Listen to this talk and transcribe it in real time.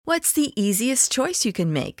What's the easiest choice you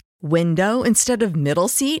can make? Window instead of middle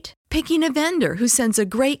seat? Picking a vendor who sends a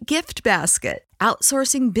great gift basket?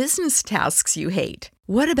 Outsourcing business tasks you hate?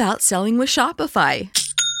 What about selling with Shopify?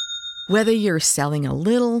 Whether you're selling a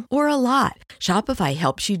little or a lot, Shopify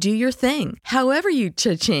helps you do your thing, however you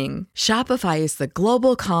cha-ching. Shopify is the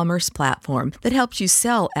global commerce platform that helps you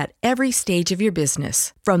sell at every stage of your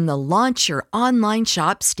business. From the launch your online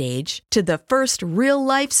shop stage to the first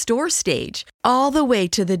real-life store stage, all the way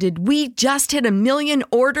to the did we just hit a million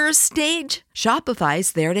orders stage.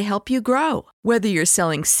 Shopify's there to help you grow. Whether you're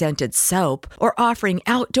selling scented soap or offering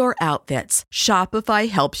outdoor outfits, Shopify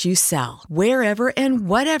helps you sell. Wherever and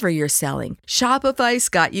whatever you're selling, Shopify's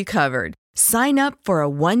got you covered. Sign up for a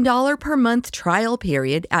 $1 per month trial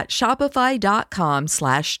period at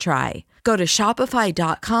shopify.com/try. Go to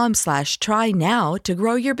shopify.com/try now to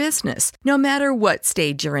grow your business, no matter what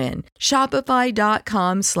stage you're in.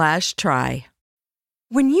 Shopify.com/try.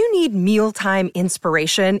 When you need mealtime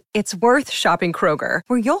inspiration, it's worth shopping Kroger,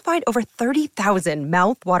 where you'll find over 30,000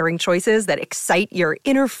 mouth-watering choices that excite your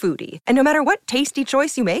inner foodie. And no matter what tasty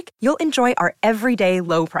choice you make, you'll enjoy our everyday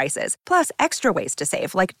low prices, plus extra ways to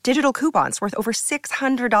save, like digital coupons worth over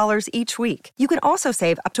 $600 each week. You can also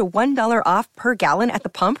save up to $1 off per gallon at the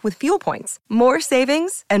pump with fuel points. More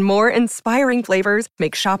savings and more inspiring flavors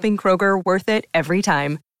make shopping Kroger worth it every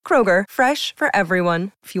time. Kroger, fresh for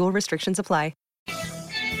everyone. Fuel restrictions apply.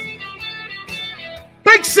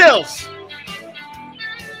 Big Sills!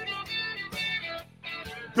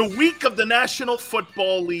 The week of the National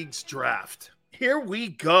Football League's draft. Here we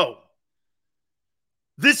go.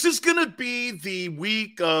 This is going to be the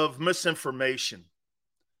week of misinformation.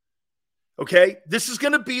 Okay? This is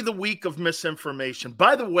going to be the week of misinformation.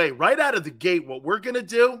 By the way, right out of the gate, what we're going to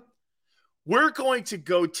do, we're going to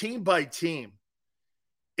go team by team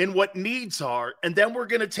in what needs are, and then we're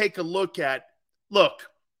going to take a look at, look,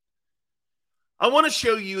 I want to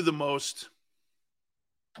show you the most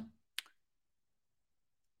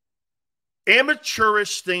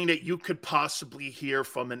amateurish thing that you could possibly hear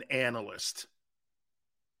from an analyst.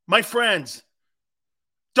 My friends,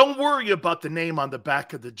 don't worry about the name on the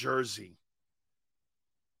back of the jersey.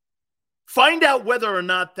 Find out whether or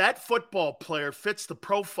not that football player fits the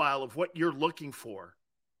profile of what you're looking for.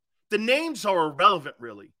 The names are irrelevant,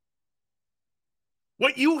 really.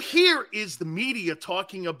 What you hear is the media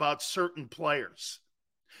talking about certain players.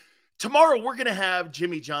 Tomorrow, we're going to have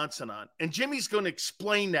Jimmy Johnson on, and Jimmy's going to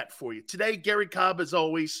explain that for you. Today, Gary Cobb, as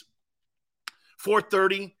always,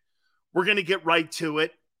 4:30. We're going to get right to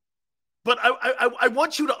it. But I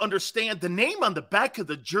want you to understand the name on the back of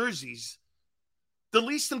the jerseys, the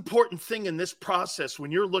least important thing in this process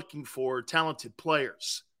when you're looking for talented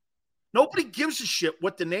players. Nobody gives a shit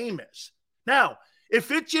what the name is. Now, if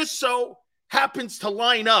it just so happens to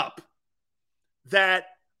line up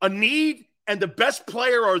that a need and the best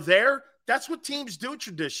player are there, that's what teams do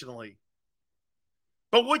traditionally.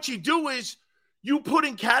 But what you do is you put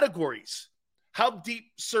in categories how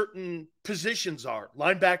deep certain positions are,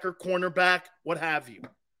 linebacker, cornerback, what have you.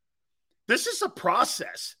 This is a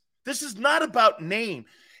process. This is not about name.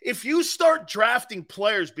 If you start drafting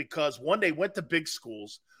players because, one, they went to big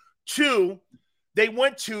schools, two, they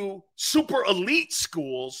went to super elite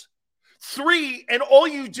schools, three, and all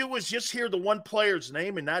you do is just hear the one player's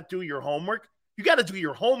name and not do your homework, you got to do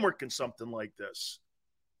your homework in something like this.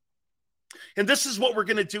 And this is what we're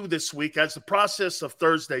going to do this week as the process of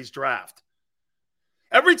Thursday's draft.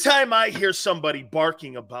 Every time I hear somebody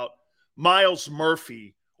barking about Miles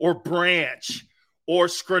Murphy or Branch or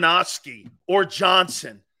Skrinoski or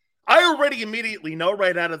Johnson, I already immediately know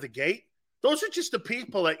right out of the gate, those are just the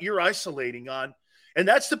people that you're isolating on. And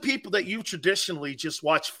that's the people that you traditionally just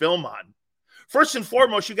watch film on. First and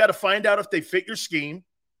foremost, you got to find out if they fit your scheme.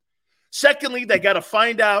 Secondly, they got to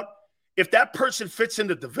find out if that person fits in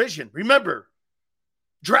the division. Remember,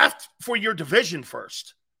 draft for your division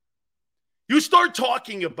first. You start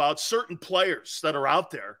talking about certain players that are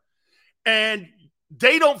out there, and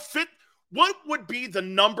they don't fit. What would be the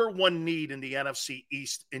number one need in the NFC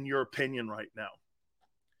East, in your opinion, right now?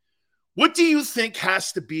 What do you think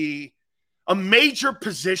has to be a major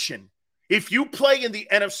position if you play in the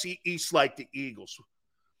NFC East like the Eagles?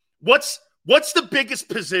 What's the biggest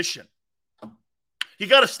position? You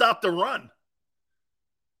got to stop the run.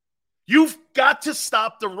 You've got to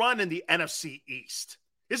stop the run in the NFC East.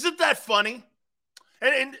 Isn't that funny?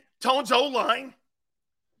 And Tone's O-line.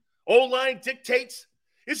 O-line dictates.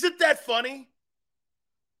 Isn't that funny?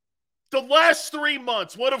 The last 3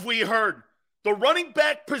 months, what have we heard? The running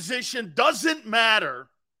back position doesn't matter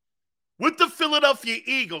with the Philadelphia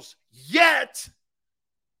Eagles. Yet,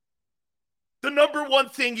 The number one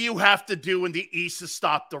thing you have to do in the East is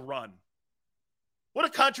stop the run. What a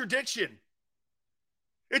contradiction.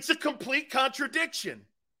 It's a complete contradiction.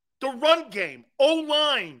 The run game,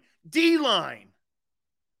 O-line, D-line.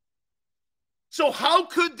 So how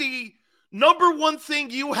could the number one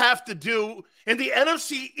thing you have to do in the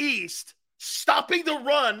NFC East, stopping the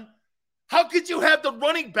run, how could you have the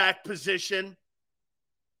running back position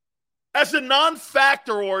as a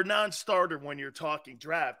non-factor or non-starter when you're talking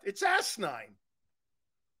draft? It's asinine.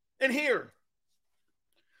 And here,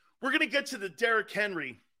 we're going to get to the Derrick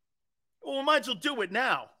Henry. Well, we might as well do it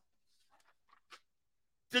now.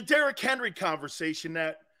 The Derrick Henry conversation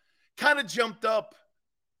that kind of jumped up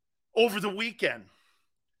over the weekend.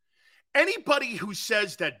 Anybody who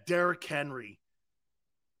says that Derrick Henry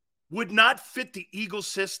would not fit the Eagles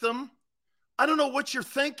system, I don't know what you're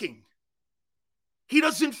thinking. He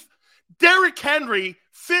doesn't. Derrick Henry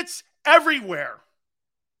fits everywhere.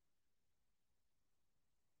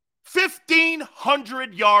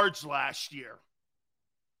 1,500 yards last year.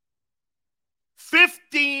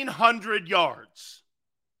 1,500 yards.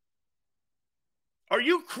 Are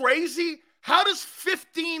you crazy? How does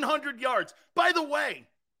 1,500 yards? By the way,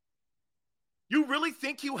 you really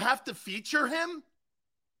think you have to feature him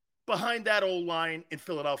behind that old line in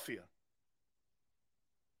Philadelphia?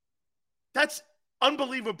 That's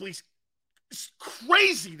unbelievably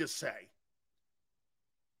crazy to say.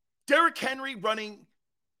 Derrick Henry running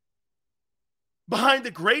behind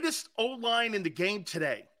the greatest O-line in the game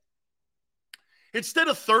today. Instead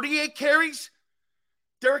of 38 carries,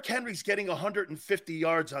 Derrick Henry's getting 150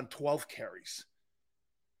 yards on 12 carries.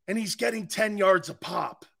 And he's getting 10 yards a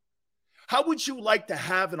pop. How would you like to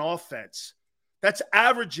have an offense that's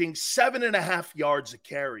averaging 7.5 yards a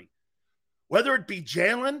carry, whether it be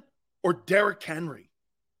Jalen or Derrick Henry?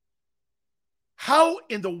 How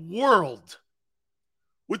in the world,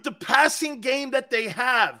 with the passing game that they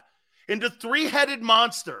have, in the three-headed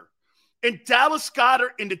monster, and Dallas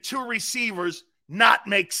Goedert and the two receivers, not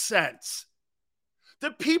make sense?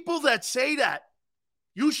 The people that say that,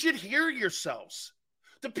 you should hear yourselves.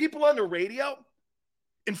 The people on the radio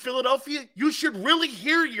in Philadelphia, you should really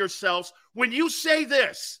hear yourselves when you say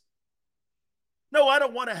this. No, I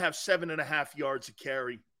don't want to have 7.5 yards a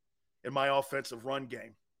carry in my offensive run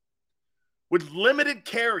game with limited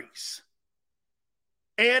carries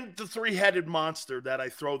and the three-headed monster that I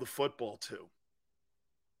throw the football to.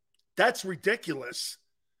 That's ridiculous.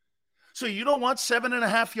 So you don't want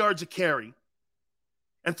 7.5 yards a carry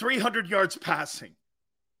and 300 yards passing.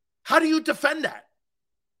 How do you defend that?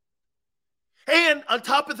 And on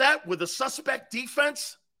top of that, with a suspect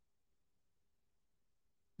defense,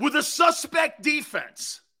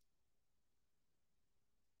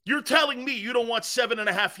 you're telling me you don't want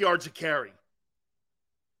 7.5 yards a carry.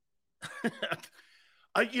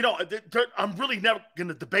 I'm really never going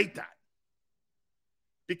to debate that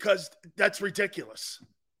because that's ridiculous.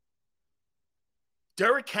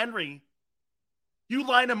 Derrick Henry, you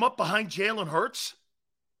line him up behind Jalen Hurts,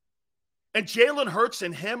 and Jalen Hurts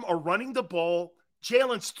and him are running the ball.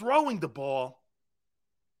 Jalen's throwing the ball.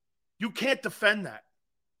 You can't defend that.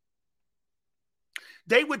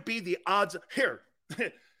 They would be the odds. Here,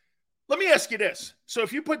 let me ask you this. So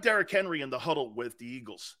if you put Derrick Henry in the huddle with the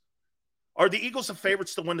Eagles, are the Eagles the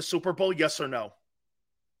favorites to win the Super Bowl? Yes or no?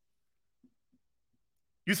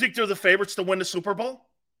 You think they're the favorites to win the Super Bowl?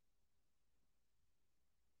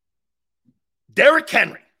 Derrick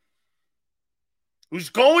Henry, who's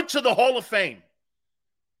going to the Hall of Fame.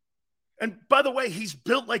 And by the way, he's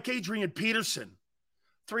built like Adrian Peterson.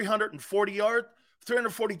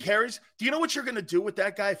 340 carries. Do you know what you're going to do with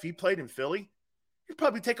that guy if he played in Philly? You'd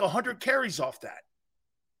probably take 100 carries off that.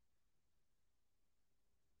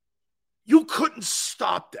 You couldn't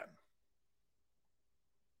stop them.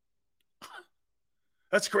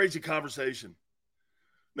 That's crazy conversation.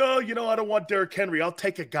 No, I don't want Derrick Henry. I'll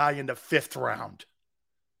take a guy in the 5th round.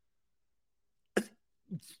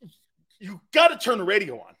 You got to turn the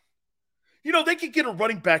radio on. They could get a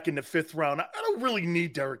running back in the 5th round. I don't really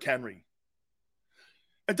need Derrick Henry.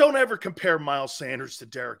 And don't ever compare Miles Sanders to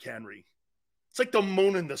Derrick Henry. It's like the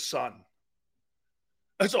moon and the sun.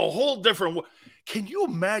 That's a whole different. Can you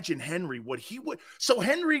imagine Henry, what he would? So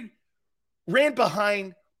Henry ran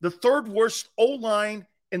behind the 3rd worst O-line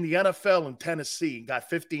in the NFL in Tennessee and got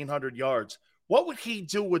 1,500 yards. What would he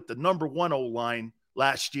do with the number 1 O-line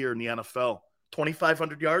last year in the NFL?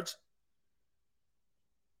 2,500 yards?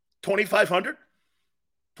 2,500?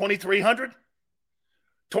 2,300?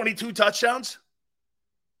 22 touchdowns?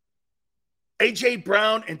 A.J.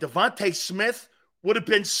 Brown and Devontae Smith would have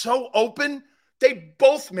been so open, they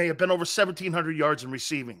both may have been over 1,700 yards in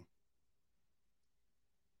receiving.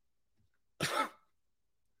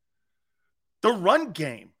 The run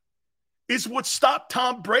game is what stopped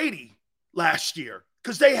Tom Brady last year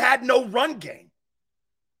because they had no run game.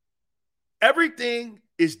 Everything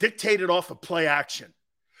is dictated off of play action,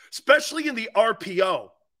 especially in the RPO.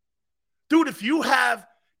 Dude, if you have,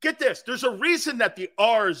 get this, there's a reason that the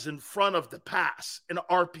R is in front of the pass in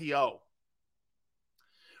RPO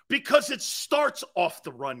because it starts off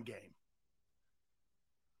the run game.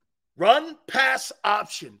 Run, pass,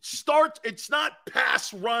 option. It's not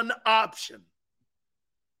pass, run, option.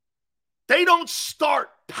 They don't start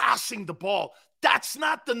passing the ball. That's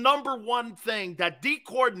not the number one thing that D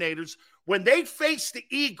coordinators, when they face the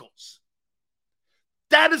Eagles,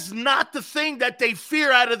 that is not the thing that they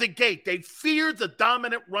fear out of the gate. They fear the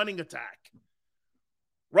dominant running attack.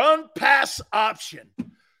 Run, pass, option.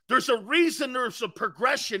 There's a reason there's a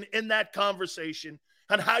progression in that conversation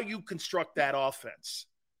on how you construct that offense.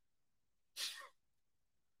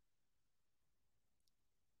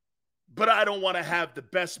 But I don't want to have the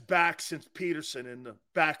best back since Peterson in the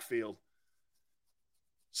backfield.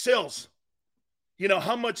 Sills,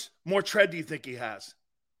 how much more tread do you think he has?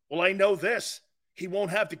 Well, I know this. He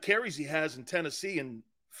won't have the carries he has in Tennessee and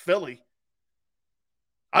Philly.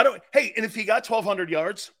 And if he got 1,200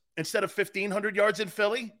 yards instead of 1,500 yards in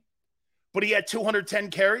Philly, but he had 210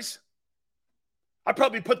 carries, I'd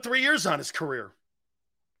probably put 3 years on his career.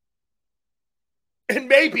 And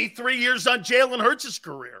maybe 3 years on Jalen Hurts'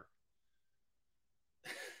 career.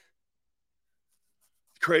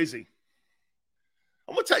 Crazy.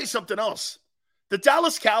 I'm going to tell you something else. The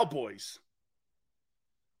Dallas Cowboys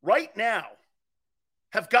right now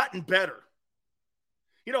have gotten better.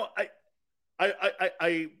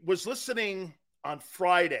 I was listening on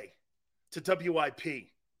Friday to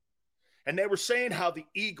WIP, and they were saying how the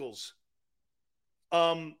Eagles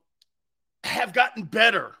have gotten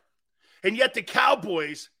better. And yet the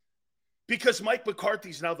Cowboys, because Mike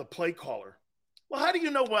McCarthy's now the play caller. Well, how do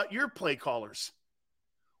you know what your play callers?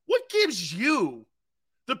 What gives you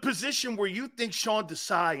the position where you think Sean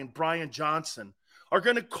Desai and Brian Johnson are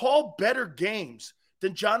going to call better games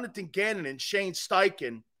than Jonathan Gannon and Shane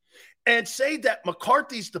Steichen and say that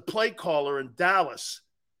McCarthy's the play caller in Dallas,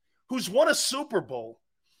 who's won a Super Bowl,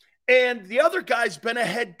 and the other guy's been a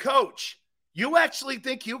head coach? You actually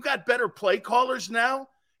think you got better play callers now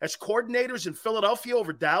as coordinators in Philadelphia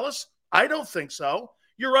over Dallas? I don't think so.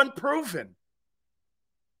 You're unproven.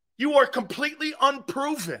 You are completely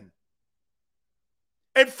unproven.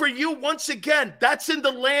 And for you, once again, that's in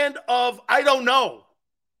the land of, I don't know.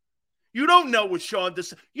 You don't know what Sean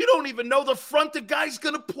does. You don't even know the front the guy's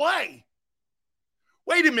going to play.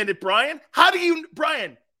 Wait a minute, Brian.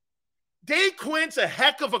 Brian, Dave Quinn's a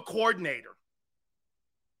heck of a coordinator.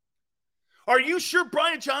 Are you sure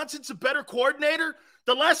Brian Johnson's a better coordinator?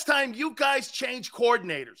 The last time you guys changed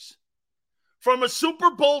coordinators from a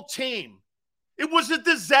Super Bowl team, it was a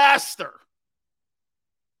disaster.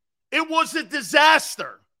 It was a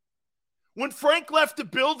disaster. When Frank left the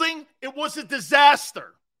building, it was a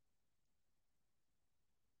disaster.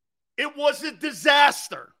 It was a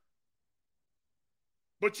disaster.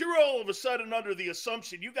 But you're all of a sudden under the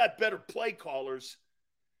assumption you got better play callers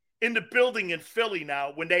in the building in Philly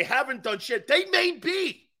now when they haven't done shit. They may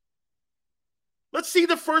be. Let's see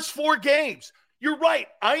the first 4 games. You're right.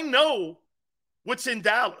 I know what's in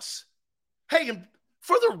Dallas. Hey, and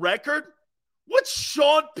for the record, what's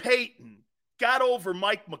Sean Payton got over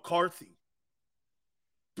Mike McCarthy?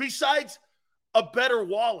 Besides a better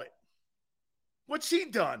wallet, what's he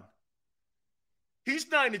done? He's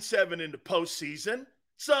 9-7 in the postseason.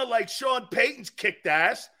 It's not like Sean Payton's kicked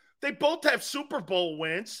ass. They both have Super Bowl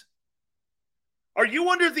wins. Are you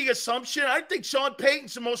under the assumption? I think Sean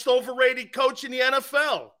Payton's the most overrated coach in the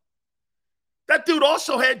NFL. That dude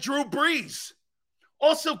also had Drew Brees.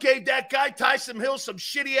 Also gave that guy Taysom Hill some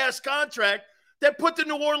shitty-ass contract that put the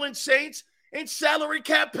New Orleans Saints in salary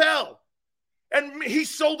cap hell. And he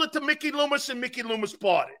sold it to Mickey Loomis, and Mickey Loomis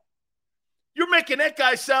bought it. You're making that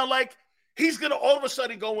guy sound like he's going to all of a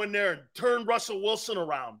sudden go in there and turn Russell Wilson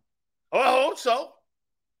around. Oh, I hope so.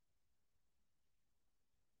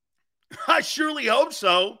 I surely hope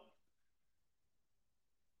so.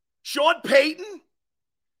 Sean Payton?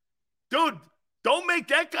 Dude, don't make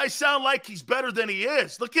that guy sound like he's better than he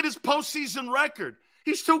is. Look at his postseason record.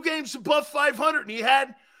 He's 2 games above 500, and he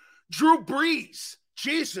had Drew Brees.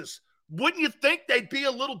 Jesus, wouldn't you think they'd be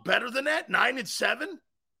a little better than that, 9-7?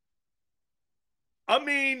 I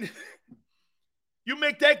mean, you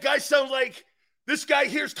make that guy sound like this guy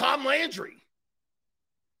here's Tom Landry.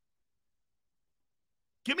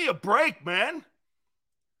 Give me a break, man.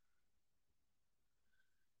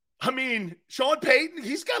 I mean, Sean Payton,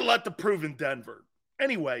 he's got a lot to prove in Denver.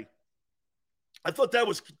 Anyway, I thought that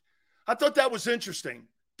was I thought that was interesting.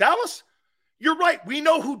 Dallas, you're right. We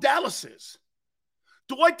know who Dallas is.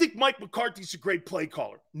 Do I think Mike McCarthy's a great play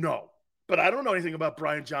caller? No. But I don't know anything about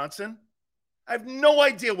Brian Johnson. I have no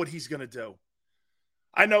idea what he's going to do.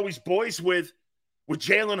 I know he's boys with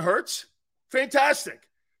Jalen Hurts. Fantastic.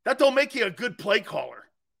 That don't make you a good play caller.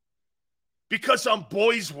 Because I'm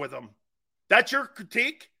boys with him. That's your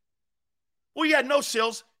critique? Well, yeah, no,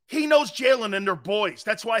 Sills. He knows Jalen and they're boys.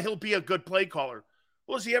 That's why he'll be a good play caller.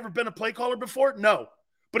 Well, has he ever been a play caller before? No.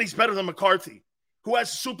 But he's better than McCarthy, who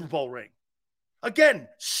has a Super Bowl ring. Again,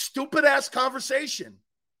 stupid-ass conversation.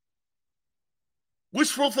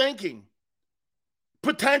 Wishful thinking.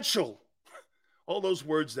 Potential. All those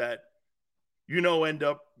words that, end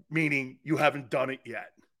up meaning you haven't done it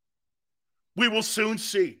yet. We will soon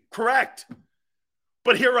see. Correct.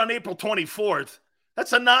 But here on April 24th,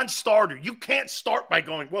 that's a non-starter. You can't start by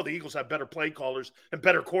going, well, the Eagles have better play callers and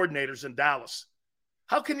better coordinators than Dallas.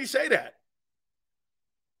 How can you say that?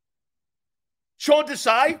 Sean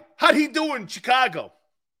Desai, how'd he do in Chicago?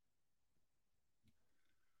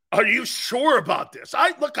 Are you sure about this?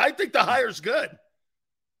 I think the hire's good.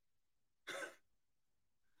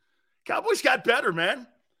 Cowboys got better, man.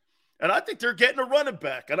 And I think they're getting a running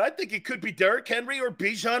back. And I think it could be Derrick Henry or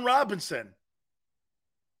Bijan Robinson.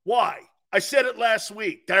 Why? I said it last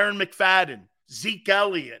week. Darren McFadden, Zeke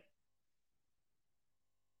Elliott.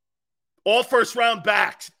 All first-round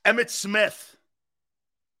backs. Emmitt Smith.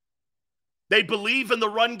 They believe in the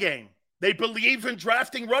run game. They believe in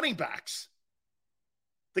drafting running backs.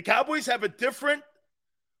 The Cowboys have a different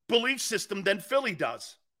belief system than Philly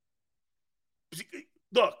does.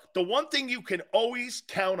 Look, the one thing you can always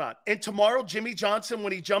count on, and tomorrow Jimmy Johnson,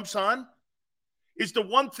 when he jumps on, is the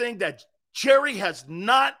one thing that Jerry has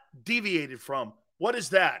not deviated from. What is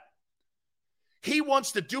that? He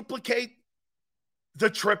wants to duplicate the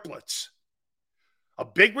triplets. A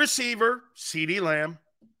big receiver, CeeDee Lamb,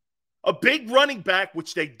 a big running back,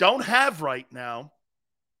 which they don't have right now.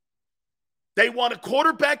 They want a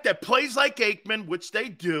quarterback that plays like Aikman, which they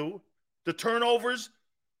do. The turnovers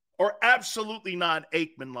are absolutely not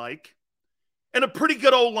Aikman-like. And a pretty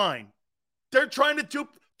good O-line.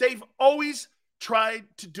 They've always tried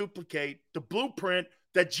to duplicate the blueprint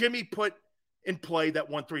that Jimmy put in play that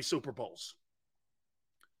won 3 Super Bowls.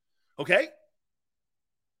 Okay?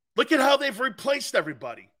 Look at how they've replaced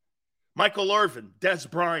everybody. Michael Irvin, Des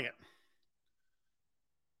Bryant,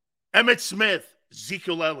 Emmitt Smith,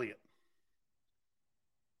 Ezekiel Elliott,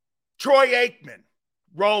 Troy Aikman,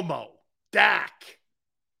 Romo, Dak.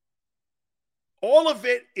 All of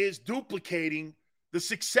it is duplicating the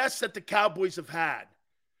success that the Cowboys have had.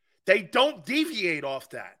 They don't deviate off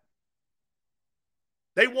that.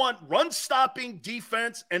 They want run-stopping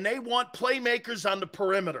defense, and they want playmakers on the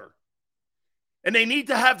perimeter. And they need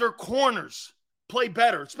to have their corners play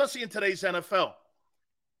better, especially in today's NFL.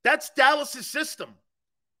 That's Dallas' system.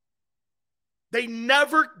 They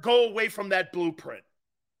never go away from that blueprint.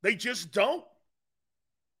 They just don't.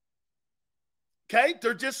 Okay?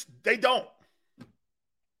 They don't.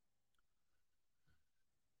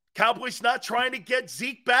 Cowboys not trying to get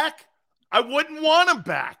Zeke back? I wouldn't want him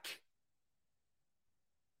back.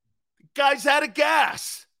 The guy's out of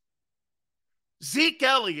gas. Zeke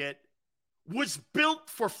Elliott was built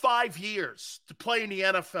for 5 years to play in the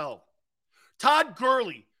NFL. Todd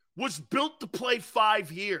Gurley was built to play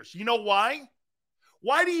 5 years. You know why?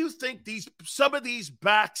 Why do you think some of these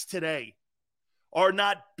backs today are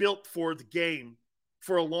not built for the game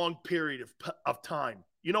for a long period of time?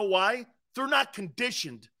 You know why? They're not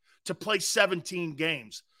conditioned to play 17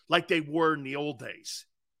 games like they were in the old days,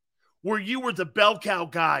 where you were the bell cow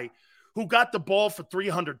guy who got the ball for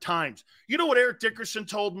 300 times. You know what Eric Dickerson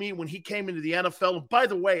told me when he came into the NFL? And by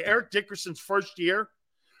the way, Eric Dickerson's first year,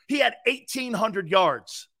 he had 1,800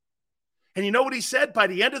 yards. And you know what he said? By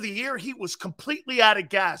the end of the year, he was completely out of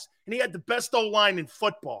gas, and he had the best O-line in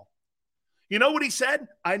football. You know what he said?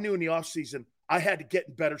 I knew in the offseason I had to get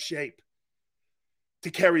in better shape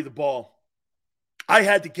to carry the ball. I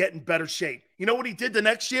had to get in better shape. You know what he did the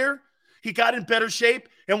next year? He got in better shape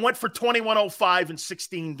and went for 2,105 in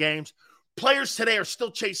 16 games. Players today are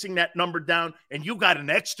still chasing that number down, and you got an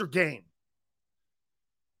extra game.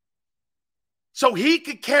 So he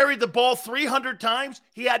could carry the ball 300 times.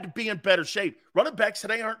 He had to be in better shape. Running backs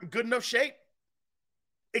today aren't in good enough shape,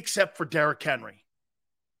 except for Derrick Henry,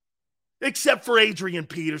 except for Adrian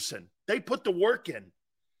Peterson. They put the work in.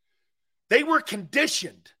 They were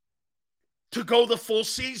conditioned to go the full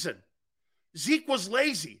season. Zeke was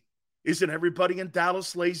lazy. Isn't everybody in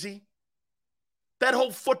Dallas lazy? That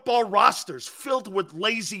whole football roster's filled with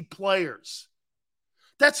lazy players.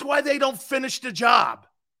 That's why they don't finish the job.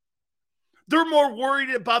 They're more worried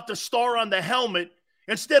about the star on the helmet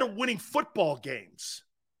instead of winning football games.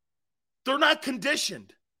 They're not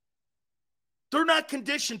conditioned. They're not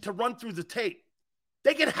conditioned to run through the tape.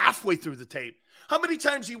 They get halfway through the tape. How many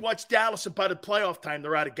times do you watch Dallas and by the playoff time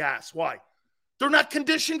they're out of gas? Why? They're not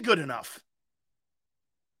conditioned good enough.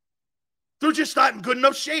 They're just not in good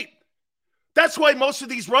enough shape. That's why most of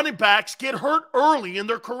these running backs get hurt early in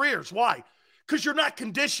their careers. Why? Because you're not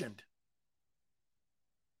conditioned.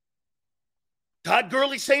 Todd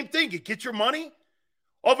Gurley, same thing. You get your money,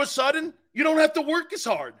 all of a sudden, you don't have to work as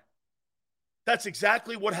hard. That's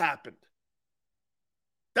exactly what happened.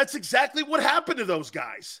 That's exactly what happened to those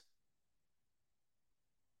guys.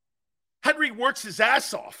 Henry works his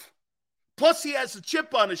ass off. Plus, he has a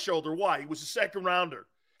chip on his shoulder. Why? He was a second rounder.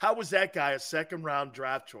 How was that guy a second-round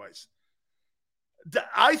draft choice?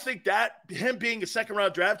 I think that him being a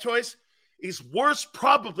second-round draft choice is worse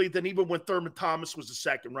probably than even when Thurman Thomas was a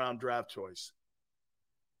second-round draft choice.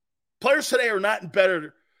 Players today are not in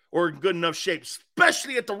better or in good enough shape,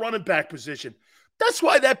 especially at the running back position. That's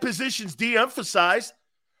why that position's de-emphasized.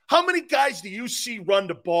 How many guys do you see run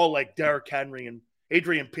the ball like Derrick Henry and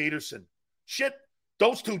Adrian Peterson? Shit,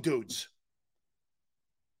 those two dudes.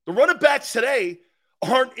 The running backs today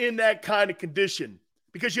aren't in that kind of condition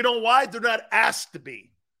because you know why? They're not asked to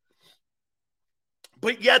be.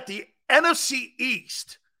 But yet the NFC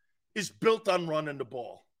East is built on running the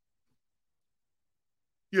ball.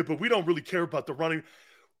 Yeah, but we don't really care about the running.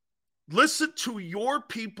 Listen to your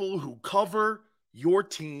people who cover your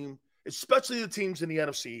team, especially the teams in the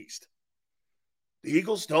NFC East. The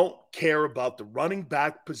Eagles don't care about the running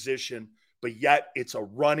back position, but yet it's a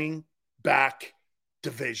running back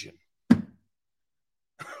division.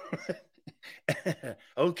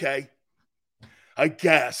 Okay, I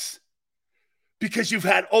guess. Because you've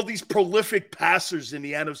had all these prolific passers in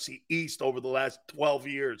the NFC East over the last 12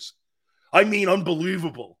 years. I mean,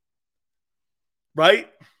 unbelievable. Right?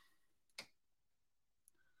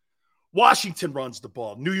 Washington runs the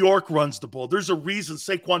ball. New York runs the ball. There's a reason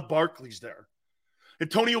Saquon Barkley's there.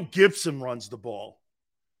 Antonio Gibson runs the ball.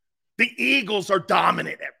 The Eagles are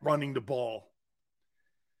dominant at running the ball.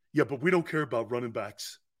 Yeah, but we don't care about running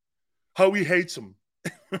backs. Howie hates them.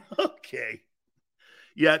 Okay.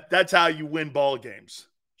 Yeah, that's how you win ball games.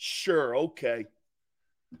 Sure, okay.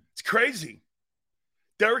 It's crazy.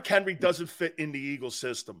 Derrick Henry doesn't fit in the Eagles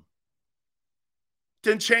system.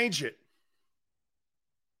 Then change it.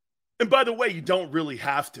 And by the way, you don't really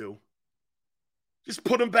have to. Just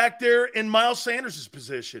put him back there in Miles Sanders'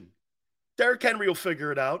 position. Derrick Henry will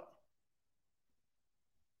figure it out.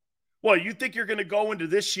 Well, you think you're going to go into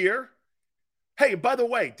this year? Hey, by the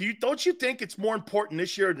way, don't you think it's more important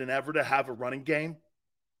this year than ever to have a running game?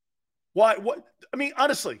 Why? What? I mean,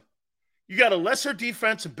 honestly, you got a lesser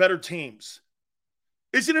defense and better teams.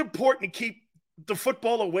 Isn't it important to keep the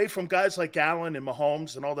football away from guys like Allen and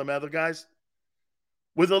Mahomes and all them other guys?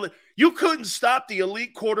 You couldn't stop the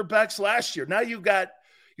elite quarterbacks last year. Now you got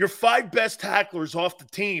your 5 best tacklers off the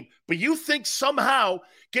team, but you think somehow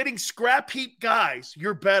getting scrap heap guys,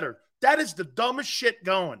 you're better. That is the dumbest shit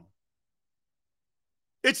going.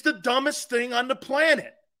 It's the dumbest thing on the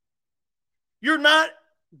planet. You're not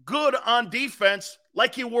good on defense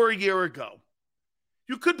like you were a year ago.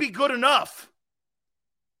 You could be good enough.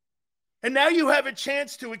 And now you have a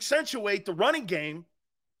chance to accentuate the running game,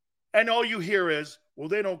 and all you hear is, well,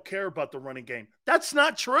 they don't care about the running game. That's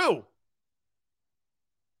not true.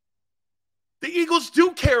 The Eagles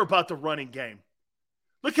do care about the running game.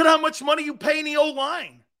 Look at how much money you pay in the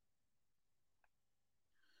O-line.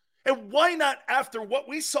 And why not, after what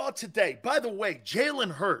we saw today? By the way,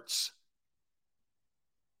 Jalen Hurts.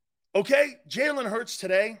 Okay? Jalen Hurts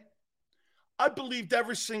today, I believed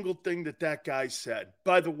every single thing that guy said.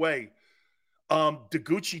 By the way, the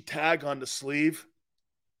Gucci tag on the sleeve,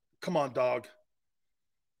 come on, dog.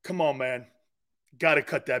 Come on, man. Got to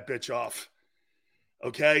cut that bitch off.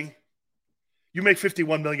 Okay? You make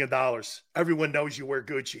 $51 million. Everyone knows you wear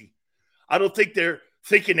Gucci. I don't think they're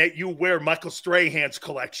thinking that you wear Michael Strahan's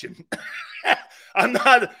collection. I'm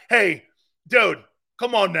not. Hey, dude,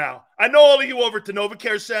 come on now. I know all of you over at the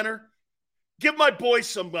NovaCare Center. Give my boy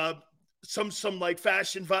some like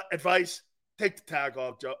fashion advice. Take the tag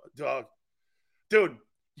off, dog. Dude,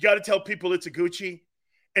 you got to tell people it's a Gucci.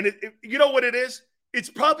 And you know what it is? It's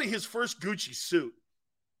probably his first Gucci suit.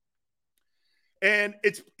 And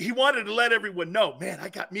he wanted to let everyone know, man, I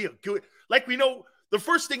got me a Gucci. Like we know, the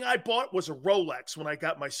first thing I bought was a Rolex when I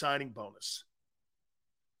got my signing bonus.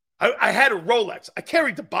 I had a Rolex. I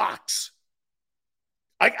carried the box.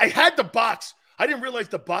 I had the box. I didn't realize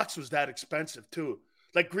the box was that expensive too.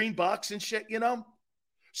 Like green box and shit, you know?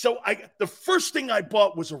 So the first thing I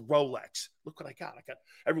bought was a Rolex. Look what I got.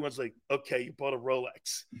 Everyone's like, okay, you bought a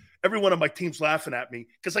Rolex. Everyone on my team's laughing at me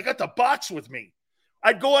because I got the box with me.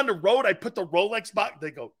 I'd go on the road, I'd put the Rolex box.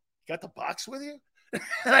 They go, you got the box with you?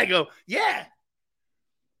 And I go, yeah.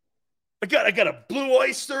 I got a Blue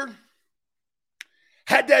Oyster.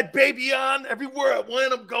 Had that baby on. Everywhere I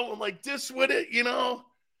went, I'm going like this with it, you know.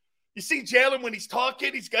 You see Jalen when he's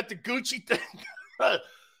talking, he's got the Gucci thing.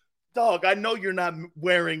 Dog, I know you're not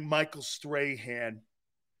wearing Michael Strahan.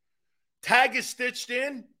 Tag is stitched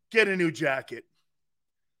in. Get a new jacket.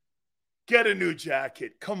 Get a new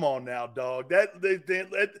jacket. Come on now, dog.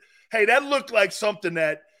 That looked like something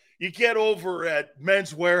that you get over at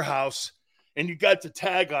Men's Warehouse, and you got the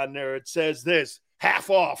tag on there. It says this, half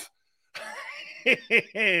off.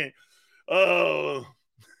 Oh,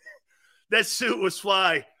 that suit was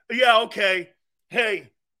fly. Yeah, okay.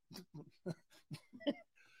 Hey.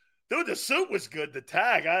 Dude, the suit was good. The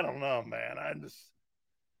tag, I don't know, man.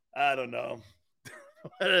 I don't know.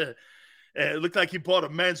 It looked like he bought a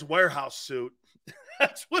Men's Warehouse suit.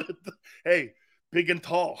 That's what hey, big and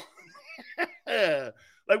tall.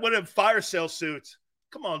 Like one of them fire sale suits.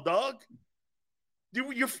 Come on, dog. You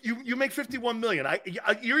make $51 million.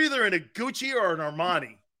 You're either in a Gucci or an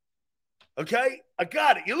Armani. Okay? I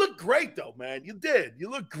got it. You look great, though, man. You did. You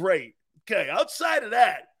look great. Okay, outside of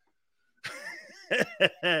that.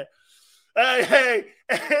 Hey.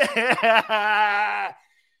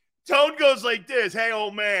 Tone goes like this. Hey,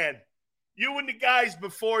 old man. You and the guys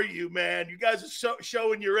before you, man. You guys are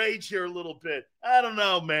showing your age here a little bit. I don't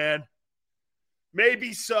know, man.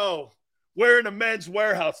 Maybe so. Wearing a Men's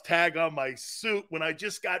Warehouse tag on my suit when I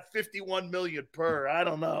just got $51 million per. I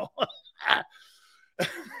don't know.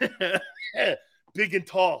 Big and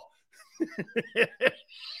tall.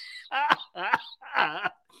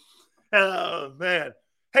 Oh, man.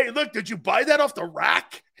 Hey, look, did you buy that off the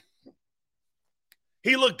rack?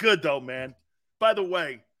 He looked good, though, man. By the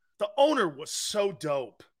way, the owner was so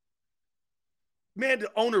dope. Man,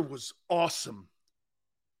 the owner was awesome.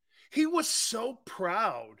 He was so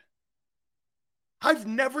proud. I've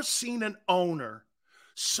never seen an owner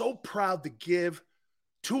so proud to give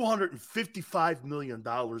 $255 million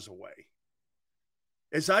away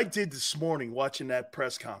as I did this morning watching that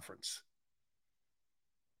press conference.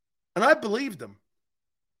 And I believed him.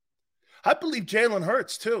 I believe Jalen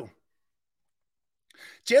Hurts, too.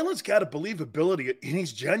 Jalen's got a believability, and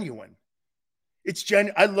he's genuine. It's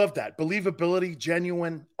genuine. I love that. Believability,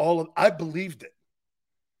 genuine, I believed it.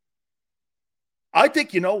 I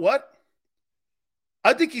think, you know what?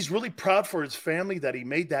 I think he's really proud for his family that he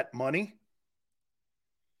made that money.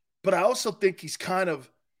 But I also think he's kind of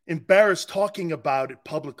embarrassed talking about it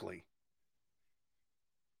publicly.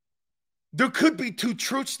 There could be two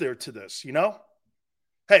truths there to this, you know?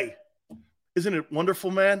 Hey, isn't it wonderful,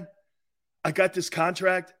 man? I got this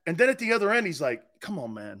contract. And then at the other end, he's like, come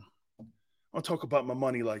on, man. I don't talk about my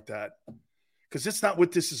money like that. Because it's not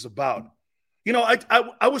what this is about. You know,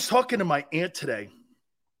 I was talking to my aunt today.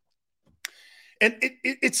 And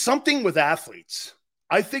it's something with athletes.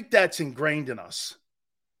 I think that's ingrained in us.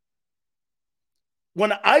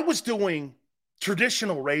 When I was doing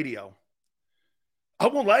traditional radio, I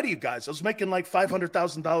won't lie to you guys, I was making like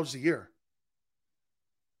 $500,000 a year.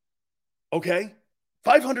 Okay?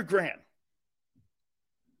 500 grand.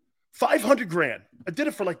 500 grand. I did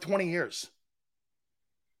it for like 20 years.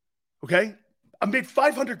 Okay? I made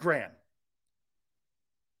 500 grand.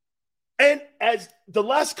 And as the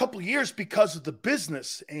last couple of years, because of the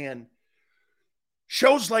business and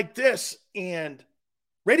shows like this, and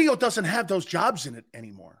radio doesn't have those jobs in it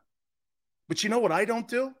anymore. But you know what I don't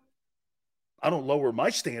do? I don't lower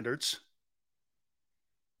my standards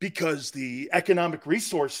because the economic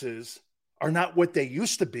resources are not what they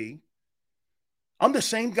used to be. I'm the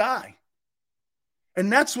same guy.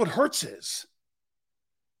 And that's what Hurts is.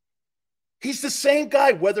 He's the same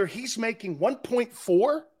guy, whether he's making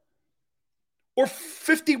 1.4 or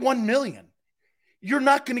 51 million. You're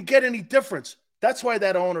not going to get any difference. That's why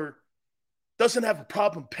that owner doesn't have a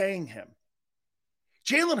problem paying him.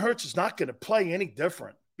 Jalen Hurts is not going to play any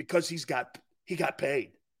different because he got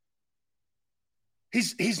paid.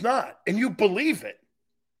 He's not, and you believe it.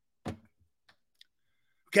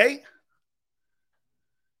 Okay?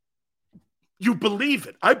 You believe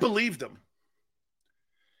it. I believed him.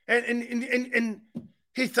 And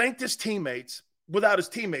he thanked his teammates. Without his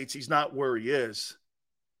teammates, he's not where he is.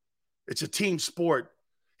 It's a team sport.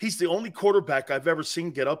 He's the only quarterback I've ever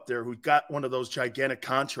seen get up there who got one of those gigantic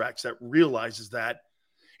contracts that realizes that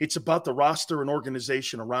it's about the roster and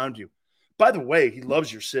organization around you. By the way, he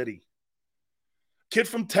loves your city. Kid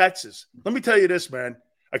from Texas. Let me tell you this, man.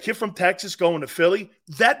 A kid from Texas going to Philly,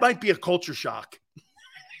 that might be a culture shock.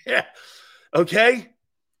 Yeah. Okay?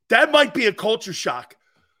 That might be a culture shock.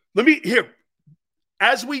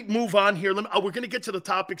 As we move on here, we're going to get to the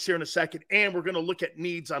topics here in a second, and we're going to look at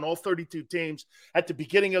needs on all 32 teams at the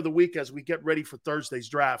beginning of the week as we get ready for Thursday's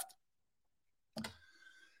draft.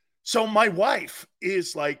 So my wife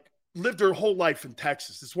lived her whole life in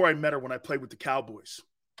Texas. This is where I met her when I played with the Cowboys.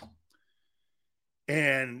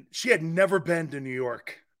 And she had never been to New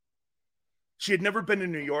York. She had never been to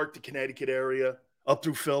New York, the Connecticut area, up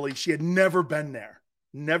through Philly. She had never been there.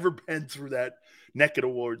 Never been through that neck of the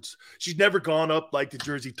woods. She's never gone up like the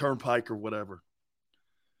Jersey Turnpike or whatever.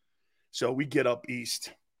 So we get up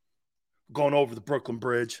east, going over the Brooklyn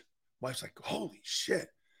Bridge. Wife's like, holy shit.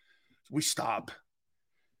 We stop.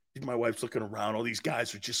 My wife's looking around. All these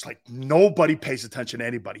guys are just like, nobody pays attention to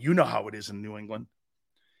anybody. You know how it is in New England.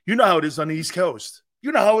 You know how it is on the East Coast.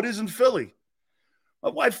 You know how it is in Philly. My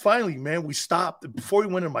wife finally, man, we stopped. Before we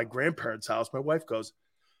went to my grandparents' house, my wife goes,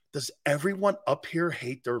 does everyone up here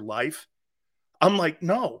hate their life? I'm like,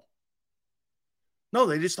 no. No,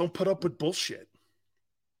 they just don't put up with bullshit.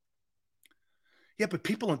 Yeah, but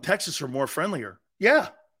people in Texas are more friendlier. Yeah.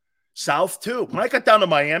 South, too. When I got down to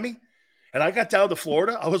Miami and I got down to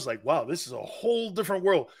Florida, I was like, wow, this is a whole different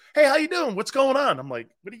world. Hey, how you doing? What's going on? I'm like,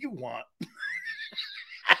 what do you want?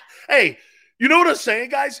 Hey, you know what I'm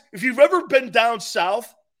saying, guys? If you've ever been down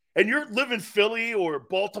south and you're living in Philly or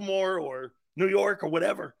Baltimore or New York or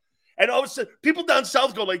whatever, and all of a sudden people down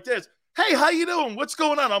south go like this, hey, how you doing? What's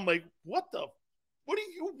going on? I'm like, what do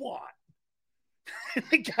you want? And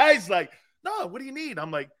the guy's like, no, what do you need?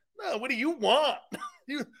 I'm like, no, what do you want?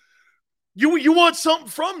 You want something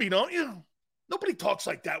from me, don't you? Nobody talks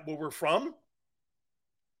like that where we're from.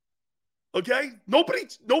 Okay?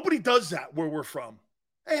 Nobody does that where we're from.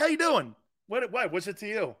 Hey, how you doing? What? What's it to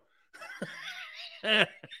you?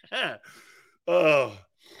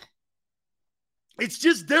 It's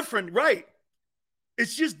just different, right?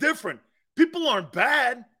 It's just different. People aren't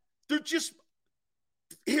bad. They're just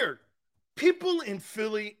here. People in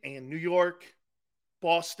Philly and New York,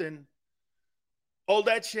 Boston, all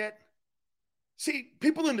that shit. See,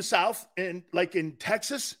 people in the South and like in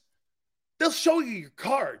Texas, they'll show you your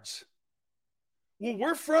cards. Where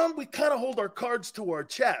we're from, we kind of hold our cards to our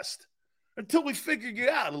chest until we figure you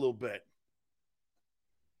out a little bit.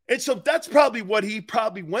 And so that's probably what he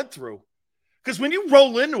probably went through. Because when you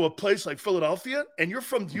roll into a place like Philadelphia and you're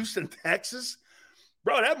from Houston, Texas,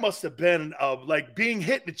 bro, that must have been like being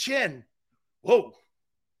hit in the chin. Whoa,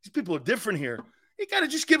 these people are different here. You got to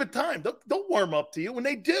just give it time. They'll warm up to you when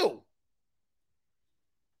they do.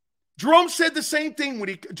 Jerome said the same thing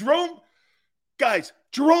Jerome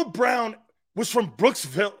Brown was from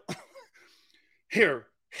Brooksville. Here,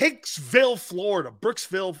 Hicksville, Florida.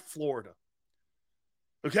 Brooksville, Florida.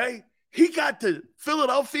 Okay? He got to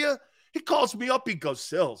Philadelphia. He calls me up. He goes,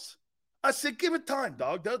 Sills. I said, give it time,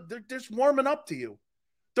 dog. They're just warming up to you.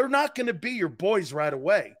 They're not going to be your boys right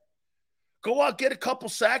away. Go out, get a couple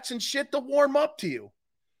sacks and shit. They'll warm up to you.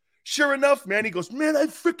 Sure enough, man, he goes, man, I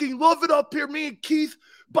freaking love it up here. Me and Keith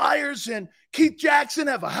Byers and Keith Jackson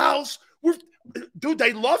have a house. Dude,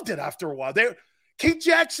 they loved it after a while. Keith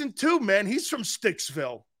Jackson, too, man. He's from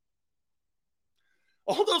Sticksville.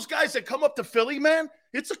 All those guys that come up to Philly, man,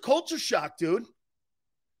 it's a culture shock, dude.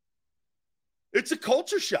 It's a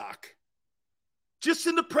culture shock. Just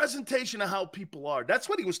in the presentation of how people are. That's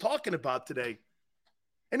what he was talking about today.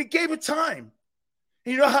 And he gave it time.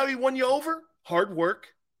 And you know how he won you over? Hard work,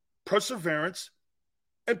 perseverance,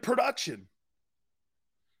 and production.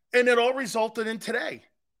 And it all resulted in today.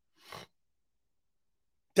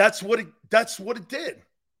 That's what it did.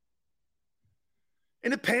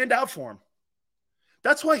 And it panned out for him.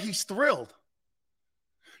 That's why he's thrilled.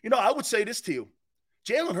 You know, I would say this to you.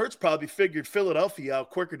 Jalen Hurts probably figured Philadelphia out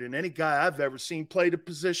quicker than any guy I've ever seen play the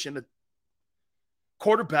position of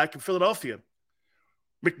quarterback in Philadelphia.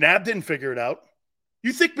 McNabb didn't figure it out.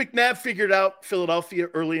 You think McNabb figured out Philadelphia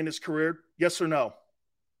early in his career? Yes or no?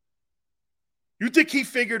 You think he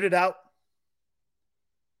figured it out?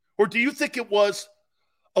 Or do you think it was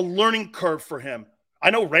a learning curve for him? I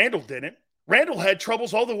know Randall didn't. Randall had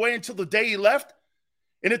troubles all the way until the day he left.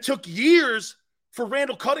 And it took years for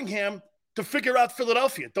Randall Cunningham to figure out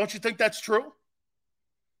Philadelphia. Don't you think that's true?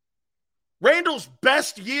 Randall's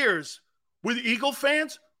best years with Eagle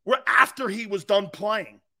fans were after he was done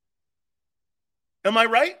playing. Am I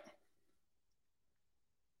right?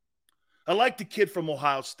 I like the kid from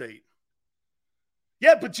Ohio State.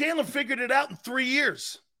 Yeah, but Jalen figured it out in 3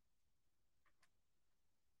 years.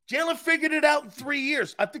 Jalen figured it out in 3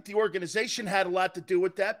 years. I think the organization had a lot to do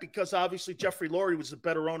with that because obviously Jeffrey Lurie was a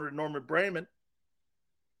better owner than Norman Brayman.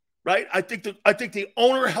 right? I think the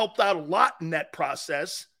owner helped out a lot in that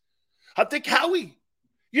process. I think Howie,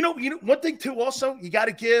 one thing too. Also, you got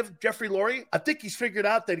to give Jeffrey Lurie. I think he's figured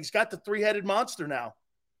out that he's got the three-headed monster now.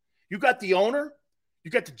 You got the owner,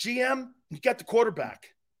 you got the GM, you got the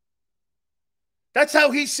quarterback. That's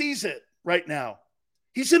how he sees it right now.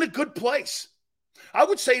 He's in a good place. I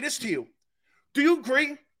would say this to you. Do you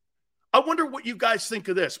agree? I wonder what you guys think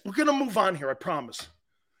of this. We're going to move on here, I promise.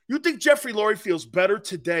 You think Jeffrey Lurie feels better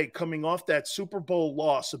today coming off that Super Bowl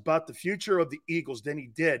loss about the future of the Eagles than he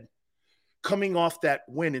did coming off that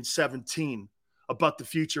win in 2017 about the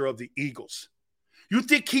future of the Eagles? You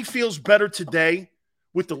think he feels better today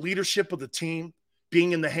with the leadership of the team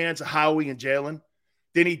being in the hands of Howie and Jalen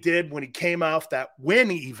than he did when he came off that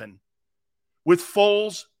win even with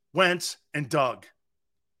Foles, Wentz, and Doug?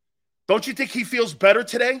 Don't you think he feels better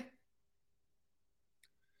today?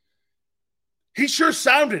 He sure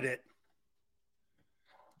sounded it.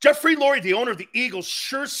 Jeffrey Lurie, the owner of the Eagles,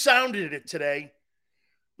 sure sounded it today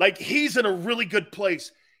like he's in a really good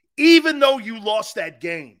place, even though you lost that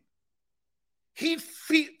game.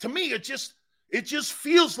 To me, it just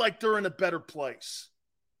feels like they're in a better place.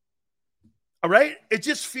 All right? It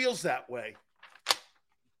just feels that way.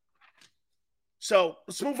 So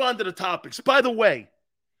let's move on to the topics. By the way,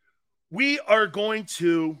 we got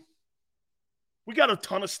a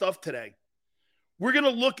ton of stuff today. We're going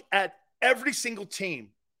to look at every single team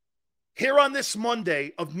here on this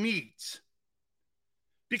Monday of needs.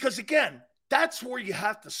 Because, again, that's where you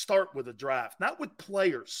have to start with a draft, not with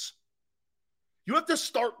players. You have to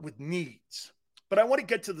start with needs. But I want to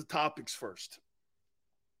get to the topics first.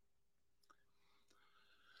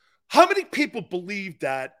 How many people believe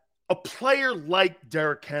that a player like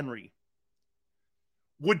Derrick Henry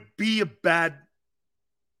would be a bad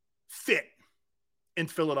fit in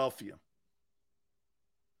Philadelphia?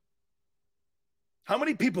 How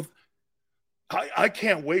many people? I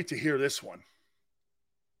can't wait to hear this one.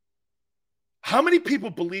 How many people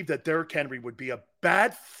believe that Derrick Henry would be a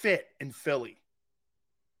bad fit in Philly?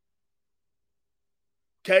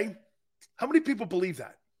 Okay? How many people believe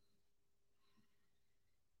that?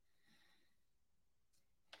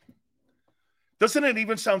 Doesn't it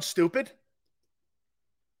even sound stupid?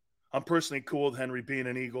 I'm personally cool with Henry being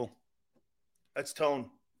an Eagle. That's tone.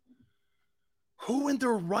 Who in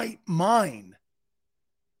their right mind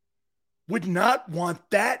would not want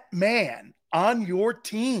that man on your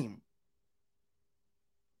team?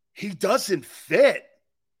 He doesn't fit.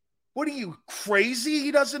 What are you, crazy?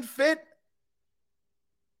 He doesn't fit?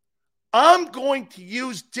 I'm going to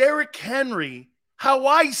use Derrick Henry how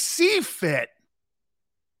I see fit.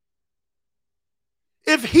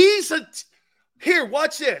 If he's here,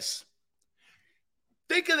 watch this.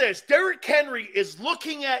 Think of this. Derrick Henry is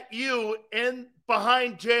looking at you in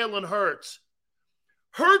behind Jalen Hurts.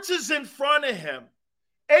 Hurts is in front of him.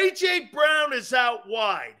 A.J. Brown is out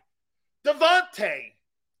wide. Devontae,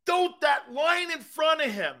 that line in front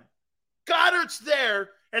of him. Goddard's there,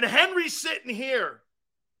 and Henry's sitting here.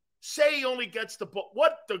 Say he only gets the ball.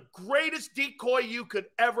 What the greatest decoy you could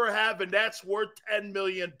ever have, and that's worth $10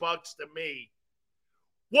 million to me.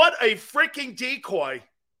 What a freaking decoy.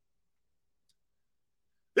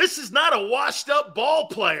 This is not a washed-up ball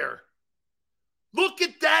player. Look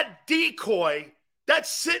at that decoy that's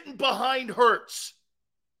sitting behind Hurts.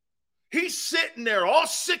 He's sitting there, all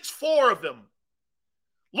 6'4" of them,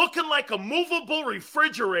 looking like a movable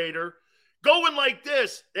refrigerator, going like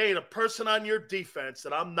this. There ain't a person on your defense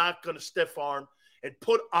that I'm not going to stiff arm and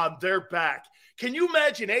put on their back. Can you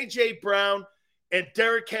imagine A.J. Brown and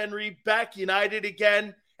Derrick Henry back united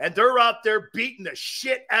again? And they're out there beating the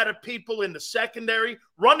shit out of people in the secondary,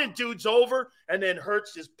 running dudes over, and then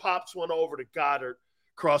Hurts just pops one over to Goddard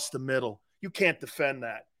across the middle. You can't defend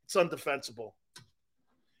that. It's undefensible.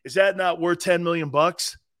 Is that not worth $10 million?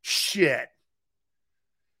 Shit.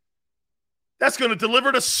 That's going to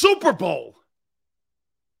deliver the Super Bowl.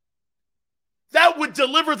 That would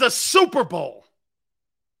deliver the Super Bowl.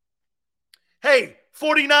 Hey,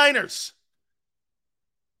 49ers.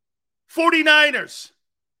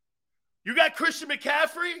 You got Christian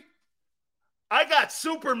McCaffrey? I got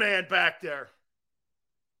Superman back there.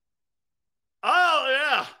 Oh,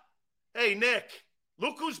 yeah. Hey, Nick,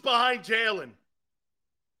 look who's behind Jalen.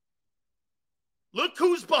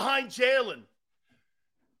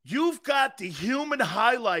 You've got the human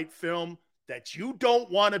highlight film that you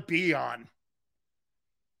don't want to be on.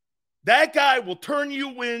 That guy will turn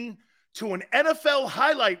you in to an NFL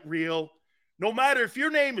highlight reel, no matter if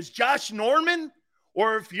your name is Josh Norman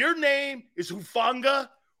or if your name is Hufanga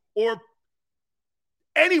or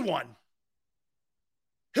anyone.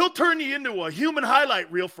 He'll turn you into a human highlight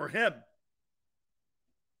reel for him.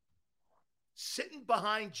 sitting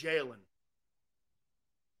behind Jalen.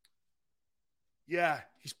 Yeah,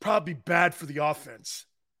 he's probably bad for the offense.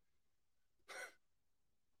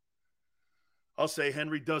 I'll say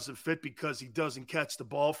Henry doesn't fit because he doesn't catch the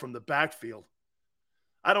ball from the backfield.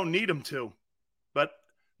 I don't need him to, but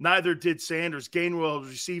neither did Sanders. Gainwell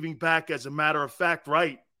receiving back, as a matter of fact,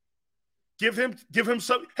 right. Give him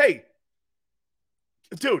some. Hey,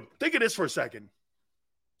 dude, think of this for a second.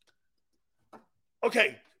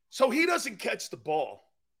 Okay, so he doesn't catch the ball.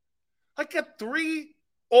 I got 3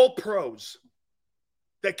 All-Pros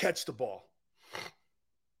that catch the ball.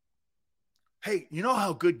 Hey, you know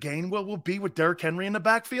how good Gainwell will be with Derrick Henry in the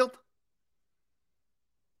backfield?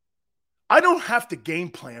 I don't have to game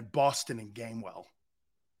plan Boston and Gainwell.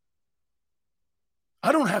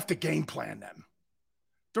 I don't have to game plan them.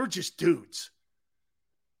 They're just dudes.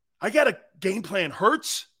 I got to game plan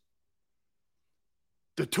Hurts,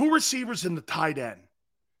 the 2 receivers, and the tight end.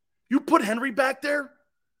 You put Henry back there?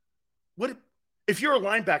 What if you're a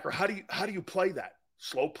linebacker? How do you play that?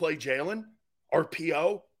 Slow play Jalen?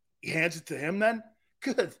 RPO? He hands it to him then?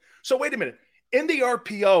 Good. So wait a minute. In the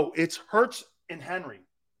RPO, it's Hurts and Henry.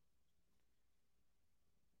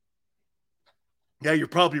 Yeah, you're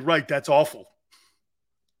probably right. That's awful.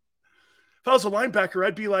 If I was a linebacker,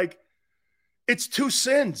 I'd be like, it's 2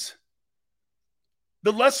 sins.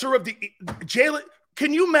 The lesser of the Jalen.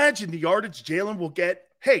 Can you imagine the yardage Jalen will get?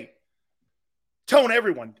 Hey, tone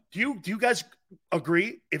everyone. Do you guys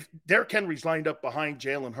agree? If Derrick Henry's lined up behind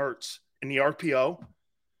Jalen Hurts in the RPO,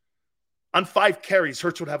 on 5 carries,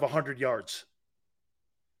 Hurts would have 100 yards.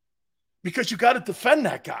 Because you got to defend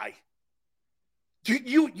that guy.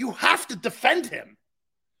 You have to defend him.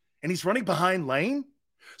 And he's running behind Lane?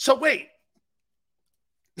 So wait.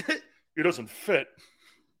 He doesn't fit.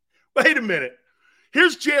 Wait a minute.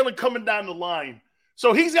 Here's Jalen coming down the line.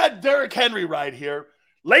 So he's got Derrick Henry right here.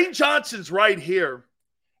 Lane Johnson's right here.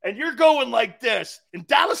 And you're going like this. And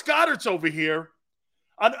Dallas Goedert's over here.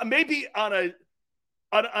 Maybe on a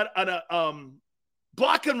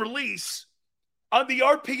block and release on the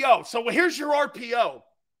RPO. So here's your RPO.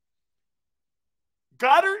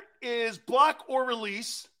 Goddard is block or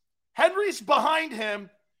release. Henry's behind him,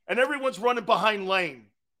 and everyone's running behind Lane.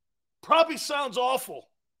 Probably sounds awful.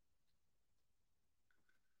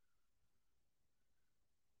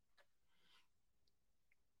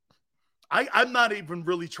 I'm not even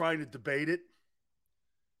really trying to debate it.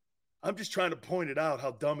 I'm just trying to point it out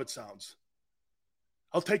how dumb it sounds.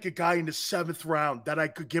 I'll take a guy in the 7th round that I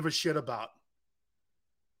could give a shit about.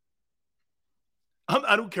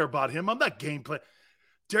 I don't care about him. I'm not game plan.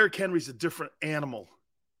 Derrick Henry's a different animal.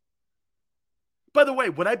 By the way,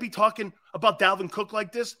 would I be talking about Dalvin Cook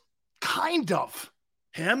like this? Kind of.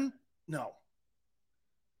 Him? No.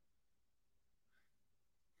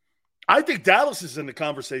 I think Dallas is in the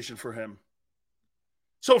conversation for him.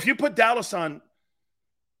 So if you put Dallas on,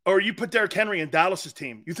 or you put Derrick Henry in Dallas's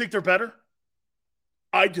team, you think they're better?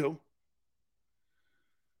 I do.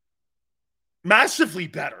 Massively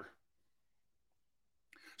better.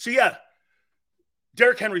 So yeah,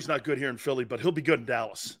 Derrick Henry's not good here in Philly, but he'll be good in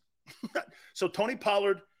Dallas. So Tony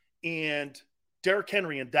Pollard and Derrick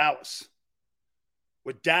Henry in Dallas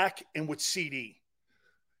with Dak and with CD.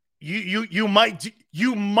 You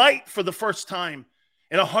might for the first time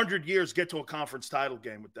in 100 years get to a conference title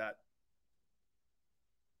game with that.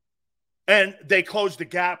 And they closed the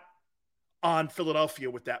gap on Philadelphia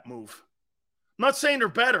with that move. I'm not saying they're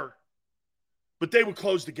better, but they would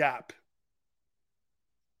close the gap.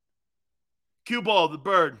 Cue Ball, the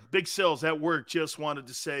bird, Big Sills at work, just wanted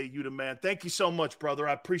to say you the man. Thank you so much, brother.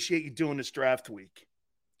 I appreciate you doing this draft week.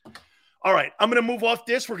 All right, I'm going to move off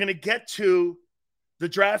this. We're going to get to the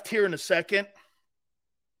draft here in a second.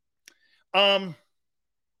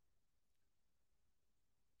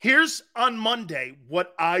 Here's on Monday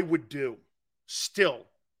what I would do still,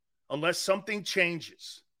 unless something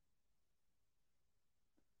changes.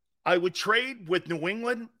 I would trade with New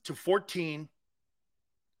England to 14,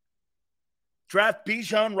 draft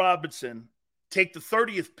Bijan Robinson, take the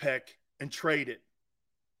 30th pick, and trade it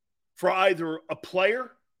for either a player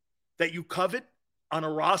that you covet on a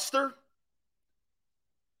roster,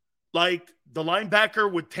 like the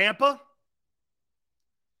linebacker with Tampa,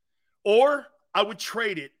 or I would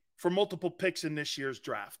trade it for multiple picks in this year's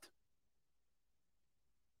draft.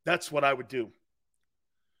 That's what I would do.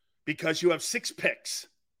 Because you have 6 picks.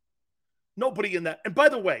 Nobody in that. And by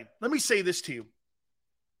the way, let me say this to you.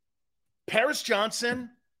 Paris Johnson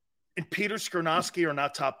and Peter Skornowski are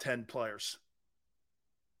not top 10 players.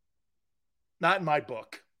 Not in my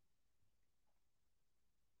book.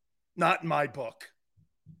 Not in my book.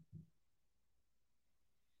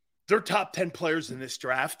 They're top 10 players in this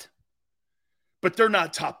draft. but they're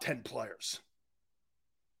not top 10 players.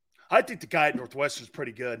 I think the guy at Northwestern is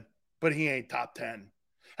pretty good, but he ain't top 10.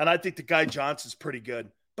 And I think the guy Johnson's pretty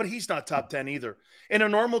good, but he's not top 10 either. In a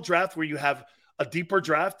normal draft where you have a deeper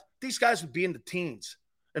draft, these guys would be in the teens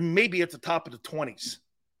and maybe at the top of the 20s.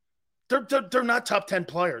 They're not top 10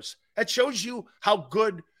 players. That shows you how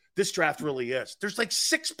good this draft really is. There's like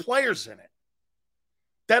 6 players in it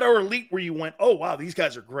that are elite where you went, oh, wow, these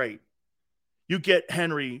guys are great. You get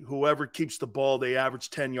Henry, whoever keeps the ball, they average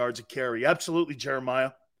 10 yards a carry. Absolutely,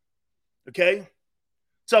 Jeremiah. Okay?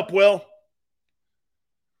 What's up, Will?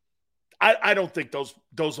 I don't think those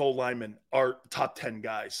old linemen are top 10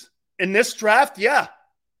 guys. In this draft, yeah.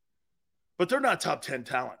 But they're not top 10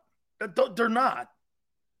 talent. They're not.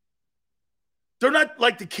 They're not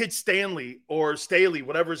like the kid Stanley or Staley,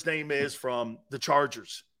 whatever his name is, from the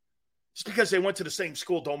Chargers. Just because they went to the same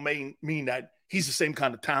school don't mean that he's the same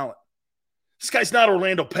kind of talent. This guy's not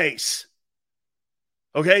Orlando Pace.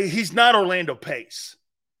 Okay? He's not Orlando Pace.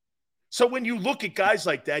 So when you look at guys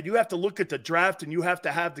like that, you have to look at the draft and you have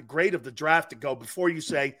to have the grade of the draft to go before you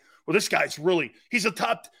say, well, this guy's really, he's a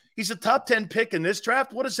top 10 pick in this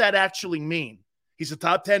draft. What does that actually mean? He's a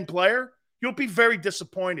top 10 player? You'll be very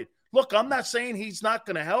disappointed. Look, I'm not saying he's not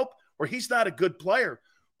going to help or he's not a good player,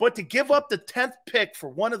 but to give up the 10th pick for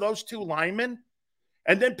one of those 2 linemen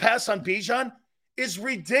and then pass on Bijan is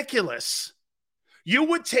ridiculous. You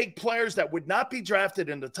would take players that would not be drafted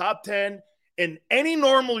in the top 10 in any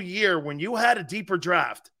normal year when you had a deeper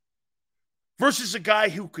draft versus a guy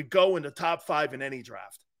who could go in the top 5 in any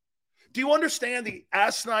draft. Do you understand the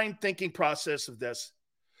asinine thinking process of this?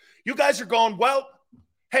 You guys are going, well,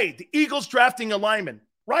 hey, the Eagles drafting a lineman.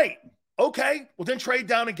 Right. Okay. Well, then trade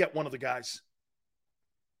down and get one of the guys.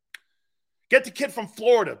 Get the kid from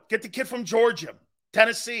Florida. Get the kid from Georgia,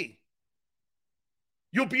 Tennessee.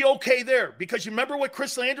 You'll be okay there because you remember what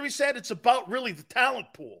Chris Landry said? It's about really the talent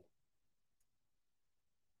pool.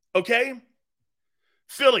 Okay?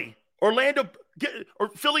 Philly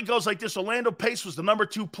goes like this. Orlando Pace was the number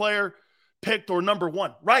 2 player picked or number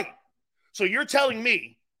 1. Right. So you're telling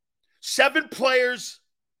me 7 players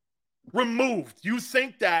removed. You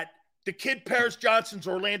think that the kid Paris Johnson's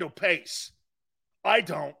Orlando Pace. I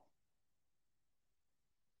don't.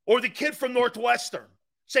 Or the kid from Northwestern.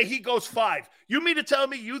 Say he goes 5. You mean to tell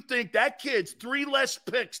me you think that kid's 3 less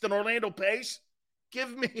picks than Orlando Pace?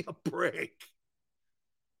 Give me a break.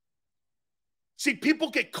 See, people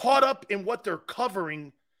get caught up in what they're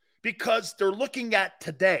covering because they're looking at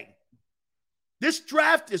today. This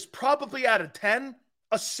draft is probably out of 10,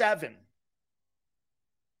 a 7.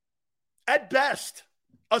 At best,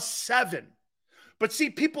 a 7. But see,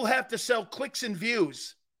 people have to sell clicks and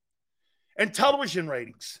views and television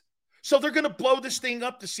ratings. So they're going to blow this thing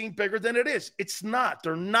up to seem bigger than it is. It's not.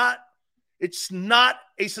 It's not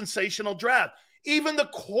a sensational draft. Even the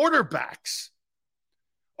quarterbacks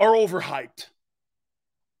are overhyped.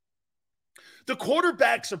 The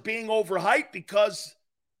quarterbacks are being overhyped because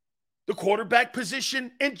the quarterback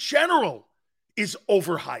position in general is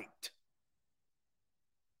overhyped.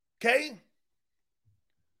 Okay?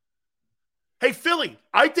 Hey, Philly,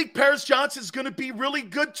 I think Paris Johnson's going to be really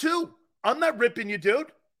good too. I'm not ripping you,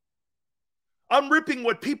 dude. I'm ripping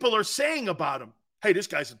what people are saying about him. Hey, this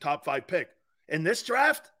guy's a top 5 pick. In this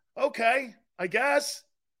draft? Okay, I guess.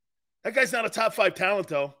 That guy's not a top 5 talent,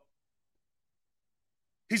 though.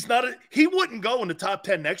 He wouldn't go in the top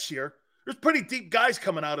 10 next year. There's pretty deep guys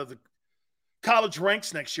coming out of the college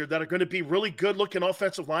ranks next year that are going to be really good-looking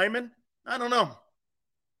offensive linemen. I don't know.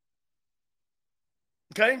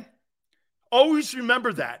 Okay? Always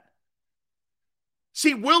remember that.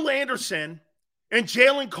 See, Will Anderson and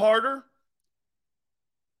Jalen Carter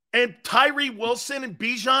and Tyree Wilson and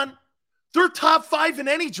Bijan, they're top 5 in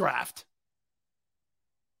any draft.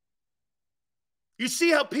 You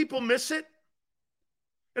see how people miss it?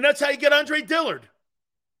 And that's how you get Andre Dillard.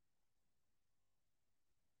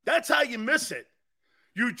 That's how you miss it.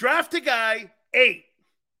 You draft a guy 8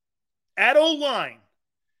 at O-line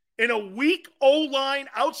in a weak O-line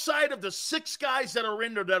outside of the 6 guys that are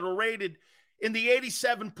in there that are rated in the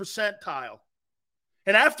 87th percentile.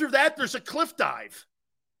 And after that, there's a cliff dive.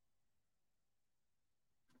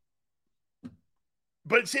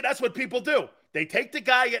 But see, that's what people do. They take the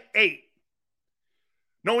guy at 8,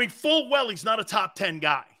 knowing full well he's not a top 10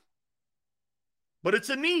 guy. But it's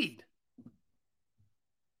a need.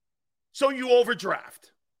 So you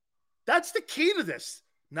overdraft. That's the key to this,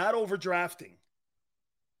 not overdrafting.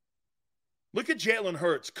 Look at Jalen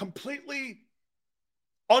Hurts, completely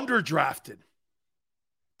underdrafted.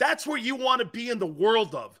 That's where you want to be in the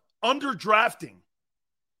world of, underdrafting.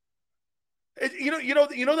 You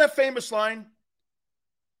know that famous line?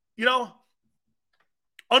 You know,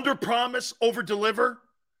 Under promise, over deliver.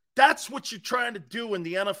 That's what you're trying to do in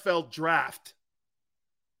the NFL draft.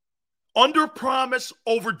 Under promise,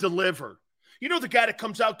 over deliver. You know the guy that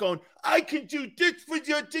comes out going, I can do this for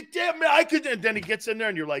you, damn it, I could, and then he gets in there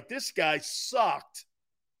and you're like, this guy sucked.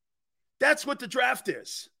 That's what the draft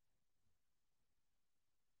is.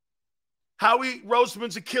 Howie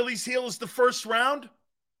Roseman's Achilles heel is the first round.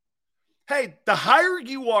 Hey, the higher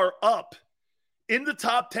you are up in the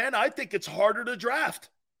top 10, I think it's harder to draft.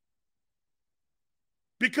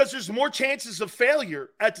 Because there's more chances of failure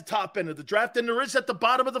at the top end of the draft than there is at the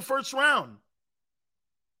bottom of the first round.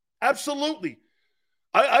 Absolutely.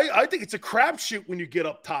 I think it's a crapshoot when you get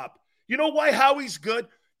up top. You know why Howie's good?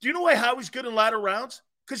 Do you know why Howie's good in latter rounds?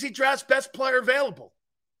 Because he drafts best player available.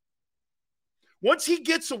 Once he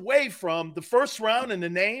gets away from the first round and the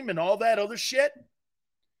name and all that other shit,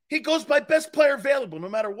 he goes by best player available, no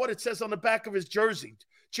matter what it says on the back of his jersey.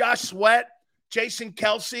 Josh Sweat, Jason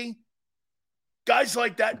Kelsey, guys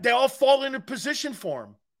like that, they all fall into position for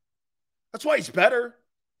him. That's why he's better.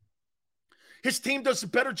 His team does a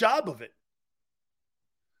better job of it.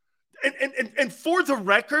 And for the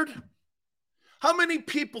record, how many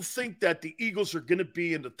people think that the Eagles are going to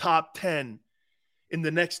be in the top 10 in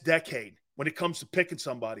the next decade when it comes to picking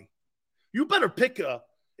somebody? You better pick a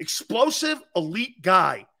explosive, elite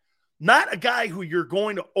guy, not a guy who you're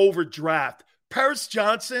going to overdraft. Paris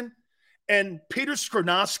Johnson and Peter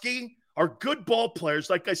Skoronski are good ball players,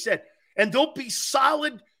 like I said, and they'll be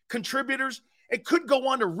solid contributors and could go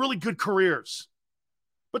on to really good careers.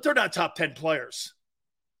 But they're not top 10 players.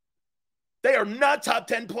 They are not top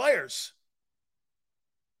 10 players.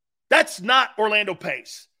 That's not Orlando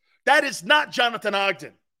Pace. That is not Jonathan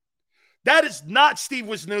Ogden. That is not Steve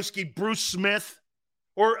Wisniewski, Bruce Smith,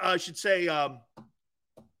 or I should say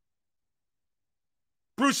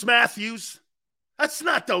Bruce Matthews. That's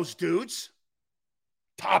not those dudes.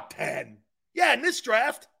 Top 10. Yeah, in this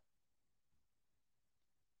draft.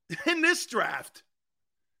 In this draft.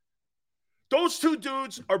 Those two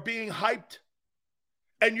dudes are being hyped,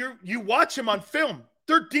 and you watch them on film.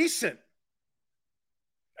 They're decent.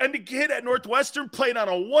 And the kid at Northwestern played on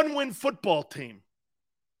a 1-win football team.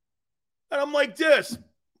 And I'm like this.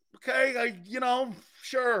 Okay,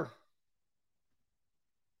 sure.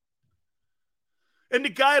 And the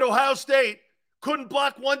guy at Ohio State couldn't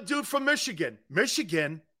block one dude from Michigan.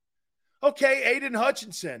 Michigan? Okay, Aiden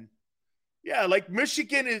Hutchinson. Yeah, like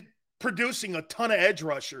Michigan is producing a ton of edge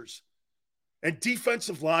rushers and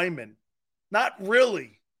defensive linemen. Not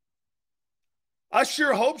really. I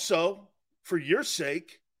sure hope so, for your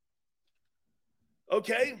sake.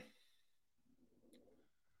 Okay?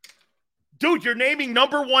 Dude, you're naming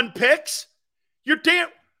number 1 picks? You're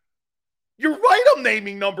right, I'm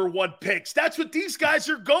naming number 1 picks. That's what these guys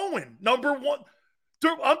are going. Number 1.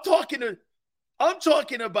 I'm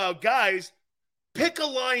talking about guys, pick a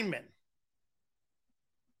lineman.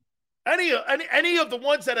 Any of the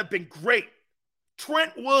ones that have been great.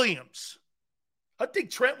 Trent Williams. I think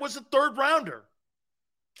Trent was a 3rd rounder.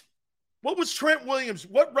 What was Trent Williams?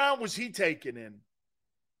 What round was he taken in?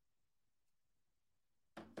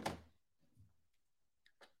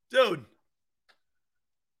 Dude.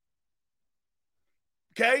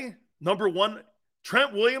 Okay, number 1.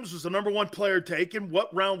 Trent Williams was the number 1 player taken.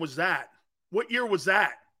 What round was that? What year was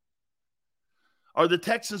that? Are the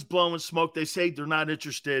Texans blowing smoke? They say they're not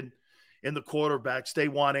interested in the quarterbacks. They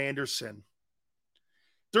want Anderson.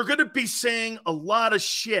 They're going to be saying a lot of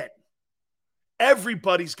shit.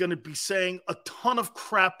 Everybody's going to be saying a ton of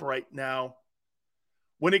crap right now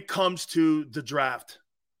when it comes to the draft.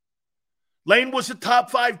 Lane was a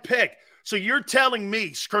top 5 pick. So you're telling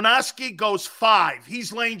me Skoronski goes 5.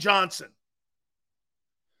 He's Lane Johnson.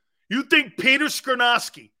 You think Peter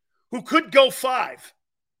Skoronski, who could go 5,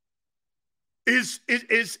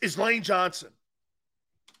 is Lane Johnson?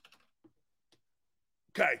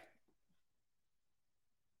 Okay.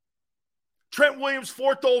 Trent Williams,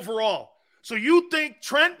 4th overall. So you think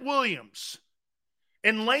Trent Williams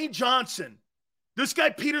and Lane Johnson, this guy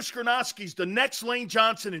Peter Skoronski is the next Lane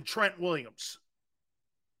Johnson and Trent Williams?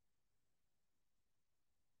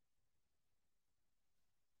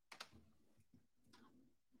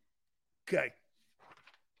 Okay.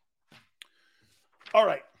 All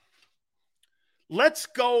right. Let's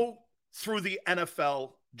go through the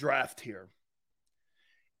NFL draft here.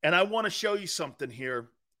 And I want to show you something here.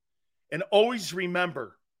 And always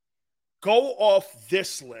remember, go off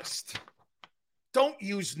this list. Don't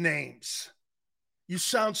use names. You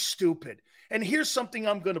sound stupid. And here's something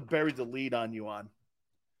I'm going to bury the lead on you on.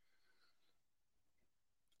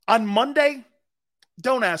 On Monday,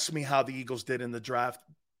 don't ask me how the Eagles did in the draft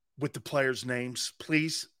with the players' names,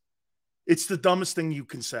 please. It's the dumbest thing you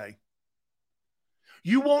can say.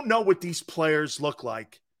 You won't know what these players look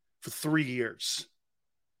like for 3 years.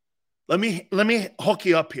 Let me hook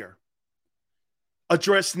you up here.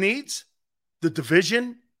 Address needs, the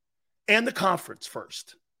division, and the conference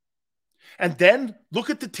first. And then look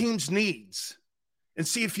at the team's needs and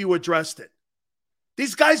see if you addressed it.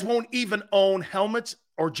 These guys won't even own helmets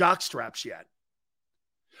or jock straps yet.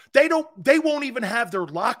 They won't even have their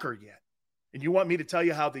locker yet. And you want me to tell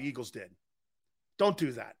you how the Eagles did? Don't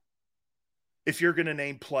do that if you're going to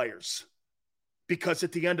name players. Because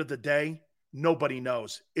at the end of the day, nobody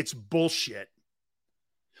knows. It's bullshit.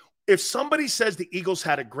 If somebody says the Eagles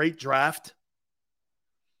had a great draft,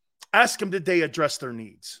 ask them, did they address their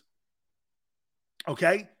needs?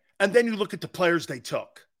 Okay? And then you look at the players they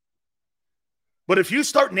took. But if you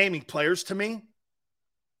start naming players to me,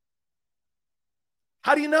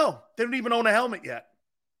 how do you know? They don't even own a helmet yet.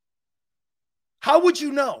 How would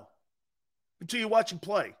you know until you watch them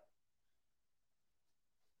play?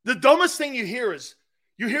 The dumbest thing you hear is,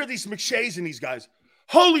 you hear these McShays and these guys,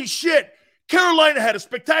 holy shit, Carolina had a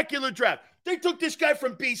spectacular draft. They took this guy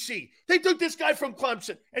from BC. They took this guy from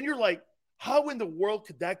Clemson. And you're like, how in the world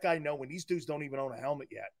could that guy know when these dudes don't even own a helmet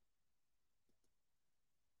yet?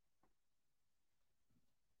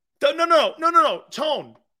 No.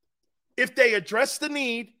 Tone. If they address the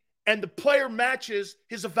need and the player matches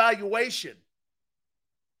his evaluation,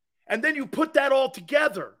 and then you put that all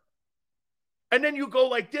together, and then you go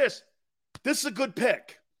like this. This is a good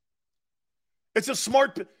pick. It's a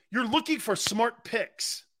smart pick. You're looking for smart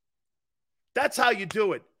picks. That's how you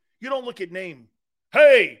do it. You don't look at name.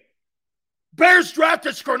 Hey, Bears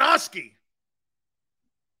drafted Skoronski.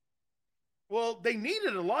 Well, they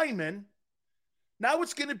needed a lineman. Now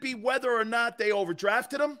it's going to be whether or not they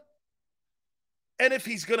overdrafted him and if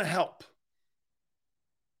he's going to help.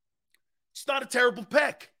 It's not a terrible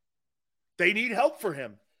pick. They need help for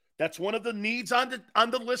him. That's one of the needs on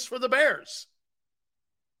the list for the Bears.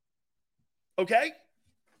 Okay?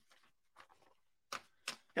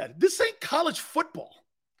 Yeah, this ain't college football.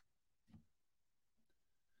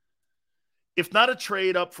 If not a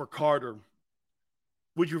trade up for Carter,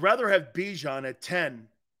 would you rather have Bijan at 10?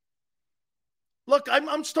 Look,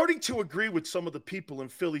 I'm starting to agree with some of the people in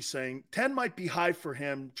Philly saying 10 might be high for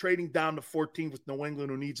him, trading down to 14 with New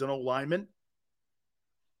England, who needs an old lineman.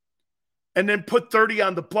 And then put 30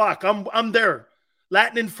 on the block. I'm there.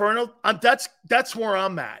 Latin Inferno, that's where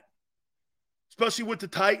I'm at. Especially with the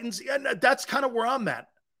Titans. Yeah, that's kind of where I'm at.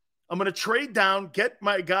 I'm going to trade down, get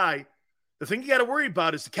my guy. The thing you got to worry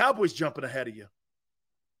about is the Cowboys jumping ahead of you.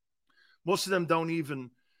 Most of them don't even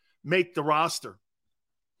make the roster.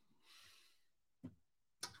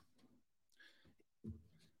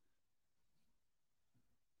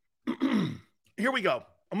 Here we go.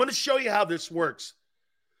 I'm going to show you how this works.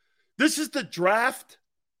 This is the draft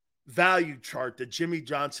value chart that Jimmy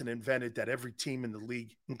Johnson invented that every team in the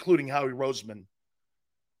league, including Howie Roseman,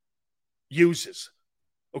 uses.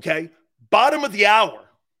 Okay? Bottom of the hour.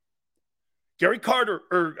 Gary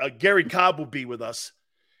Cobb will be with us.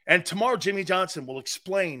 And tomorrow, Jimmy Johnson will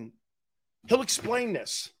explain. He'll explain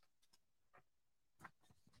this.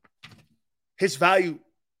 His value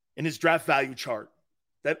in his draft value chart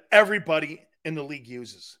that everybody in the league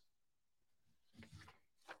uses.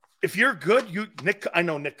 If you're good, I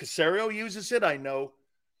know Nick Caserio uses it. I know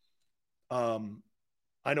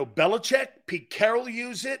Belichick, Pete Carroll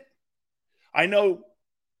use it. I know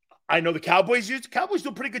the Cowboys use it. Cowboys do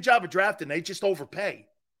a pretty good job of drafting. They just overpay.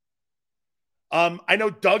 I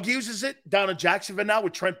know Doug uses it down in Jacksonville now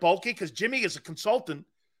with Trent Baalke because Jimmy is a consultant.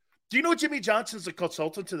 Do you know Jimmy Johnson's a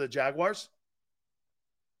consultant to the Jaguars?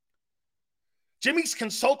 Jimmy's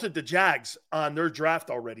consulted the Jags on their draft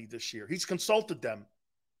already this year. He's consulted them.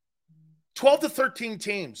 12 to 13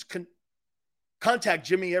 teams contact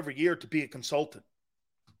Jimmy every year to be a consultant.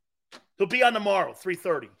 He'll be on tomorrow,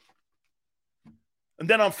 3:30. And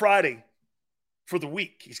then on Friday for the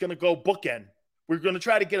week, he's going to go bookend. We're going to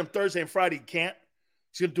try to get him Thursday and Friday. He can't.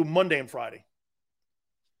 He's going to do Monday and Friday.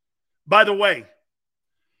 By the way,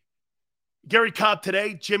 Gary Cobb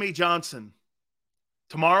today, Jimmy Johnson.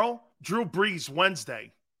 Tomorrow, Drew Brees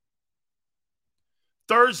Wednesday.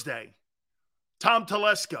 Thursday, Tom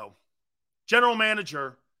Telesco, general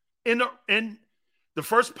manager, in the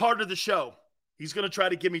first part of the show. He's going to try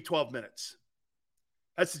to give me 12 minutes.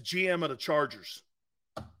 That's the GM of the Chargers.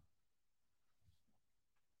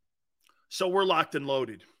 So we're locked and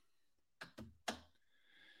loaded.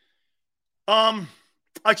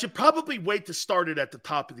 I should probably wait to start it at the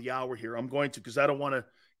top of the hour here. I'm going to because I don't want to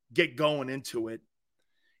get going into it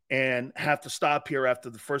and have to stop here after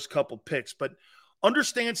the first couple picks. But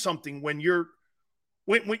understand something, when you're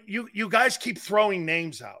when you guys keep throwing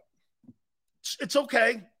names out, it's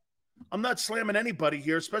okay. I'm not slamming anybody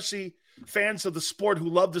here, especially fans of the sport who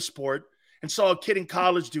love the sport and saw a kid in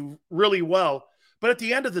college do really well. But at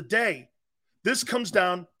the end of the day, this comes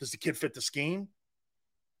down, does the kid fit the scheme?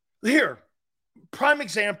 Here, prime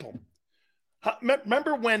example.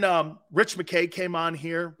 Remember when Rich McKay came on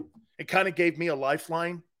here and kind of gave me a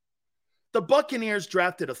lifeline? The Buccaneers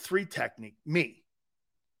drafted a 3 technique, me,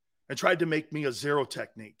 and tried to make me a 0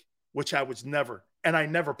 technique, which I was never, and I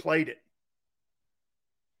never played it.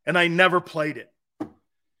 And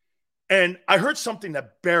I heard something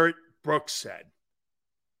that Barrett Brooks said,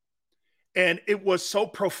 and it was so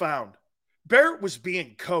profound. Barrett was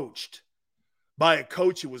being coached by a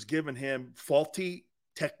coach who was giving him faulty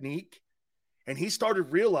technique, and he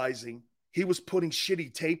started realizing he was putting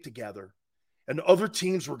shitty tape together, and other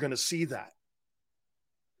teams were going to see that.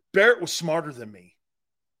 Barrett was smarter than me.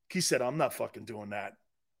 He said, I'm not fucking doing that.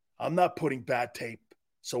 I'm not putting bad tape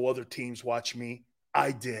so other teams watch me.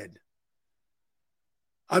 I did.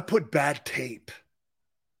 I put bad tape.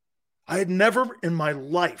 I had never in my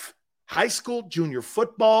life, high school, junior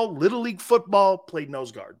football, little league football, played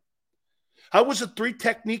nose guard. I was a 3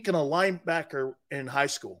 technique and a linebacker in high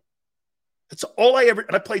school. That's all I ever,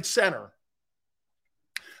 and I played center.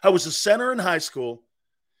 I was a center in high school,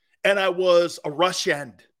 and I was a rush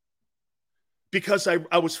end because I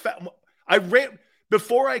was fat. I ran,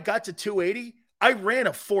 before I got to 280, I ran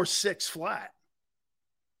a 4.6 flat.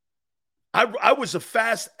 I was a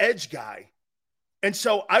fast edge guy. And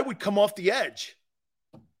so I would come off the edge.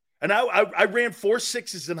 And I ran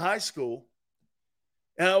 4.6s in high school.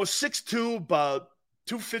 And I was 6'2", about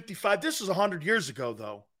 255. This was 100 years ago,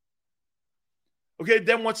 though. Okay,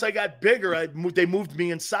 then once I got bigger, they moved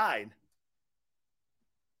me inside.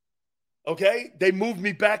 Okay, they moved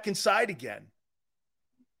me back inside again.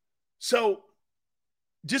 So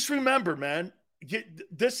just remember, man,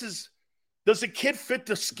 does a kid fit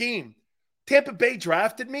the scheme? Tampa Bay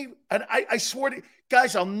drafted me, and I swear to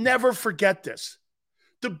guys, I'll never forget this.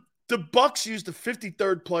 The Bucs used the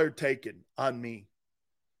 53rd player taken on me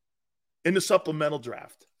in the supplemental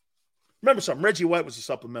draft. Remember something, Reggie White was a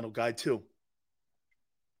supplemental guy too.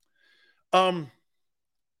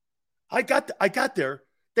 I got there.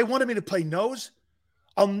 They wanted me to play nose.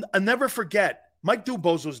 I'll never forget. Mike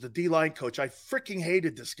Dubose was the D-line coach. I freaking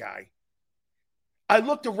hated this guy. I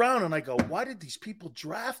looked around and I go, why did these people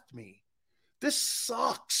draft me? This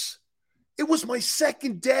sucks. It was my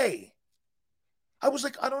second day. I was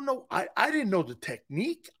like, I don't know. I didn't know the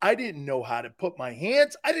technique. I didn't know how to put my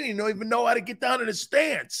hands. I didn't even know how to get down in a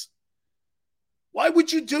stance. Why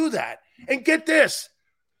would you do that? And get this.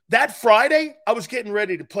 That Friday, I was getting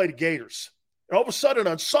ready to play the Gators. And all of a sudden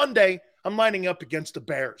on Sunday, I'm lining up against the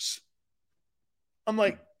Bears. I'm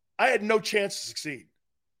like, I had no chance to succeed.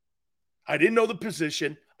 I didn't know the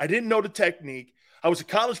position. I didn't know the technique. I was a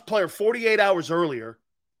college player 48 hours earlier.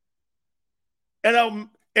 And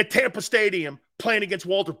I'm at Tampa Stadium playing against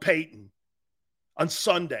Walter Payton on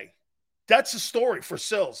Sunday. That's the story for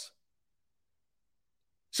Sills.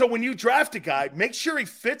 So when you draft a guy, make sure he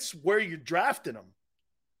fits where you're drafting him.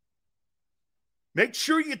 Make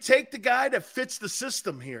sure you take the guy that fits the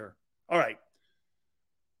system here. All right.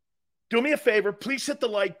 Do me a favor. Please hit the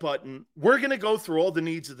like button. We're going to go through all the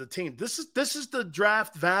needs of the team. This is the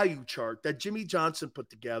draft value chart that Jimmy Johnson put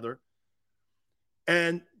together.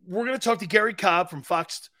 And we're going to talk to Gary Cobb from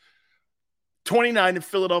Fox 29 in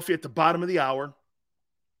Philadelphia at the bottom of the hour.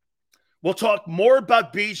 We'll talk more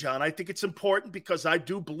about Bijan. I think it's important because I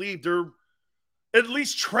do believe they're at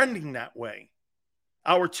least trending that way.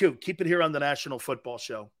 Hour 2. Keep it here on the National Football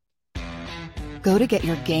Show. Go to get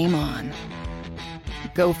your game on.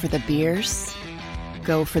 Go for the beers.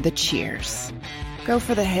 Go for the cheers. Go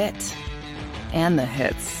for the hit and the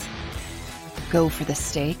hits. Go for the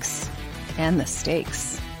stakes and the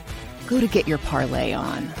stakes. Go to get your parlay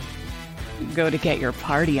on. Go to get your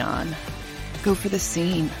party on. Go for the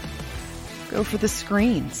scene. Go for the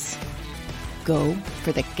screens. Go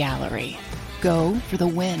for the gallery. Go for the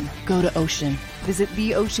win. Go to Ocean. Visit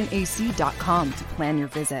theoceanac.com to plan your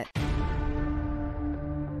visit.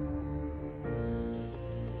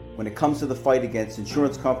 When it comes to the fight against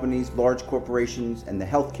insurance companies, large corporations, and the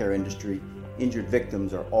healthcare industry, injured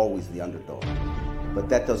victims are always the underdog. But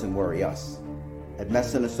that doesn't worry us. At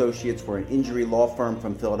Messa & Associates, we're an injury law firm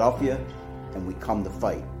from Philadelphia, and we come to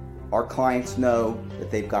fight. Our clients know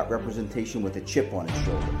that they've got representation with a chip on its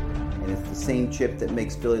shoulder, and it's the same chip that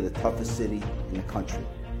makes Philly the toughest city in the country.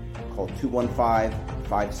 Call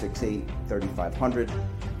 215-568-3500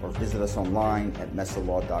 or visit us online at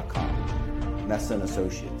messalaw.com. Messa &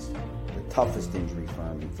 Associates, the toughest injury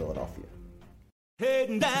firm in Philadelphia.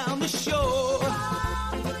 Heading down the shore.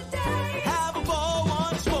 Have a ball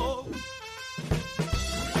once more.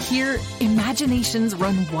 Here, imaginations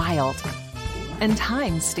run wild and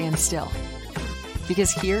time stands still.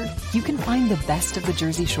 Because here, you can find the best of the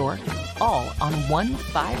Jersey Shore, all on one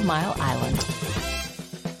 5-mile island.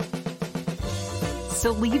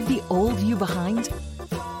 So leave the old you behind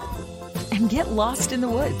and get lost in the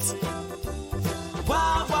woods.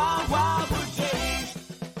 Wild, wild, wildwood days.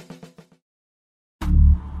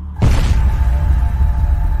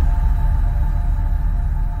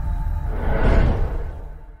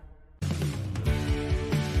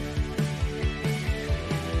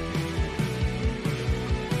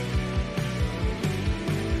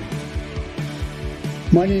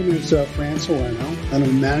 My name is Fran Salerno, and I'm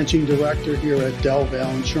a managing director here at Del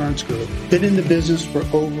Valle Insurance Group. Been in the business for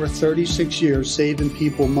over 36 years, saving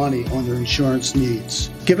people money on their insurance needs.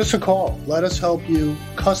 Give us a call. Let us help you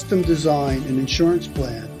custom design an insurance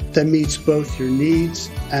plan that meets both your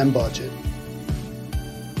needs and budget.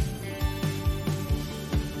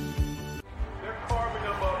 They're carving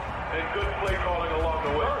them up and good play calling along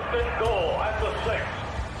the way. First and goal at the 6.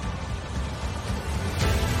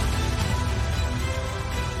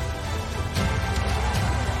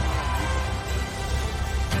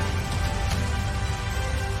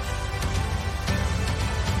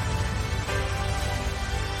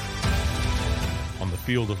 On the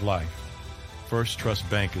field of life, First Trust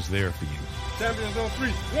Bank is there for you. Champions on 3.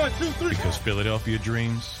 1, 2, 3. Because Philadelphia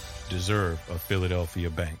dreams deserve a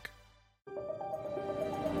Philadelphia bank.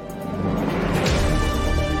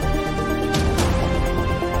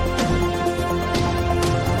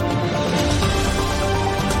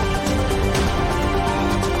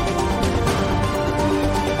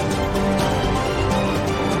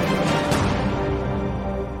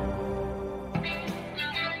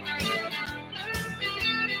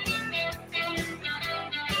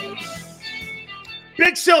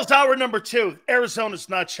 Big Sales Hour number 2. Arizona's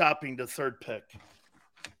not shopping the third pick.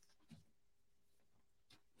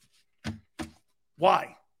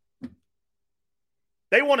 Why?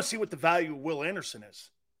 They want to see what the value of Will Anderson is.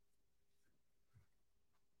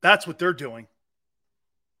 That's what they're doing.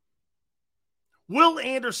 Will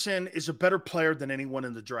Anderson is a better player than anyone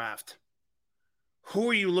in the draft. Who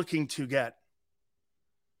are you looking to get?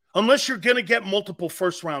 Unless you're going to get multiple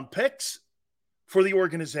first-round picks for the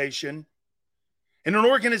organization, in an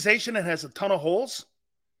organization that has a ton of holes,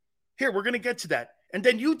 here, we're going to get to that. And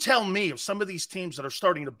then you tell me of some of these teams that are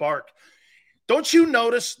starting to bark. Don't you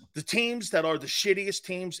notice the teams that are the shittiest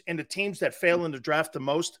teams and the teams that fail in the draft the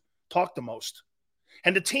most talk the most?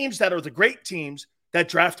 And the teams that are the great teams that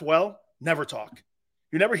draft well never talk.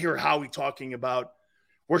 You never hear Howie talking about,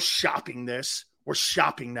 we're shopping this, we're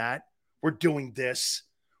shopping that, we're doing this,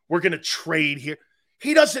 we're going to trade here.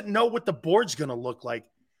 He doesn't know what the board's going to look like.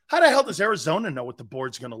 How the hell does Arizona know what the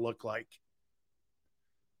board's going to look like?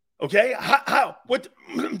 Okay? What?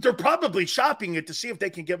 They're probably shopping it to see if they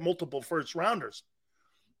can get multiple first rounders.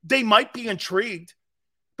 They might be intrigued,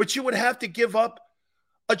 but you would have to give up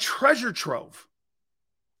a treasure trove.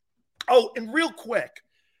 Oh, and real quick,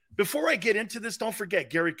 before I get into this, don't forget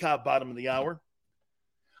Gary Cobb, bottom of the hour.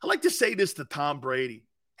 I like to say this to Tom Brady.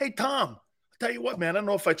 Hey, Tom, I'll tell you what, man, I don't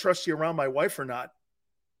know if I trust you around my wife or not.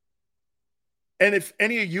 And if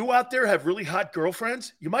any of you out there have really hot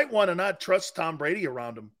girlfriends, you might want to not trust Tom Brady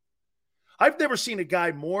around them. I've never seen a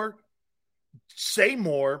guy say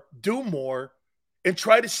more, do more, and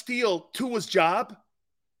try to steal Tua's job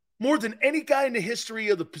more than any guy in the history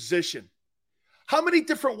of the position. How many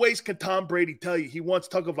different ways can Tom Brady tell you he wants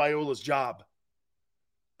Tagovailoa's job?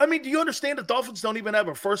 I mean, do you understand the Dolphins don't even have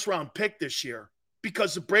a first-round pick this year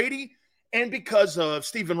because of Brady and because of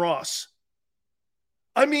Stephen Ross?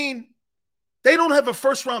 I mean, they don't have a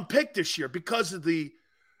first-round pick this year because of the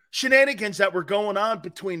shenanigans that were going on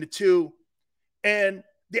between the two. And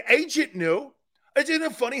the agent knew. Isn't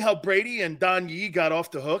it funny how Brady and Don Yee got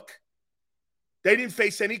off the hook? They didn't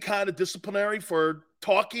face any kind of disciplinary for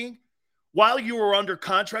talking while you were under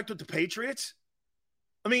contract with the Patriots.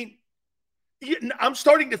 I mean, I'm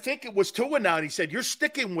starting to think it was Tua now. And he said, you're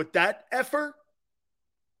sticking with that effort?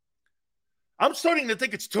 I'm starting to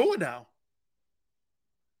think it's Tua now.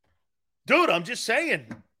 Dude, I'm just saying.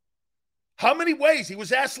 How many ways? He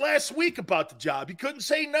was asked last week about the job. He couldn't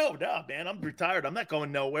say no. No, man, I'm retired. I'm not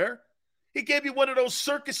going nowhere. He gave you one of those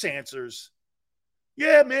circus answers.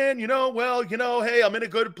 Yeah, man, hey, I'm in a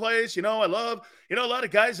good place. I love, a lot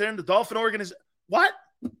of guys there in the Dolphin organization. What?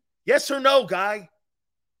 Yes or no, guy?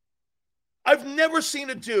 I've never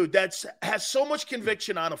seen a dude that has so much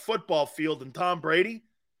conviction on a football field than Tom Brady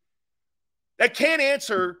that can't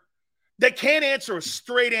answer a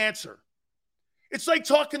straight answer. It's like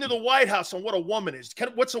talking to the White House on what a woman is.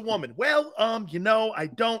 What's a woman? Well, I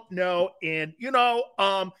don't know. And,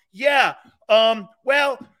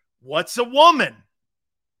 well, what's a woman?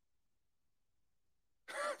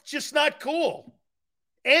 Just not cool.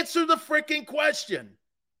 Answer the freaking question.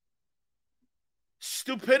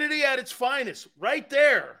 Stupidity at its finest. Right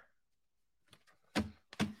there.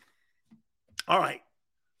 All right.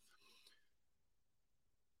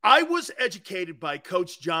 I was educated by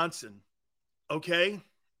Coach Johnson, okay,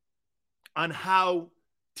 on how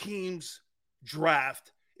teams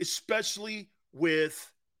draft, especially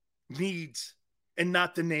with needs and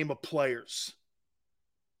not the name of players.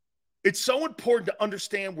 It's so important to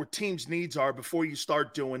understand where teams' needs are before you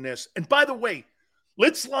start doing this. And by the way,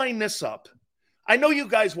 let's line this up. I know you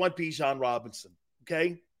guys want Bijan Robinson,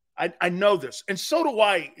 okay? I know this. And so do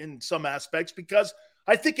I in some aspects because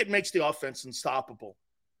I think it makes the offense unstoppable.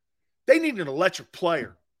 They need an electric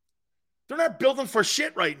player. They're not building for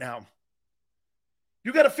shit right now.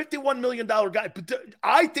 You got a $51 million guy. But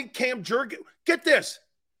I think Cam Jurgens, get this.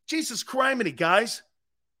 Jesus criminy, guys.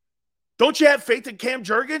 Don't you have faith in Cam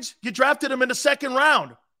Jurgens? You drafted him in the second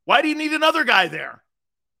round. Why do you need another guy there?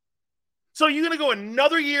 So you're going to go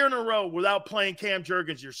another year in a row without playing Cam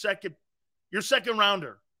Jurgens, your second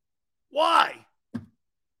rounder. Why?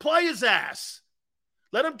 Play his ass.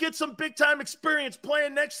 Let him get some big-time experience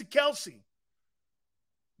playing next to Kelsey.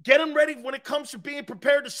 Get him ready when it comes to being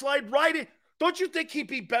prepared to slide right in. Don't you think he'd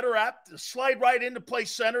be better apt to slide right in to play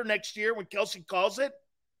center next year when Kelsey calls it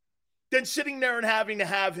than sitting there and having to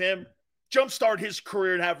have him jumpstart his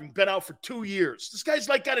career and having been out for 2 years? This guy's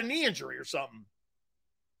like got a knee injury or something.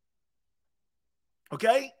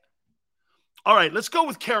 Okay? All right, let's go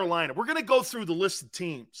with Carolina. We're going to go through the list of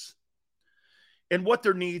teams and what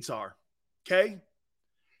their needs are. Okay?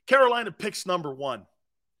 Carolina picks number 1.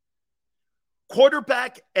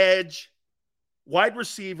 Quarterback, edge, wide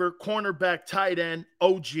receiver, cornerback, tight end,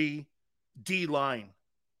 OG, D-line.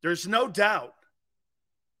 There's no doubt.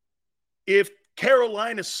 If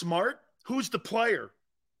Carolina's smart, who's the player?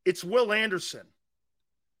 It's Will Anderson.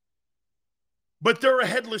 But they're a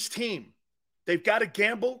headless team. They've got to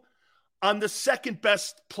gamble on the second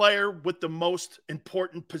best player with the most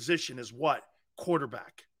important position is what?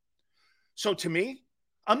 Quarterback. So to me,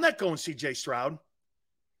 I'm not going CJ Stroud.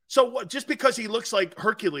 So what, just because he looks like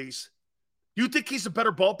Hercules, you think he's a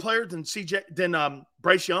better ball player than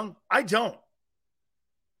Bryce Young? I don't.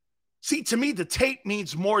 See, to me, the tape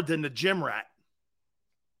means more than the gym rat.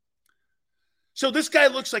 So this guy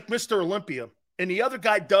looks like Mr. Olympia, and the other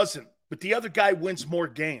guy doesn't, but the other guy wins more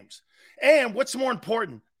games. And what's more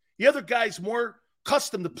important, the other guy's more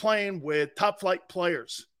accustomed to playing with top-flight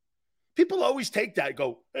players. People always take that and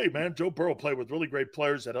go, hey, man, Joe Burrow played with really great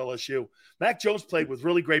players at LSU. Mac Jones played with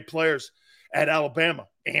really great players at Alabama.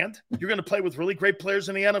 And you're going to play with really great players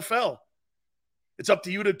in the NFL. It's up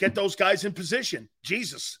to you to get those guys in position.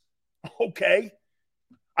 Jesus. Okay.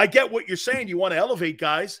 I get what you're saying. You want to elevate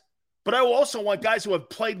guys. But I also want guys who have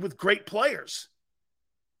played with great players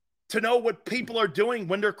to know what people are doing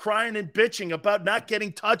when they're crying and bitching about not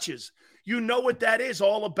getting touches. You know what that is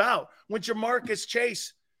all about. When Jamar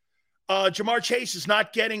Chase is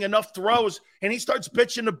not getting enough throws and he starts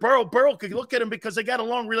bitching to Burrow. Burrow could look at him because they got a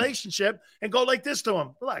long relationship and go like this to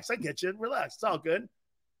him. Relax, I get you. Relax, it's all good.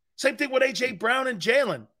 Same thing with A.J. Brown and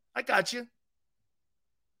Jalen. I got you.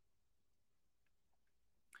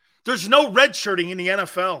 There's no redshirting in the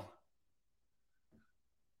NFL.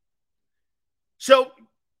 So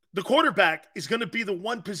the quarterback is going to be the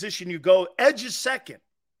one position you go. Edge is second.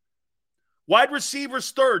 Wide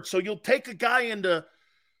receiver's third. So you'll take a guy into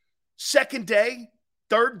second day,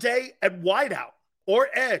 third day at wideout or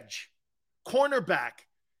edge. Cornerback.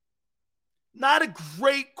 Not a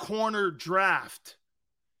great corner draft.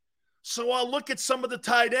 So I'll look at some of the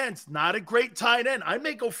tight ends. Not a great tight end. I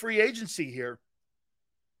may go free agency here.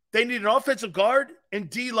 They need an offensive guard and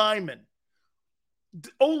D lineman.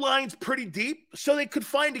 O-line's pretty deep, so they could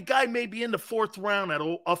find a guy maybe in the fourth round at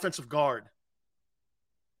offensive guard.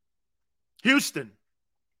 Houston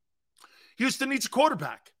needs a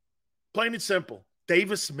quarterback. Plain and simple.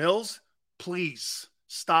 Davis Mills, please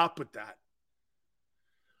stop with that.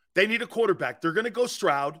 They need a quarterback. They're going to go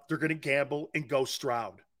Stroud. They're going to gamble and go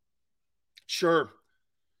Stroud. Sure.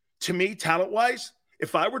 To me, talent-wise,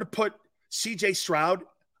 if I were to put C.J. Stroud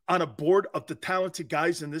on a board of the talented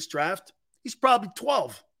guys in this draft, he's probably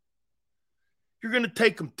 12. You're going to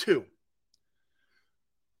take him 2.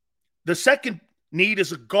 The second need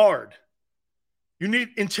is a guard. You need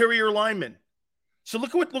interior linemen. So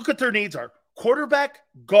look what their needs are. Quarterback,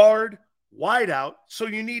 guard, wideout. So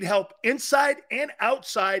you need help inside and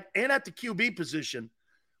outside and at the QB position.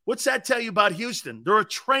 What's that tell you about Houston? They're a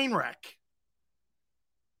train wreck.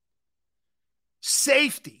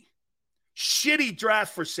 Safety. Shitty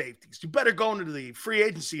draft for safeties. You better go into the free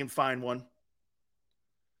agency and find one.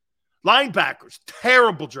 Linebackers.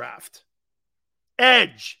 Terrible draft.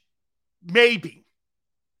 Edge. Maybe.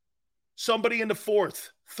 Somebody in the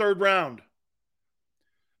fourth, third round.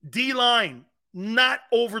 D-line. Not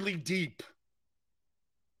overly deep.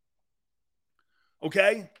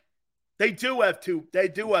 Okay? They do have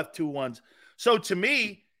two ones. So to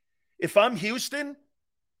me, if I'm Houston,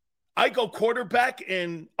 I go quarterback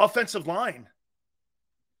and offensive line.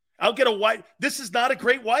 I'll get a wide. This is not a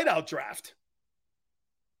great wideout draft.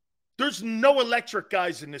 There's no electric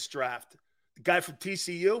guys in this draft. The guy from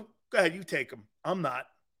TCU, go ahead, you take him. I'm not.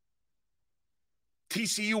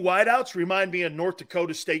 TCU wideouts remind me of North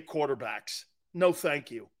Dakota State quarterbacks. No,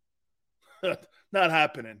 thank you. Not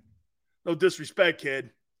happening. No disrespect,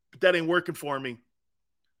 kid, but that ain't working for me.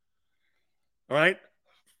 All right?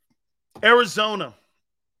 Arizona.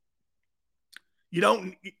 You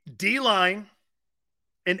don't D-line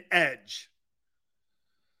and edge.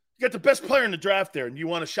 You got the best player in the draft there, and you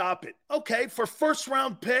want to shop it. Okay, for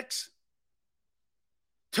first-round picks,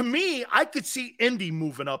 to me, I could see Indy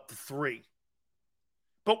moving up to 3.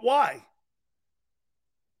 But why?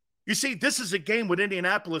 You see, this is a game with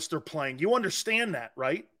Indianapolis they're playing. You understand that,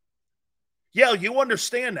 right? Yeah, you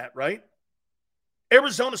understand that, right?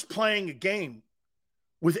 Arizona's playing a game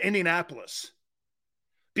with Indianapolis.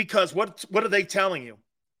 Because what are they telling you?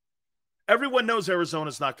 Everyone knows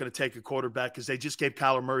Arizona's not going to take a quarterback because they just gave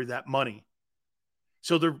Kyler Murray that money.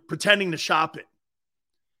 So they're pretending to shop it.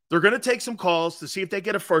 They're going to take some calls to see if they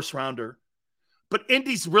get a first-rounder. But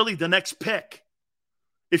Indy's really the next pick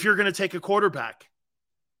if you're going to take a quarterback.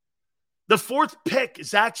 The fourth pick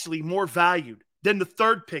is actually more valued than the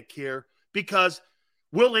third pick here because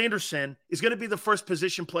Will Anderson is going to be the first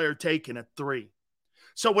position player taken at 3.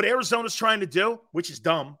 So what Arizona's trying to do, which is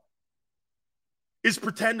dumb, is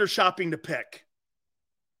pretend they're shopping the pick.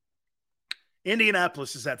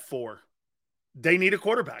 Indianapolis is at 4. They need a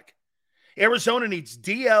quarterback. Arizona needs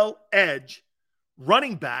DL, edge,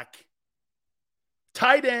 running back,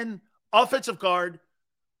 tight end, offensive guard,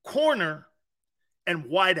 corner, and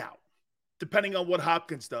wideout, depending on what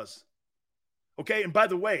Hopkins does. Okay, and by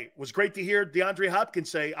the way, it was great to hear DeAndre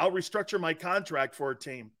Hopkins say, I'll restructure my contract for a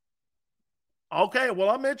team. Okay, well,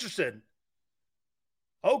 I'm interested.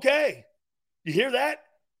 Okay, you hear that?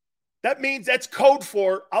 That means that's code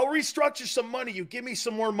for I'll restructure some money. You give me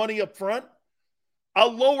some more money up front.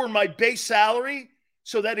 I'll lower my base salary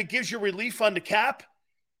so that it gives you relief on the cap.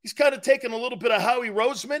 He's kind of taking a little bit of Howie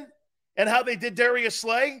Roseman and how they did Darius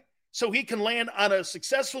Slay so he can land on a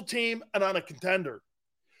successful team and on a contender.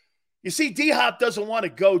 You see, D-Hop doesn't want to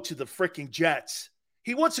go to the freaking Jets.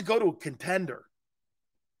 He wants to go to a contender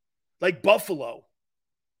like Buffalo.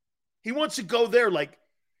 He wants to go there like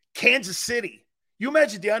Kansas City. You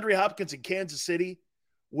imagine DeAndre Hopkins in Kansas City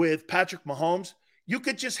with Patrick Mahomes, you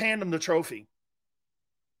could just hand him the trophy.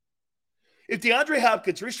 If DeAndre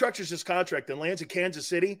Hopkins restructures his contract and lands in Kansas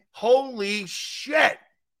City, holy shit.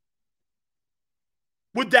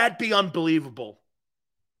 Would that be unbelievable?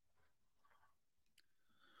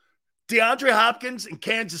 DeAndre Hopkins in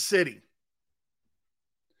Kansas City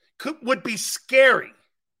would be scary.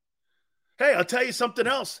 Hey, I'll tell you something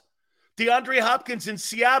else. DeAndre Hopkins in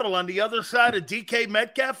Seattle on the other side of DK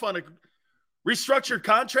Metcalf on a restructured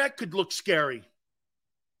contract could look scary.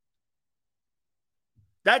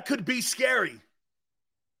 That could be scary.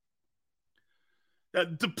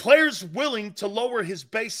 The player's willing to lower his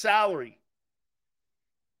base salary.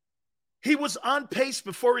 He was on pace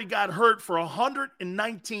before he got hurt for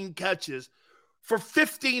 119 catches for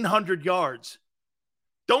 1,500 yards.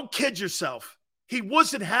 Don't kid yourself. He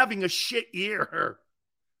wasn't having a shit year.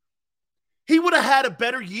 He would have had a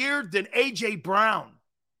better year than A.J. Brown.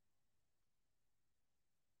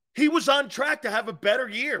 He was on track to have a better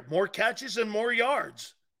year, more catches and more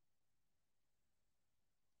yards.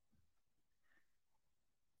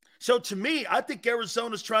 So to me, I think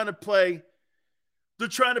Arizona's trying to play. They're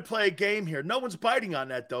trying to play a game here. No one's biting on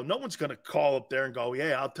that, though. No one's going to call up there and go,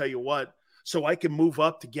 yeah, I'll tell you what. So I can move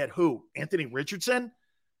up to get who? Anthony Richardson?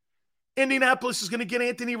 Indianapolis is going to get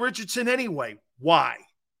Anthony Richardson anyway. Why?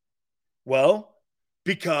 Well,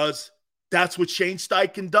 because that's what Shane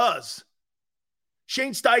Steichen does.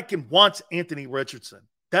 Shane Steichen wants Anthony Richardson.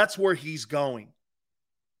 That's where he's going.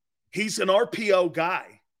 He's an RPO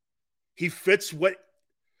guy. He fits what –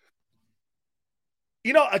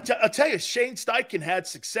 you know, I'll tell you, Shane Steichen had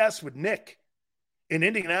success with Nick in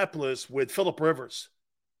Indianapolis with Phillip Rivers.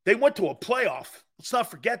 They went to a playoff. Let's not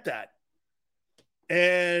forget that.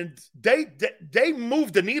 And they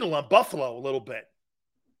moved the needle on Buffalo a little bit.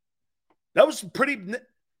 That was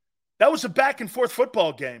a back and forth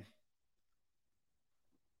football game.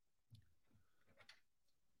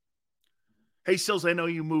 Hey, Sills, I know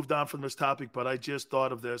you moved on from this topic, but I just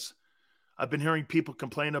thought of this. I've been hearing people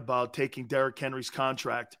complain about taking Derrick Henry's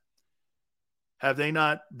contract. Have they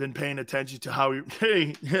not been paying attention to how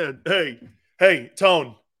he hey,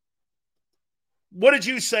 Tone. What did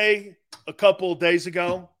you say a couple of days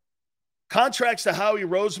ago? Contracts to Howie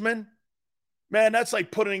Roseman? Man, that's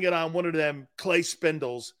like putting it on one of them clay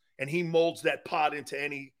spindles, and he molds that pot into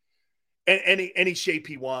any shape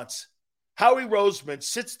he wants. Howie Roseman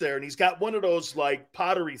sits there, and he's got one of those like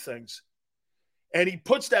pottery things, and he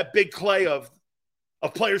puts that big clay of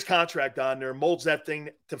player's contract on there and molds that thing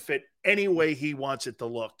to fit any way he wants it to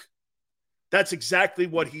look. That's exactly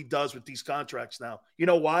what he does with these contracts now. You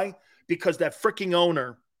know why? Because that freaking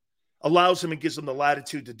owner allows him and gives him the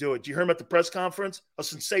latitude to do it. Do you hear him at the press conference? A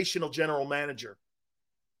sensational general manager.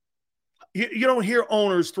 You don't hear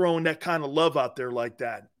owners throwing that kind of love out there like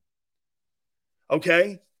that.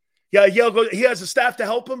 Okay? Yeah, he has a staff to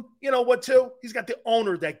help him. You know what, too? He's got the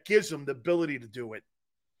owner that gives him the ability to do it.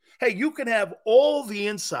 Hey, you can have all the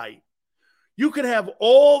insight. You can have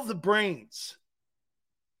all the brains.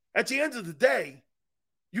 At the end of the day,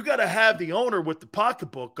 you got to have the owner with the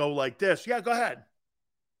pocketbook go like this. Yeah, go ahead.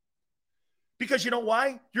 Because you know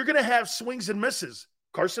why? You're going to have swings and misses.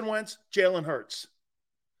 Carson Wentz, Jalen Hurts.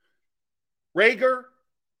 Rager,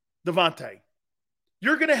 Devontae.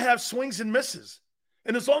 You're going to have swings and misses.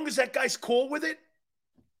 And as long as that guy's cool with it,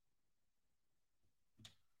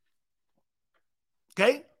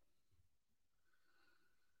 okay?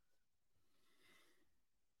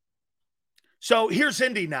 So here's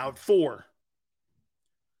Indy now at 4.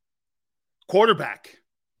 Quarterback,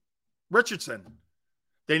 Richardson.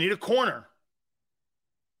 They need a corner.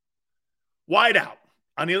 Wide out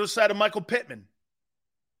on the other side of Michael Pittman.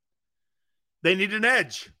 They need an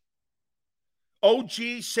edge.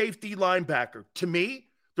 OG safety linebacker. To me,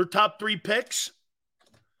 their top 3 picks.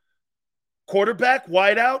 Quarterback,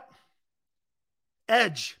 wide out,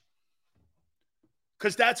 edge.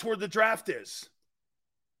 Because that's where the draft is.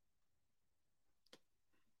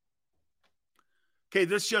 Okay,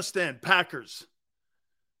 this just in. Packers.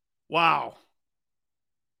 Wow.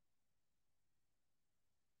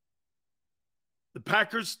 The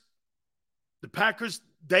Packers,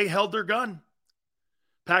 they held their gun.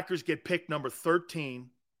 Packers get pick number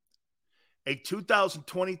 13, a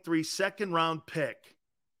 2023 second-round pick.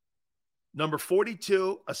 Number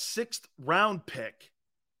 42, a 6th-round pick.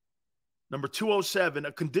 Number 207,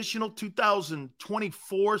 a conditional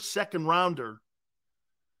 2024 second-rounder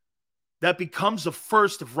that becomes a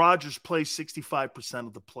first if Rodgers plays 65%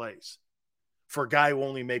 of the plays for a guy who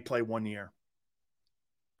only may play 1 year.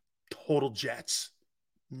 Total Jets.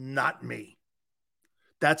 Not me.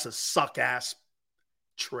 That's a suck-ass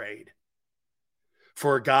trade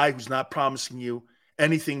for a guy who's not promising you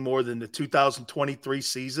anything more than the 2023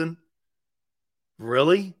 season.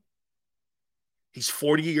 Really? He's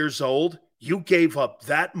 40 years old. You gave up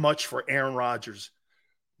that much for Aaron Rodgers.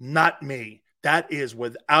 Not me. That is,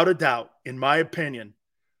 without a doubt, in my opinion,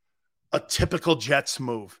 a typical Jets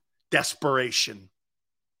move. Desperation.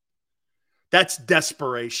 That's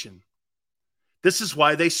desperation. This is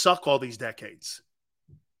why they suck all these decades.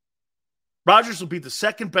 Rodgers will be the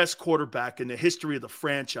second best quarterback in the history of the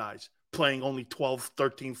franchise, playing only 12,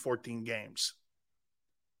 13, 14 games.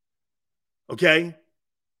 Okay?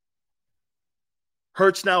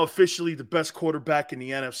 Hurts now officially the best quarterback in the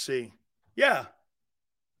NFC. Yeah,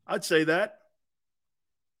 I'd say that.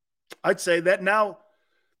 Now,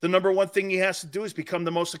 the number one thing he has to do is become the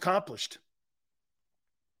most accomplished.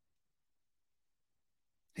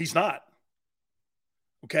 He's not.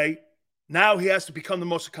 Okay? Now he has to become the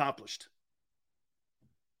most accomplished.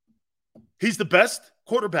 He's the best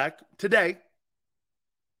quarterback today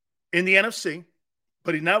in the NFC,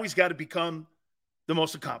 but now he's got to become the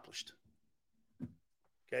most accomplished.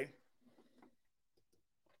 Okay?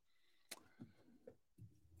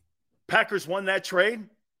 Packers won that trade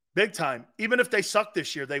big time. Even if they suck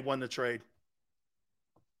this year, they won the trade.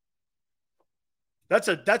 That's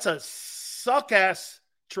a suck-ass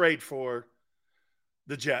trade for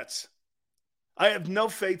the Jets. I have no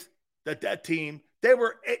faith that team,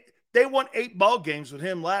 they won 8 ball games with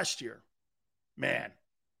him last year. Man,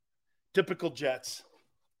 typical Jets.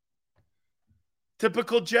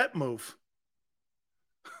 Typical Jet move.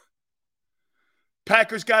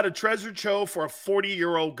 Packers got a treasure trove for a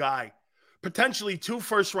 40-year-old guy. Potentially 2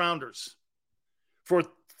 first-rounders for a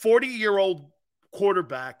 40-year-old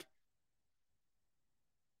quarterback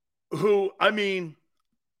who, I mean,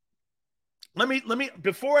 let me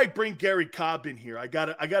before I bring Gary Cobb in here,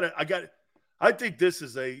 I think this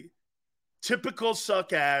is a typical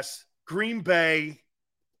suck ass Green Bay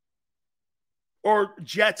or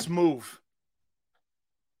Jets move.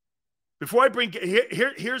 Before I bring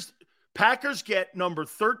here's Packers get number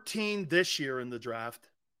 13 this year in the draft.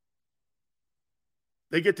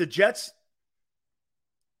 They get the Jets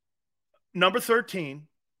number 13,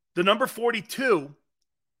 the number 42,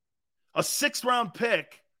 a 6th-round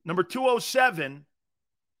pick, number 207,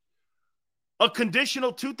 a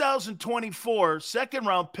conditional 2024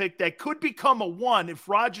 second-round pick that could become a 1 if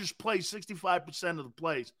Rodgers plays 65% of the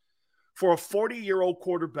plays for a 40-year-old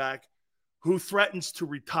quarterback who threatens to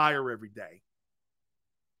retire every day.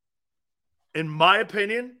 In my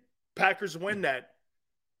opinion, Packers win that.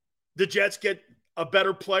 The Jets get a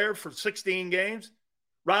better player for 16 games.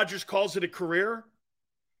 Rodgers calls it a career,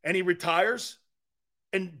 and he retires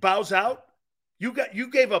and bows out. You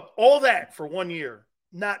gave up all that for 1 year,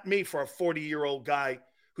 not me for a 40-year-old guy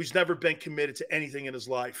who's never been committed to anything in his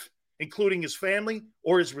life, including his family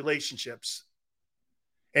or his relationships.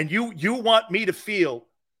 And you want me to feel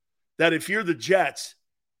that if you're the Jets,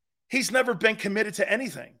 he's never been committed to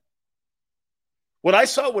anything. What I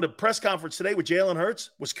saw with a press conference today with Jalen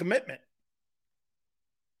Hurts was commitment.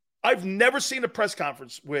 I've never seen a press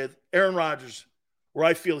conference with Aaron Rodgers where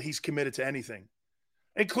I feel he's committed to anything,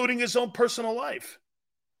 including his own personal life.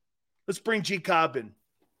 Let's bring G. Cobb in.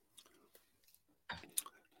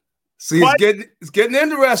 See, it's getting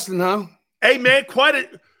interesting, huh? Hey, man, quite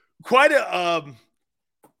a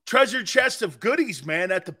treasure chest of goodies, man,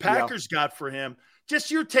 that the Packers got for him.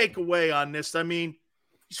 Just your takeaway on this. I mean,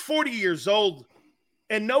 he's 40 years old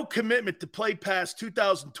and no commitment to play past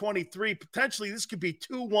 2023. Potentially, this could be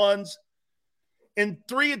 2 1s and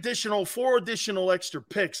 4 additional extra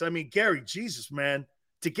picks. I mean, Gary, Jesus, man,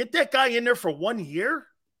 to get that guy in there for 1 year?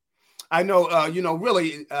 I know,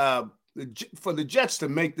 really, for the Jets to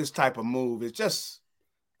make this type of move, it's just,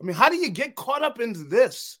 I mean, how do you get caught up into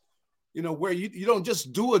this? Where you don't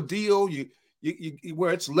just do a deal, you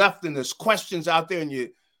where it's left and there's questions out there, and you're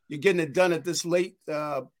getting it done at this late,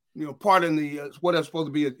 part in the what is supposed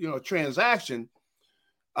to be a transaction.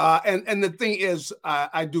 And the thing is,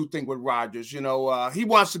 I do think with Rodgers, he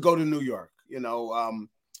wants to go to New York.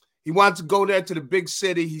 He wants to go there to the big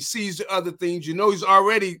city. He sees the other things. He's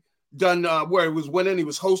already done where he was winning. He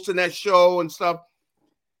was hosting that show and stuff.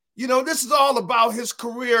 This is all about his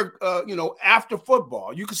career, after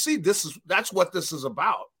football. You can see that's what this is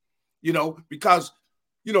about, because,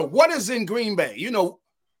 what is in Green Bay?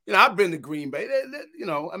 I've been to Green Bay.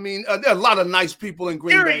 There are a lot of nice people in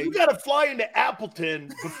Green Bay. You got to fly into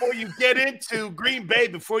Appleton before you get into Green Bay,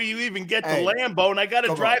 before you even get to Lambeau, and I got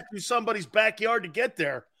to drive through somebody's backyard to get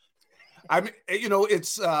there. I mean,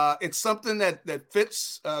 it's something that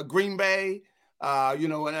fits Green Bay.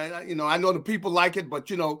 And I know the people like it, but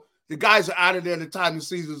the guys are out of there the time the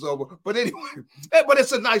season's over. But anyway, but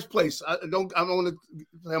it's a nice place. I don't want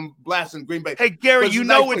to blasting Green Bay. Hey, Gary,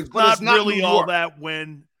 it's not really all that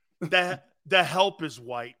when the help is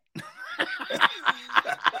white.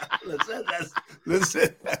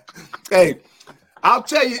 Listen. Hey, I'll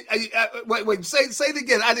tell you. Wait. Say it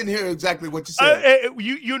again. I didn't hear exactly what you said.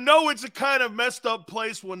 It's a kind of messed up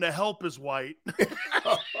place when the help is white.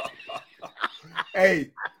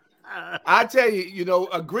 Hey, I tell you,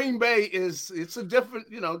 Green Bay it's a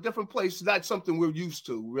different place. It's not something we're used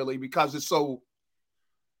to, really, because it's so,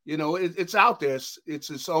 it's out there. It's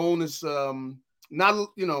its own. It's not,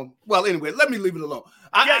 well, anyway, let me leave it alone.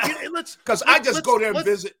 Because I just go there and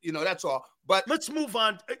visit, that's all. But let's move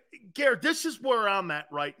on. Garrett, this is where I'm at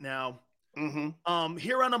right now. Mm-hmm.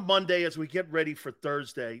 Here on a Monday as we get ready for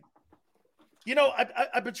Thursday.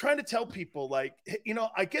 I've been trying to tell people, I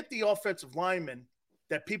get the offensive linemen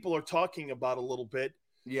that people are talking about a little bit.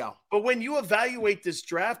 Yeah. But when you evaluate this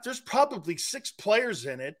draft, there's probably 6 players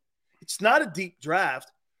in it. It's not a deep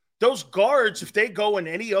draft. Those guards, if they go in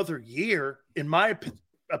any other year, in my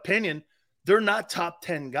opinion, they're not top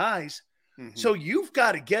 10 guys. Mm-hmm. So you've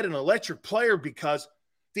got to get an electric player because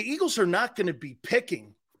the Eagles are not going to be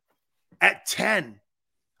picking at 10.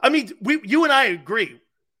 I mean, you and I agree.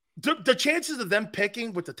 The chances of them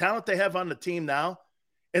picking with the talent they have on the team now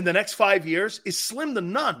in the next 5 years is slim to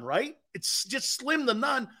none, right? It's just slim to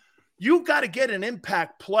none. You got to get an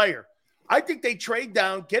impact player. I think they trade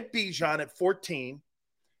down, get Bijan at 14,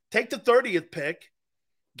 take the 30th pick,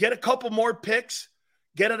 get a couple more picks,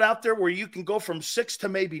 get it out there where you can go from 6 to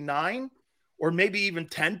maybe 9 or maybe even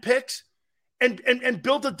 10 picks and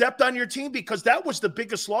build a depth on your team, because that was the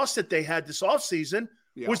biggest loss that they had this offseason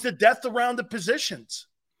was the depth around the positions.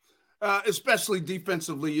 Especially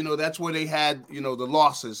defensively, that's where they had, the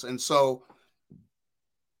losses. And so,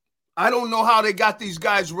 I don't know how they got these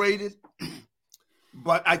guys rated,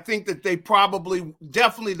 but I think that they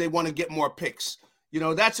definitely they want to get more picks.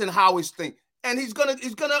 That's in Howie's thing, and he's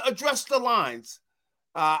gonna address the lines.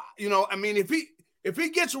 If he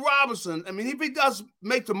gets Robinson, if he does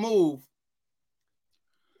make the move,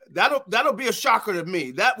 that'll be a shocker to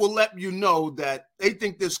me. That will let you know that they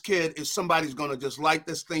think this kid is somebody's going to just light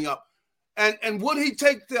this thing up. And would he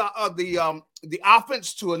take the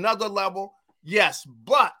offense to another level? Yes,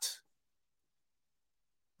 but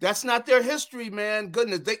that's not their history, man.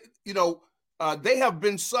 Goodness, they have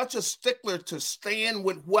been such a stickler to stand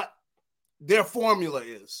with what their formula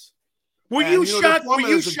is. Were you shocked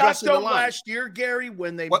though last year, Gary,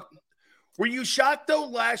 when they were you shocked though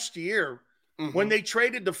last year when they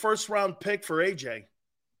traded the first round pick for AJ?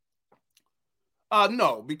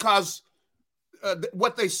 No, because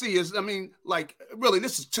what they see is, really,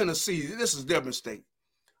 this is Tennessee. This is their mistake.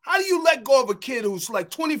 How do you let go of a kid who's like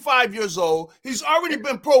 25 years old? He's already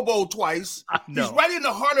been Pro Bowl twice. He's right in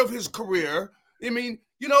the heart of his career.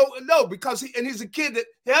 No, because he's a kid that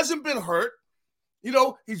hasn't been hurt.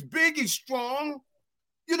 He's big, he's strong.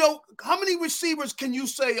 How many receivers can you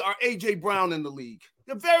say are A.J. Brown in the league?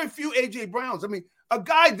 There are very few A.J. Browns. A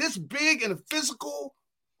guy this big and physical,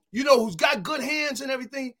 who's got good hands and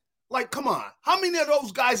everything. Like, come on. How many of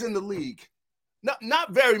those guys in the league?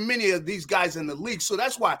 Not very many of these guys in the league. So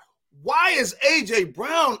that's why is A.J.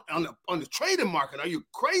 Brown on the trading market? Are you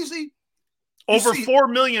crazy? Over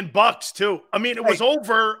 $4 million too. It was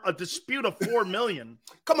over a dispute of $4 million.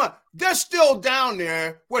 Come on, they're still down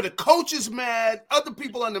there where the coach is mad. Other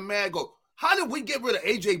people on the mad go, how did we get rid of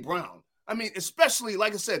AJ Brown? Especially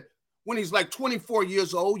like I said, when he's like 24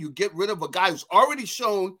 years old, you get rid of a guy who's already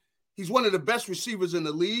shown he's one of the best receivers in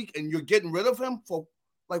the league, and you're getting rid of him for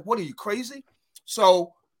what? Are you crazy?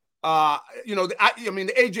 So, the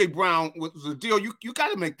AJ Brown was the deal. You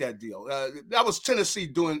got to make that deal. That was Tennessee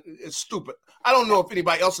doing it's stupid. I don't know if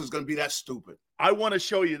anybody else is going to be that stupid. I want to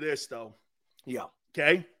show you this though. Yeah.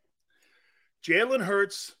 Okay. Jalen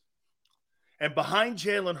Hurts, and behind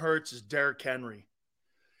Jalen Hurts is Derrick Henry.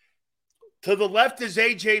 To the left is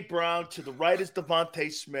A.J. Brown. To the right is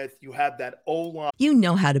Devontae Smith. You have that O-line. You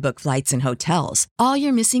know how to book flights and hotels. All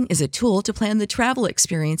you're missing is a tool to plan the travel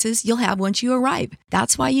experiences you'll have once you arrive.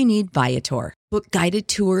 That's why you need Viator. Book guided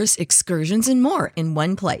tours, excursions, and more in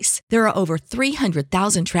one place. There are over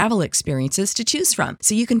 300,000 travel experiences to choose from,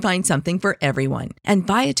 so you can find something for everyone. And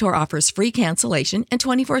Viator offers free cancellation and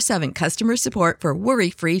 24/7 customer support for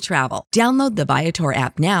worry-free travel. Download the Viator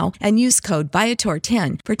app now and use code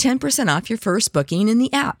Viator10 for 10% off your first booking in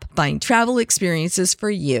the app. Find travel experiences for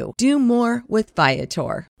you. Do more with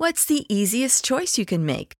Viator. What's the easiest choice you can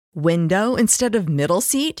make? Window instead of middle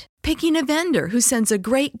seat? Picking a vendor who sends a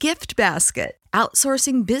great gift basket?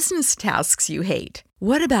 Outsourcing business tasks you hate?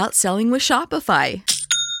 What about selling with Shopify?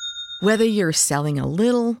 Whether you're selling a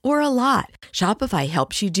little or a lot, Shopify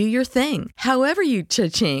helps you do your thing, however you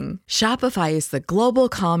cha-ching. Shopify is the global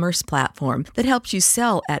commerce platform that helps you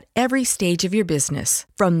sell at every stage of your business.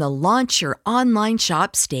 From the launch your online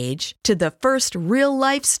shop stage to the first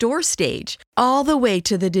real-life store stage, all the way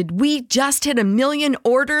to the did we just hit 1 million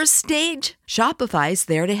orders stage. Shopify's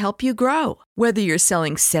there to help you grow. Whether you're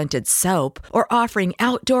selling scented soap or offering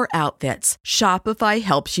outdoor outfits, Shopify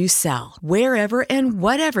helps you sell. Wherever and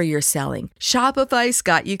whatever you're selling, Shopify's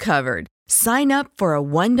got you covered. Sign up for a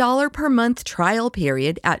 $1 per month trial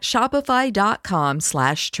period at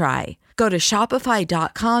shopify.com/try. Go to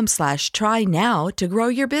shopify.com/try now to grow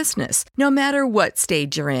your business, no matter what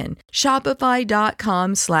stage you're in.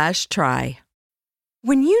 Shopify.com/try.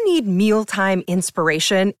 When you need mealtime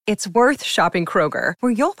inspiration, it's worth shopping Kroger,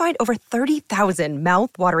 where you'll find over 30,000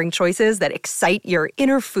 mouth-watering choices that excite your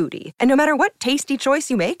inner foodie. And no matter what tasty choice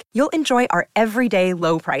you make, you'll enjoy our everyday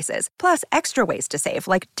low prices, plus extra ways to save,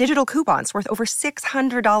 like digital coupons worth over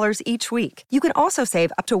 $600 each week. You can also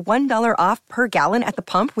save up to $1 off per gallon at the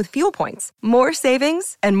pump with fuel points. More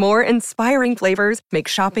savings and more inspiring flavors make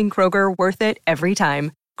shopping Kroger worth it every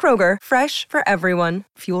time. Kroger, fresh for everyone.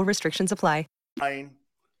 Fuel restrictions apply.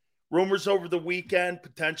 Rumors over the weekend,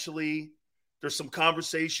 potentially there's some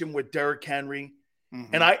conversation with Derrick Henry.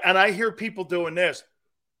 Mm-hmm. And I hear people doing this.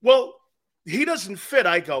 Well, he doesn't fit.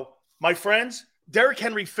 I go, my friends, Derrick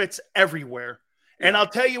Henry fits everywhere. Yeah. And I'll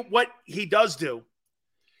tell you what he does do.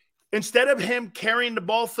 Instead of him carrying the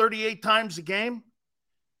ball 38 times a game,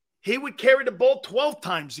 he would carry the ball 12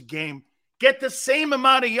 times a game, get the same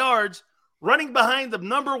amount of yards, running behind the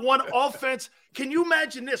number one offense. Can you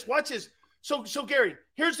imagine this? Watch this. So Gary,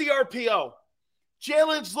 here's the RPO.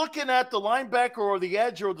 Jalen's looking at the linebacker or the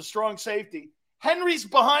edge or the strong safety. Henry's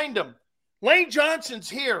behind him. Lane Johnson's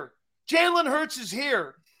here. Jalen Hurts is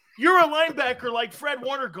here. You're a linebacker like Fred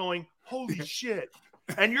Warner going, holy shit.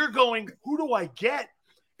 And you're going, who do I get?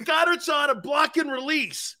 Goddard's on a block and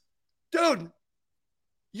release. Dude,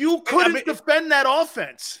 you couldn't defend that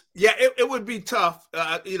offense. Yeah, it would be tough.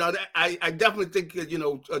 I definitely think,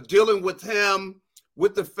 dealing with him,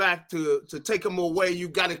 with the fact to take him away, you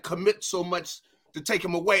got to commit so much to take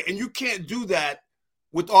him away. And you can't do that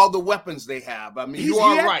with all the weapons they have. I mean, you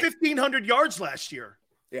are right. He had 1,500 yards last year.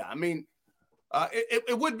 Yeah, I mean,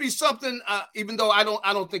 it would be something. Even though I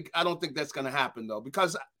don't think that's going to happen though,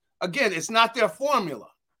 because again, it's not their formula.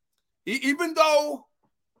 Even though.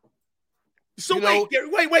 So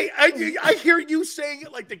wait. I hear you saying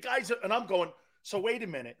it like the guys, and I'm going. So wait a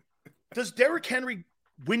minute. Does Derrick Henry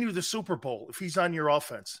win you the Super Bowl if he's on your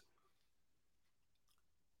offense?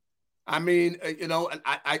 I mean,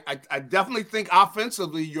 I definitely think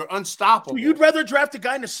offensively you're unstoppable. So you'd rather draft a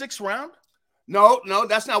guy in the 6th round? No,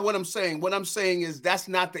 that's not what I'm saying. What I'm saying is that's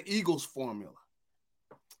not the Eagles' formula.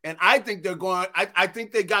 And I think they're going. I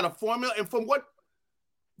think they got a formula, and from what.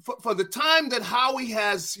 For the time that Howie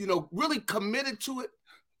has, really committed to it,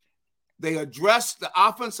 they addressed the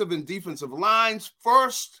offensive and defensive lines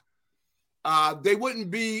first. They wouldn't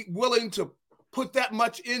be willing to put that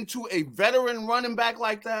much into a veteran running back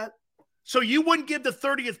like that. So you wouldn't give the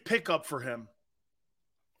 30th pickup for him?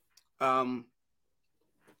 Now,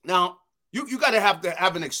 you got to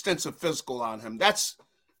have an extensive physical on him. That's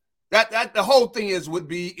the whole thing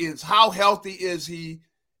is how healthy is he?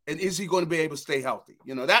 And is he going to be able to stay healthy?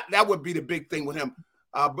 That would be the big thing with him.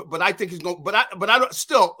 But I think he's going. But I don't.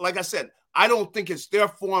 Still, like I said, I don't think it's their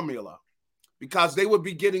formula, because they would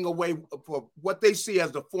be getting away for what they see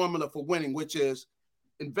as the formula for winning, which is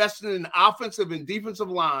investing in offensive and defensive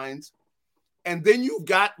lines, and then you've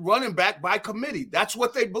got running back by committee. That's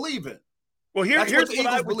what they believe in. Well, here's what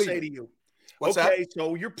I would say to you. What's okay, that?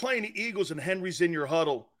 So you're playing the Eagles and Henry's in your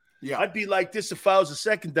huddle. Yeah, I'd be like this if I was a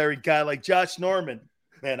secondary guy like Josh Norman.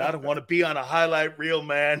 Man, I don't want to be on a highlight reel,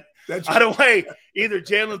 man. I don't wait. Either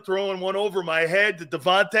Jalen throwing one over my head to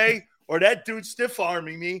Devontae, or that dude stiff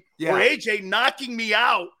arming me, or AJ knocking me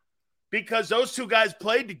out because those two guys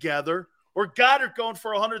played together, or Goddard going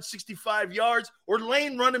for 165 yards, or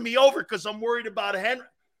Lane running me over because I'm worried about Henry.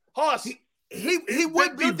 Hoss, he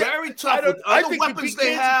would be very tough with other weapons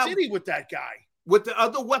they have. City with that guy. With the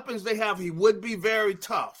other weapons they have, he would be very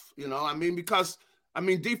tough. Because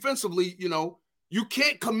defensively, you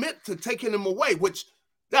can't commit to taking him away, which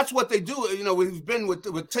that's what they do. We've been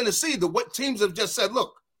with Tennessee. What teams have just said,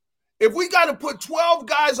 look, if we got to put 12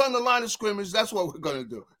 guys on the line of scrimmage, that's what we're going to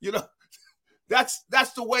do. That's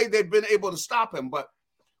the way they've been able to stop him. But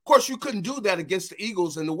of course, you couldn't do that against the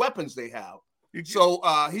Eagles and the weapons they have. So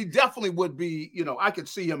he definitely would be. I could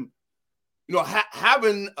see him,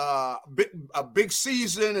 having a big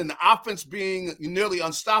season and the offense being nearly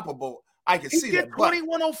unstoppable. I could see that.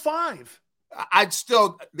 2105.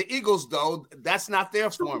 The Eagles, though, that's not their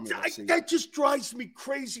formula. That just drives me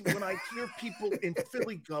crazy when I hear people in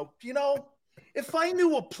Philly go, if I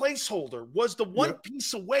knew a placeholder was the one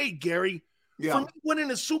piece away, Gary, from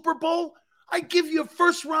winning a Super Bowl, I'd give you a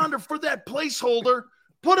first rounder for that placeholder,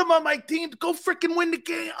 put him on my team to go freaking win the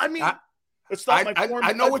game. I mean, it's not my formula.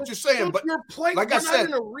 I know what you're saying, but like I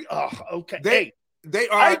said, okay. They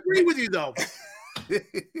are. I agree with you, though.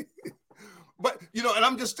 But, and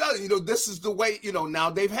I'm just telling you, this is the way,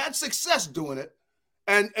 now they've had success doing it.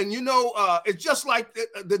 And it's just like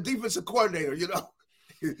the defensive coordinator,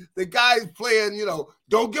 the guys playing,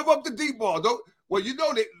 don't give up the deep ball.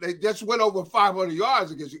 They just went over 500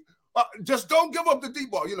 yards against you. Just don't give up the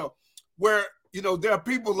deep ball, where, there are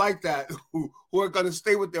people like that who are going to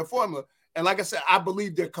stay with their formula. And like I said, I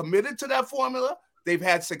believe they're committed to that formula. They've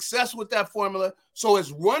had success with that formula. So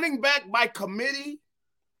it's running back by committee.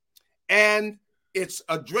 And it's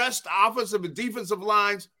addressed the offensive and defensive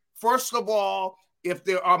lines. First of all, if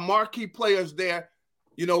there are marquee players there,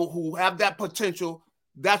 who have that potential,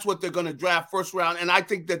 that's what they're going to draft first round. And I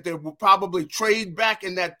think that they will probably trade back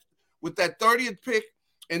with that 30th pick,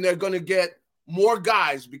 and they're going to get more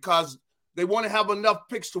guys because they want to have enough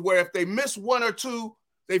picks to where if they miss one or two,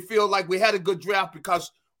 they feel like we had a good draft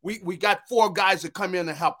because we got 4 guys that come in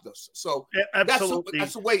and helped us. So that's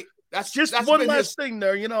the way. That's one last thing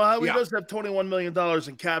there. How he does have $21 million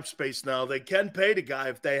in cap space now. They can pay the guy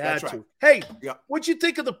if they had to. Hey, what'd you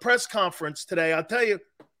think of the press conference today? I'll tell you,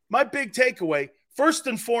 my big takeaway, first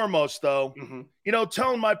and foremost, though,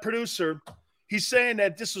 telling my producer, he's saying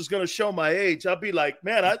that this was going to show my age. I'll be like,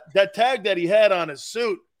 man, that tag that he had on his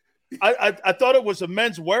suit, I thought it was a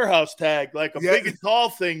Men's Warehouse tag, like a big and tall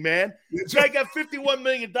thing, man. This guy got $51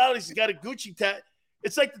 million. He's got a Gucci tag.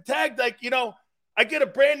 It's like the tag, I get a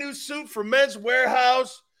brand new suit from Men's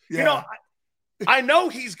Warehouse. You know, I know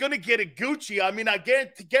he's going to get a Gucci. I mean, I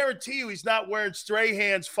guarantee you he's not wearing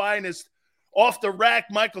Strahan's finest off the rack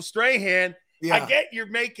Michael Strahan. Yeah. I get you're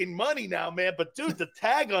making money now, man. But, dude, the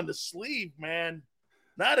tag on the sleeve, man,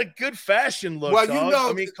 not a good fashion look, well, dog. you know,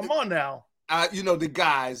 I mean, come on now. You know, the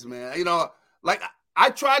guys, man. You know, like I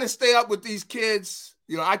try to stay up with these kids.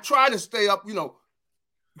 You know, I try to stay up, you know.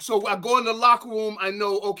 So I go in the locker room. I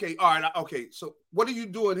know, okay, all right, okay. So what are you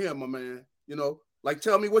doing here, my man? You know, like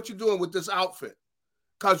tell me what you're doing with this outfit,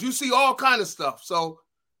 because you see all kind of stuff. So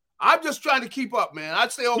I'm just trying to keep up, man.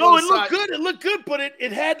 I'd stay over. No, it looked good. It looked good, but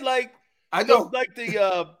it had like I know, like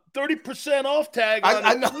the 30% off tag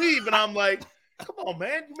on the sleeve, and I'm like, come on,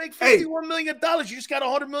 man, you make $51 million. You just got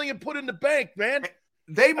 $100 million put in the bank, man.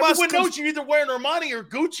 They must. Everyone knows you're either wearing Armani or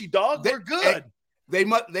Gucci, dog. We're good. They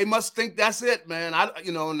must think that's it, man. Now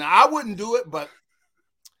I wouldn't do it, but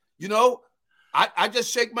you know, I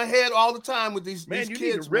just shake my head all the time with these kids. You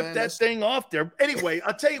need to rip that thing off there. Anyway,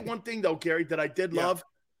 I'll tell you one thing though, Gary, that I did love.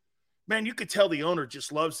 Man, you could tell the owner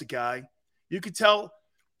just loves the guy. You could tell,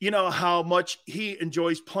 you know, how much he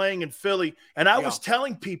enjoys playing in Philly. And I was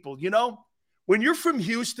telling people, you know, when you're from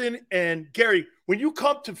Houston and Gary, when you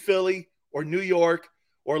come to Philly or New York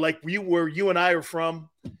or like where you and I are from,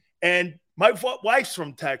 and my wife's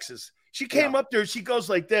from Texas. She came up there. She goes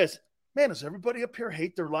like this, man, does everybody up here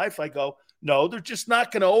hate their life? I go, no, they're just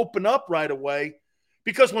not going to open up right away.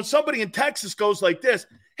 Because when somebody in Texas goes like this,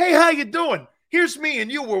 hey, how you doing? Here's me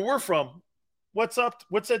and you where we're from. What's up?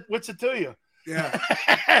 What's it to you? Yeah.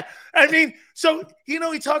 I mean, so, you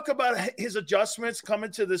know, he talked about his adjustments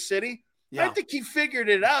coming to the city. Yeah. I think he figured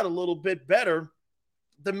it out a little bit better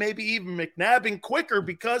than maybe even McNabb, and quicker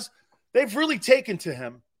because they've really taken to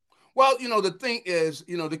him. Well, you know, the thing is,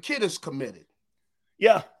 you know, the kid is committed.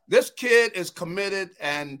 Yeah. This kid is committed,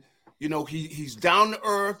 and, you know, he's down to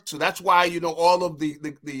earth. So that's why, you know, all of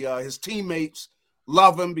his teammates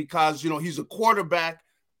love him, because, you know, he's a quarterback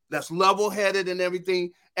that's level-headed and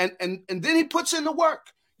everything. And then he puts in the work.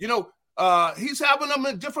 You know, he's having them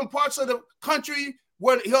in different parts of the country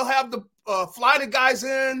where he'll have the fly the guys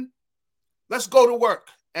in. Let's go to work.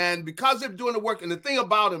 And because they're doing the work, and the thing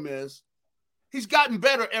about him is, he's gotten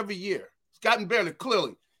better every year. He's gotten better,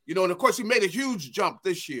 clearly. You know, and, of course, he made a huge jump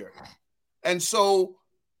this year. And so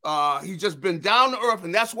he's just been down to earth,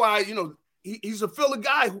 and that's why, you know, he's a Philly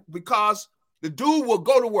guy, because the dude will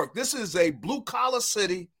go to work. This is a blue-collar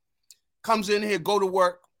city, comes in here, go to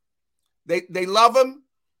work. They love him,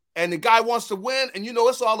 and the guy wants to win, and, you know,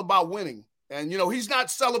 it's all about winning. And, you know, he's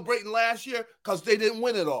not celebrating last year because they didn't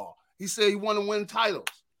win it all. He said he wanted to win titles.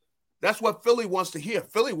 That's what Philly wants to hear.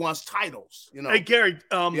 Philly wants titles, you know. Hey, Gary,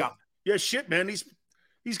 yeah, shit, man.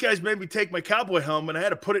 These guys made me take my cowboy helmet. I had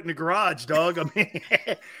to put it in the garage, dog. I mean,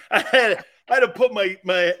 I had to put my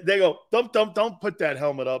they go, don't put that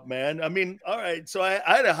helmet up, man. I mean, all right. So I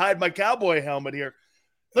had to hide my cowboy helmet here.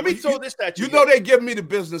 Let me throw this at you. You know, they give me the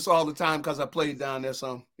business all the time because I played down there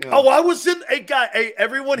some. You know. Oh, I was in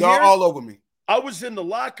everyone They're here. all over me. I was in the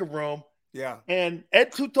locker room. Yeah. And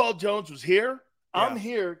Ed Too Tall Jones was here. Yeah. I'm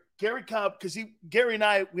here. Gary Cobb, because Gary and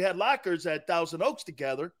I, we had lockers at Thousand Oaks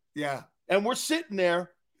together. Yeah. And we're sitting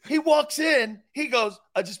there. He walks in. He goes,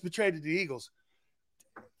 I just betrayed the Eagles.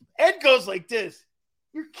 Ed goes like this.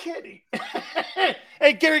 You're kidding.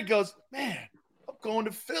 And Gary goes, man, I'm going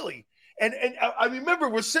to Philly. And I remember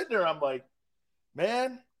we're sitting there. I'm like,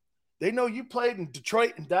 man, they know you played in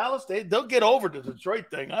Detroit and Dallas. They'll get over the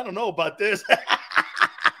Detroit thing. I don't know about this.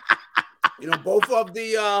 You know, both of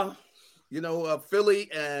the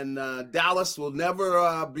Philly and Dallas will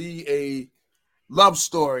never be a love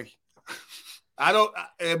story. It'll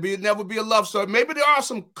never be a love story. Maybe there are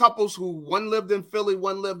some couples who one lived in Philly,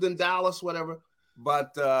 one lived in Dallas, whatever,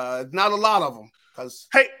 but not a lot of them.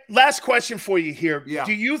 Hey, last question for you here. Yeah.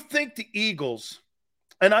 Do you think the Eagles,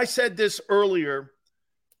 and I said this earlier,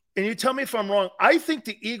 and you tell me if I'm wrong, I think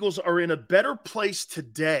the Eagles are in a better place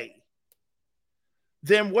today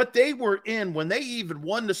than what they were in when they even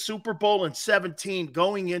won the Super Bowl in 2017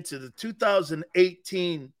 going into the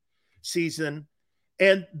 2018 season.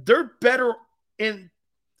 And they're better in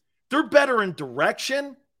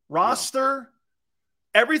direction, roster,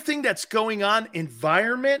 everything that's going on,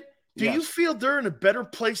 environment. Do you feel they're in a better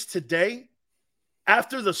place today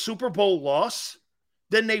after the Super Bowl loss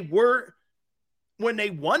than they were when they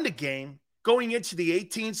won the game going into the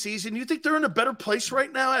 18 season? You think they're in a better place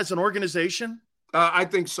right now as an organization? I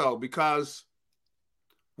think so, because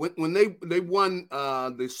when they won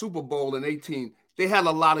the Super Bowl in 18, they had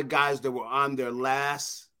a lot of guys that were on their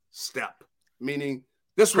last step, meaning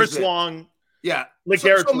this was Chris Long, yeah,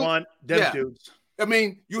 LeGarrette Blount, them dudes. I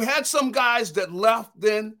mean, you had some guys that left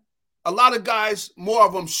then a lot of guys, more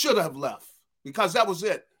of them should have left because that was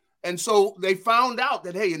it. And so they found out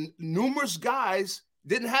that, hey, numerous guys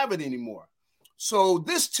didn't have it anymore. So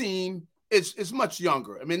this team is much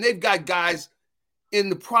younger. I mean, they've got guys in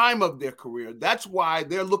the prime of their career. That's why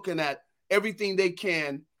they're looking at everything they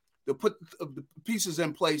can to put the pieces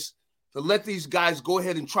in place to let these guys go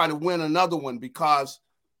ahead and try to win another one because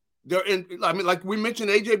they're in. I mean, like we mentioned,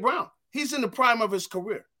 A.J. Brown. He's in the prime of his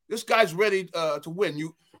career. This guy's ready to win.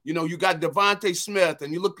 You know, you got Devontae Smith,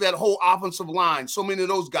 and you look at that whole offensive line. So many of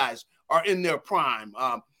those guys are in their prime.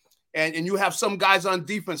 And you have some guys on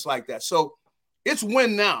defense like that. So it's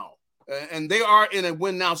win now. And they are in a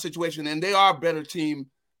win now situation, and they are a better team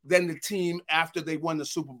than the team after they won the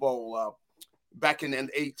Super Bowl back in the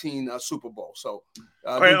 18 Super Bowl. So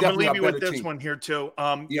all right, I'm going to leave you with this one here, too.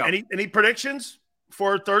 Any predictions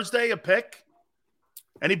for Thursday, a pick?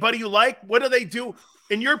 Anybody you like? What do they do?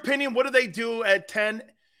 In your opinion, what do they do at 10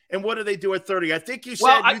 and what do they do at 30? I think you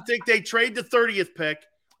said you think they trade the 30th pick.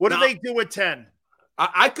 What do they do at 10?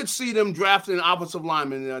 I could see them drafting an offensive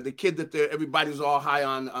lineman, the kid that everybody's all high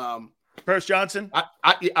on. Paris Johnson? No.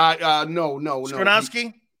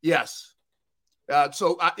 Skrzynkowski? Yes.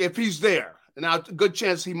 So if he's there, now a good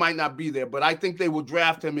chance he might not be there, but I think they will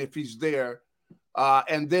draft him if he's there.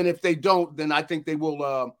 And then if they don't, then I think they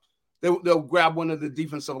will they'll grab one of the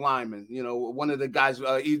defensive linemen, one of the guys,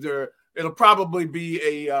 either it'll probably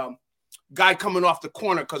be a guy coming off the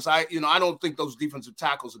corner because I don't think those defensive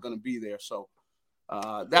tackles are going to be there. So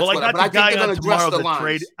that's but I think they're going to address the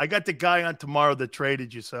lines. I got the guy on tomorrow that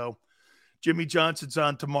traded you. So Jimmy Johnson's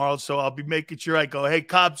on tomorrow. So I'll be making sure I go, hey,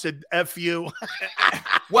 Cobb said F you.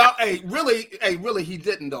 Well, really, he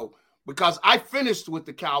didn't though, because I finished with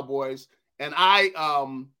the Cowboys and I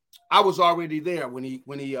was already there when he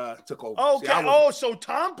took over. Okay. So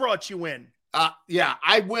Tom brought you in. Yeah,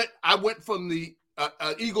 I went from the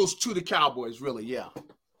Eagles to the Cowboys, really, yeah.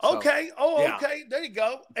 So, okay. Okay. There you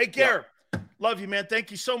go. Hey, Gary, love you, man. Thank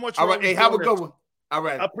you so much. All right, hey, have a good one. All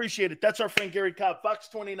right. I appreciate it. That's our friend Gary Cobb. Fox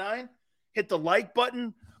 29, hit the like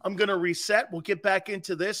button. I'm going to reset. We'll get back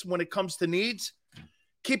into this when it comes to needs.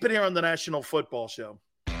 Keep it here on the National Football Show.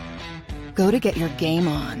 Go to get your game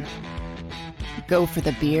on. Go for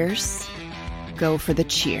the beers. Go for the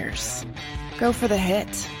cheers. Go for the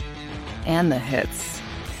hit and the hits.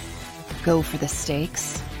 Go for the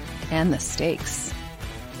stakes and the stakes.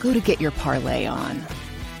 Go to get your parlay on.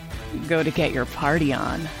 Go to get your party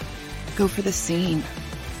on. Go for the scene.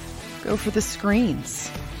 Go for the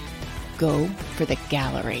screens. Go for the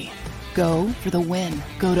gallery. Go for the win.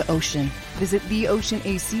 Go to Ocean. Visit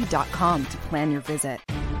theoceanac.com to plan your visit.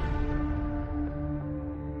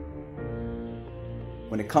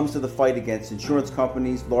 When it comes to the fight against insurance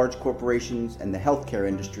companies, large corporations, and the healthcare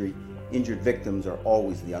industry, injured victims are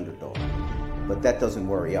always the underdog. But that doesn't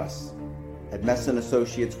worry us. At Messa &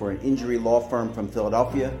 Associates, we're an injury law firm from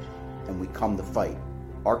Philadelphia, and we come to fight.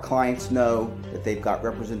 Our clients know that they've got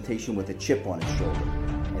representation with a chip on its shoulder,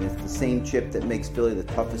 and it's the same chip that makes Philly the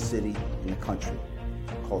toughest city in the country.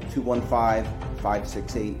 Call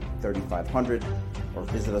 215-568-3500 or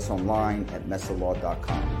visit us online at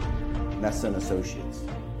messalaw.com. Messa & Associates,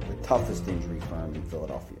 the toughest injury firm in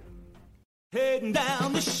Philadelphia. Heading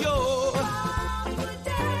down the shore,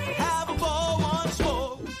 have a ball once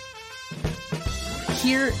more.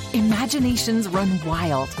 Here, imaginations run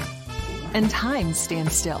wild and time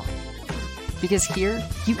stands still. Because here,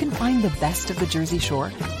 you can find the best of the Jersey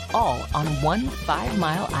Shore, all on one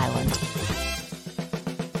 5-mile island.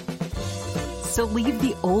 So leave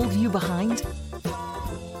the old you behind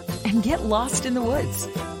and get lost in the woods.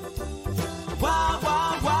 Wild,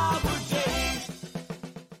 wild, wild days.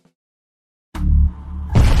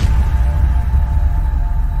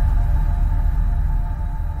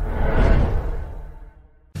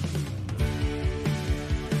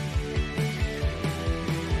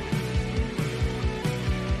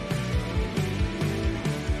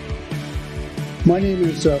 My name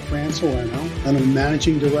is Fran Sileo, and I'm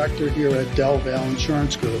Managing Director here at Del Valle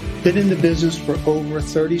Insurance Group. Been in the business for over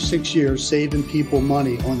 36 years, saving people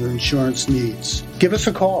money on their insurance needs. Give us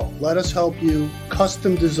a call. Let us help you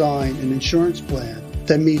custom design an insurance plan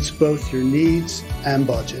that meets both your needs and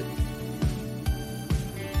budget.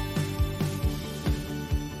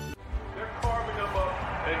 They're carving them up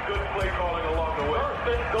and good play calling along the way. First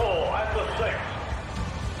and goal at the 6.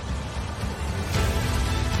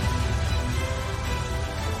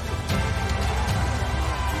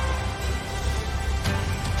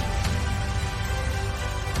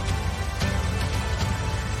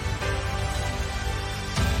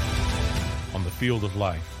 On the field of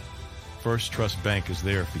life, First Trust Bank is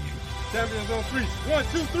there for you. Champions on 3. 1,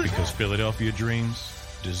 2, 3. Because Philadelphia dreams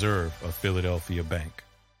deserve a Philadelphia bank.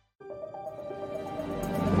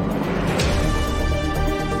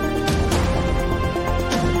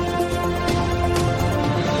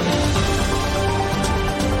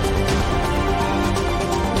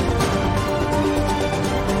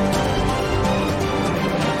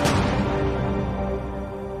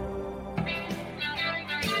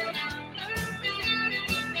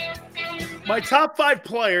 My top 5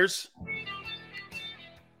 players.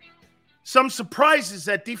 Some surprises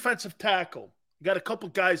at defensive tackle. You got a couple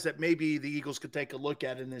guys that maybe the Eagles could take a look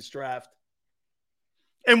at in this draft.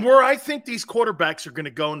 And where I think these quarterbacks are going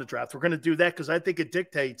to go in the draft. We're going to do that because I think it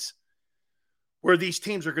dictates where these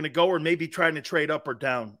teams are going to go or maybe trying to trade up or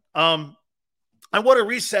down. I want to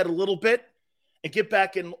reset a little bit and get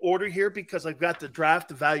back in order here because I've got the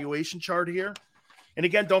draft evaluation chart here. And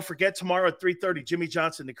again, don't forget tomorrow at 3:30, Jimmy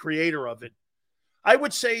Johnson, the creator of it. I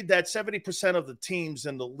would say that 70% of the teams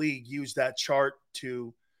in the league use that chart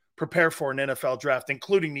to prepare for an NFL draft,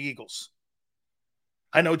 including the Eagles.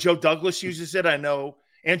 I know Joe Douglas uses it. I know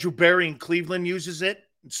Andrew Berry in Cleveland uses it.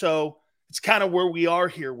 So it's kind of where we are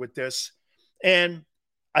here with this. And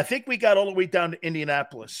I think we got all the way down to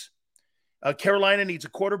Indianapolis. Carolina needs a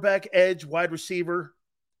quarterback, edge, wide receiver,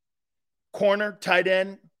 corner, tight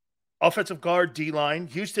end, offensive guard, D-line.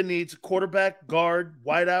 Houston needs a quarterback, guard,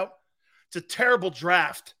 wideout. It's a terrible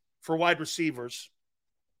draft for wide receivers.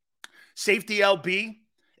 Safety, LB,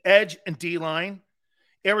 edge, and D-line.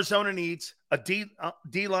 Arizona needs a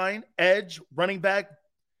D-line, edge, running back,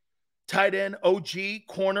 tight end, OG,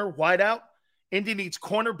 corner, wideout. Indy needs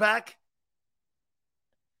cornerback,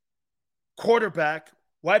 quarterback,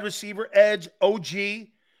 wide receiver, edge, OG,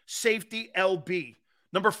 safety, LB.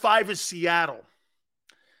 Number 5 is Seattle.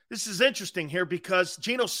 This is interesting here because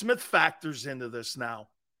Geno Smith factors into this now.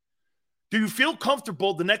 Do you feel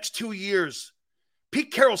comfortable the next 2 years?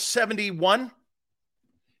 Pete Carroll's 71.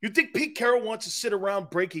 You think Pete Carroll wants to sit around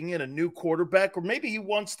breaking in a new quarterback, or maybe he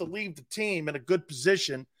wants to leave the team in a good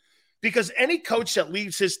position? Because any coach that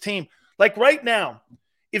leaves his team, like right now,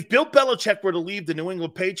 if Bill Belichick were to leave the New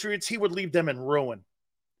England Patriots, he would leave them in ruin.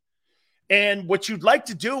 And what you'd like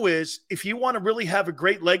to do is, if you want to really have a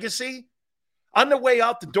great legacy, on the way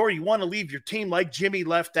out the door, you want to leave your team like Jimmy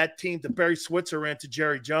left that team to Barry Switzer and to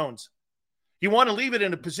Jerry Jones. You want to leave it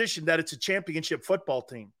in a position that it's a championship football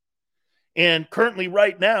team. And currently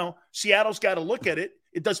right now, Seattle's got to look at it.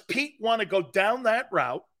 Does Pete want to go down that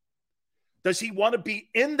route? Does he want to be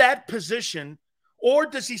in that position? Or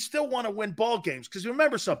does he still want to win ball games? Because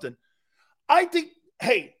remember something. I think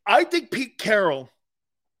Pete Carroll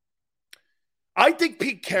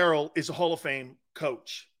is a Hall of Fame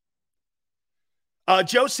coach.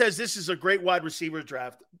 Joe says this is a great wide receiver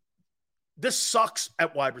draft. This sucks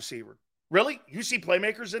at wide receiver. Really? You see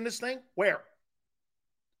playmakers in this thing? Where?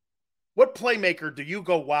 What playmaker do you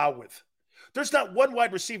go wow with? There's not one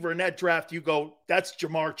wide receiver in that draft you go, that's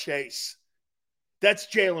Jamar Chase. That's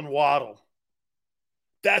Jalen Waddle.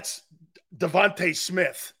 That's Devontae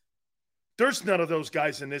Smith. There's none of those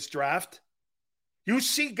guys in this draft. You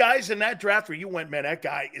see guys in that draft where you went, man, that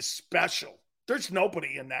guy is special. There's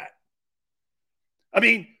nobody in that. I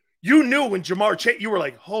mean, you knew when Jamar Chase, you were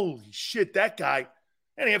like, holy shit, that guy.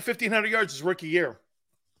 And he had 1,500 yards his rookie year.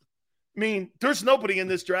 I mean, there's nobody in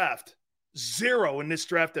this draft. Zero in this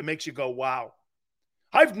draft that makes you go, wow.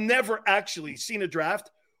 I've never actually seen a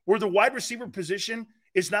draft where the wide receiver position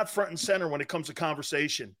is not front and center when it comes to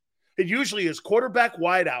conversation. It usually is quarterback,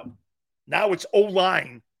 wideout. Now it's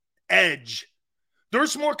O-line, edge.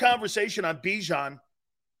 There's more conversation on Bijan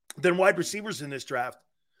than wide receivers in this draft.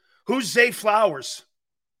 Who's Zay Flowers?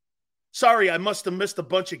 Sorry, I must have missed a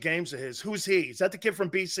bunch of games of his. Who's he? Is that the kid from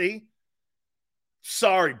BC?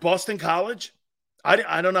 Sorry, Boston College?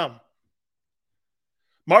 I don't know.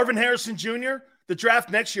 Marvin Harrison Jr., the draft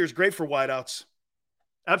next year is great for wideouts.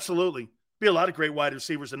 Absolutely. Be a lot of great wide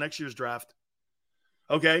receivers in next year's draft.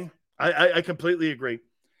 Okay? I completely agree.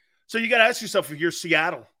 So you got to ask yourself if you're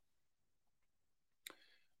Seattle.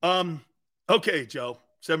 Okay, Joe.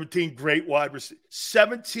 17 great wide receivers.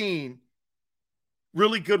 17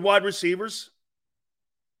 really good wide receivers.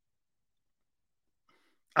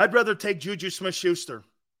 I'd rather take Juju Smith-Schuster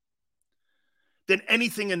than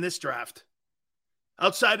anything in this draft.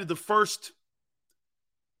 Outside of the first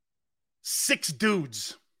 6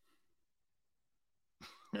 dudes.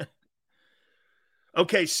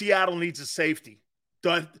 Okay, Seattle needs a safety.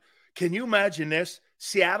 Can you imagine this?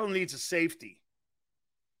 Seattle needs a safety.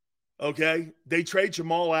 Okay? They trade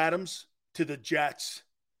Jamal Adams to the Jets.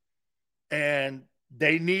 And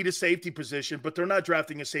they need a safety position, but they're not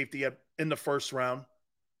drafting a safety in the first round.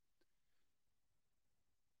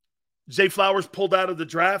 Zay Flowers pulled out of the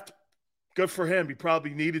draft. Good for him. He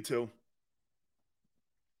probably needed to.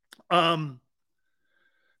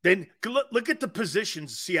 Then look at the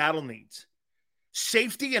positions Seattle needs.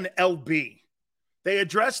 Safety and LB. They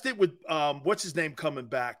addressed it with what's his name coming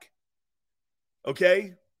back.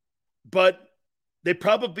 Okay? But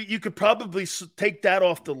you could probably take that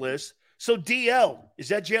off the list. So DL, is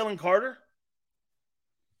that Jalen Carter?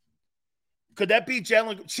 Could that be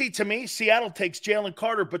Jalen? See, to me, Seattle takes Jalen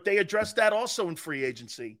Carter, but they addressed that also in free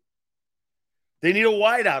agency. They need a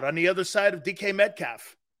wideout on the other side of DK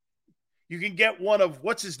Metcalf. You can get one of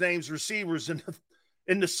what's his name's receivers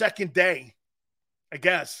in the second day, I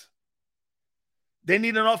guess. They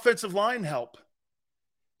need an offensive line help.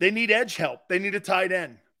 They need edge help. They need a tight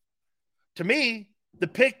end. To me, the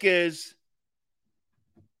pick is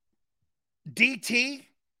DT,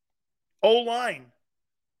 O-line,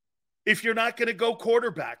 if you're not going to go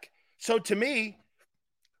quarterback. So to me,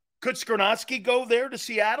 could Skornowski go there to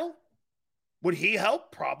Seattle? Would he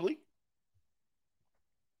help? Probably.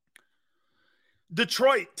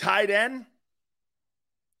 Detroit, tight end.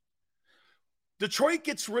 Detroit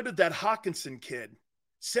gets rid of that Hawkinson kid,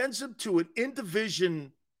 sends him to an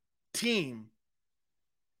in-division team,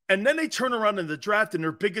 and then they turn around in the draft and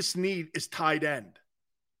their biggest need is tight end.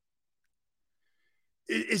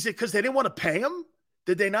 Is it because they didn't want to pay him?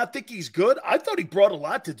 Did they not think he's good? I thought he brought a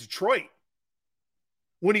lot to Detroit.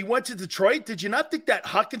 When he went to Detroit, did you not think that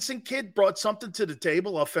Hawkinson kid brought something to the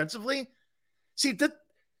table offensively? See, that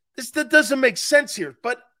doesn't make sense here,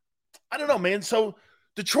 but I don't know, man. So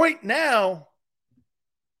Detroit now,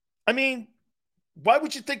 I mean, why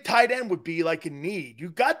would you think tight end would be like a need? You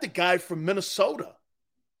got the guy from Minnesota,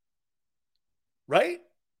 right?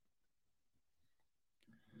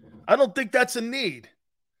 I don't think that's a need.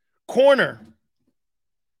 Corner.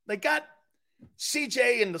 They got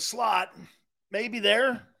CJ in the slot, maybe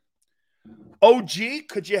there. OG,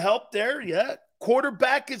 could you help there? Yeah.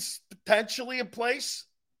 Quarterback is potentially in place.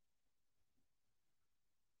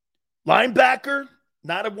 Linebacker,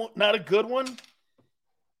 not a good one.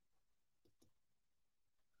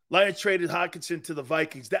 Lions traded Hawkinson to the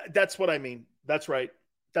Vikings. That's what I mean. That's right.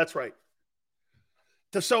 That's right.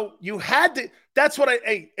 So you had to. That's what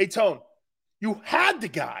hey, Tone. You had the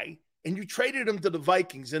guy, and you traded him to the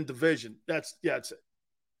Vikings in division. That's it.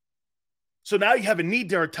 So now you have a need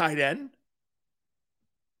there at tight end.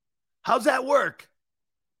 How's that work?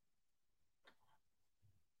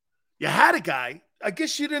 You had a guy. I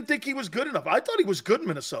guess you didn't think he was good enough. I thought he was good in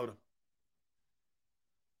Minnesota.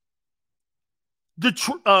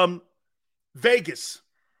 Vegas.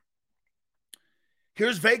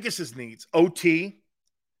 Here's Vegas's needs. OT.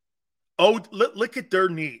 Look at their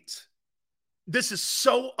needs. This is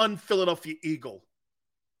so un-Philadelphia Eagle.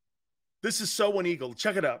 This is so un-Eagle.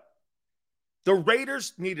 Check it out. The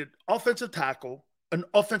Raiders needed offensive tackle, an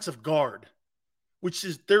offensive guard, which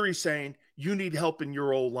is theory saying you need help in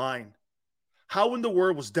your O-line. How in the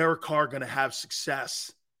world was Derek Carr going to have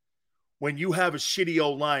success when you have a shitty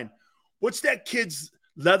O-line? What's that kid's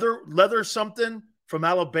leather something from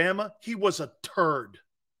Alabama? He was a turd.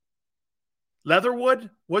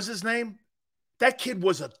 Leatherwood was his name? That kid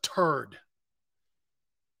was a turd.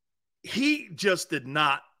 He just did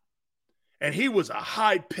not. And he was a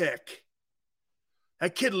high pick.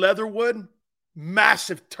 That kid Leatherwood,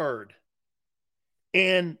 massive turd.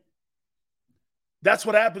 And that's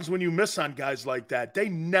what happens when you miss on guys like that. They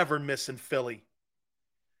never miss in Philly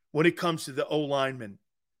when it comes to the O-linemen.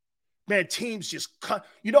 Man, teams just cut.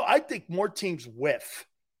 I think more teams whiff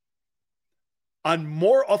on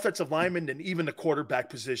more offensive linemen than even the quarterback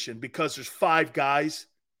position because there's 5 guys.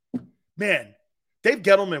 Man, Dave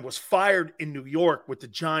Gettleman was fired in New York with the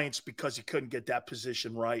Giants because he couldn't get that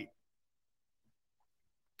position right.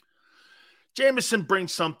 Jameson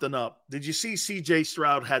brings something up. Did you see C.J.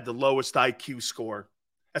 Stroud had the lowest IQ score?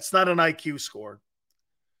 That's not an IQ score.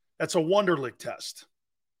 That's a Wonderlic test.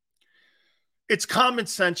 It's common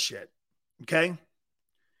sense shit, okay?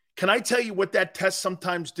 Can I tell you what that test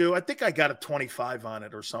sometimes do? I think I got a 25 on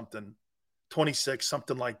it or something, 26,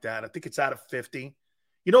 something like that. I think it's out of 50.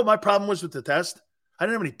 You know what my problem was with the test? I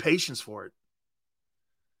didn't have any patience for it.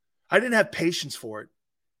 I didn't have patience for it.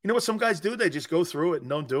 You know what some guys do? They just go through it and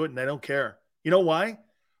don't do it, and they don't care. You know why?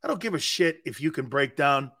 I don't give a shit if you can break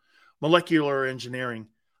down molecular engineering.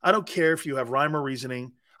 I don't care if you have rhyme or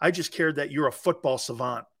reasoning. I just care that you're a football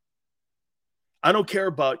savant. I don't care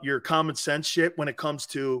about your common sense shit when it comes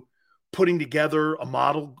to putting together a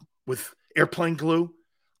model with airplane glue.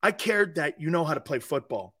 I cared that you know how to play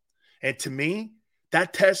football. And to me,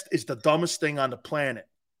 that test is the dumbest thing on the planet.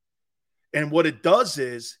 And what it does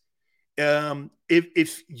is,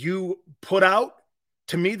 if you put out,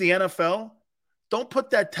 to me, the NFL, don't put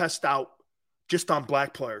that test out just on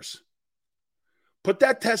black players. Put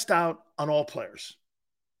that test out on all players.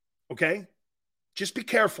 Okay? Just be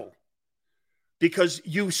careful because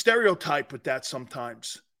you stereotype with that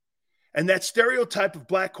sometimes. And that stereotype of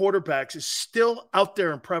black quarterbacks is still out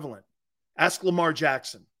there and prevalent. Ask Lamar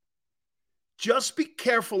Jackson. Just be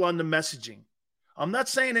careful on the messaging. I'm not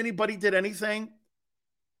saying anybody did anything,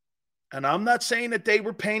 and I'm not saying that they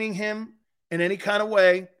were painting him in any kind of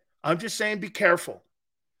way. I'm just saying be careful.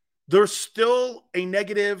 There's still a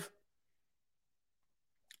negative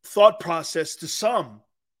thought process to some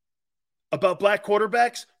about black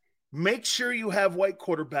quarterbacks. Make sure you have white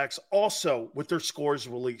quarterbacks also with their scores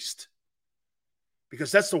released,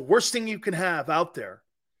 because that's the worst thing you can have out there,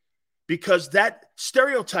 because that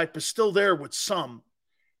stereotype is still there with some.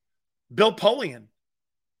 Bill Polian.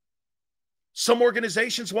 Some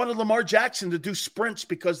organizations wanted Lamar Jackson to do sprints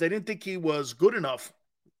because they didn't think he was good enough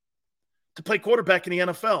to play quarterback in the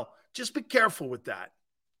NFL. Just be careful with that.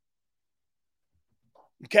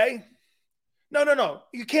 Okay? No.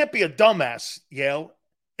 You can't be a dumbass, Yale,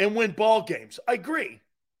 and win ball games. I agree.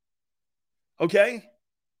 Okay?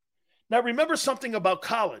 Now, remember something about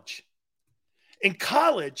college. In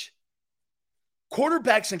college,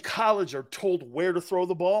 quarterbacks in college are told where to throw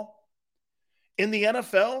the ball. In the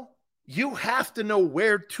NFL, you have to know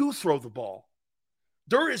where to throw the ball.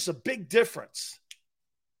 There is a big difference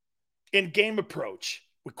in game approach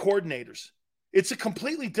with coordinators. It's a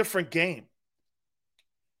completely different game.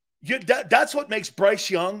 That's what makes Bryce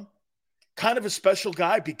Young kind of a special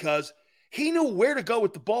guy, because he knew where to go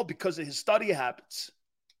with the ball because of his study habits.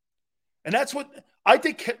 And that's what I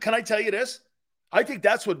think. Can I tell you this? I think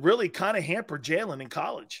that's what really kind of hampered Jalen in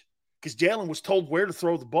college, because Jalen was told where to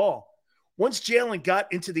throw the ball. Once Jalen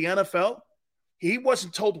got into the NFL, he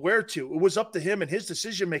wasn't told where to. It was up to him and his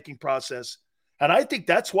decision-making process. And I think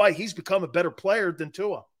that's why he's become a better player than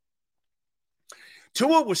Tua.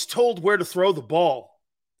 Tua was told where to throw the ball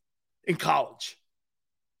in college.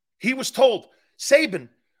 He was told, Saban,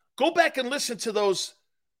 go back and listen to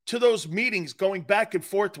those meetings going back and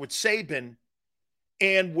forth with Saban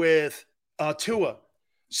and with Tua.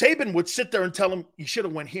 Saban would sit there and tell him, you should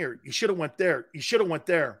have went here. You should have went there. You should have went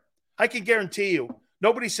there. I can guarantee you,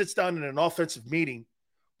 nobody sits down in an offensive meeting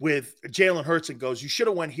with Jalen Hurts and goes, you should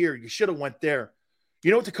have went here. You should have went there. You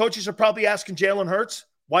know what the coaches are probably asking Jalen Hurts?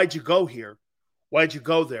 Why'd you go here? Why'd you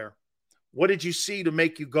go there? What did you see to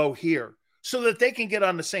make you go here? So that they can get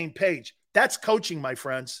on the same page. That's coaching, my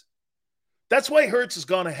friends. That's why Hurts has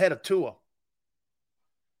gone ahead of Tua.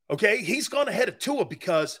 Okay? He's gone ahead of Tua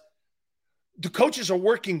because the coaches are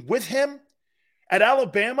working with him. At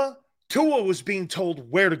Alabama, Tua was being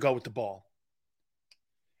told where to go with the ball.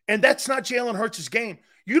 And that's not Jalen Hurts' game.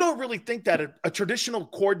 You don't really think that a traditional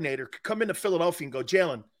coordinator could come into Philadelphia and go,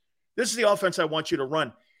 Jalen, this is the offense I want you to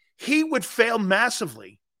run. He would fail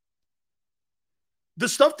massively. The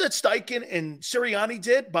stuff that Steichen and Sirianni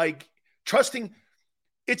did by trusting,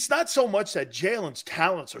 it's not so much that Jalen's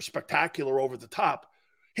talents are spectacular over the top.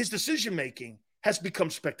 His decision-making has become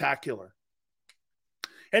spectacular.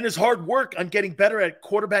 And his hard work on getting better at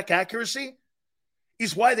quarterback accuracy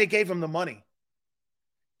is why they gave him the money.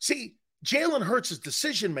 See, Jalen Hurts'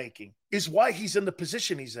 decision-making is why he's in the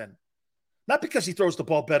position he's in. Not because he throws the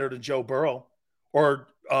ball better than Joe Burrow or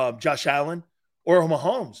Josh Allen or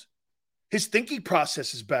Mahomes. His thinking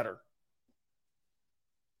process is better.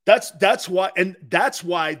 That's why, and that's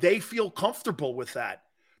why they feel comfortable with that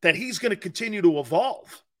he's going to continue to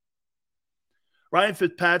evolve. Ryan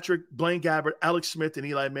Fitzpatrick, Blaine Gabbert, Alex Smith, and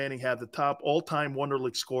Eli Manning have the top all-time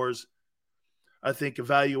Wonderlic scores. I think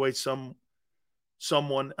evaluate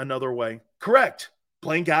someone another way. Correct.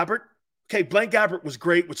 Blaine Gabbert. Okay, Blaine Gabbert was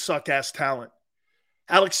great with suck-ass talent.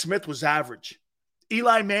 Alex Smith was average.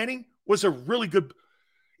 Eli Manning was a really good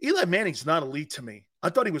 – Eli Manning's not elite to me. I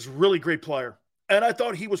thought he was a really great player. And I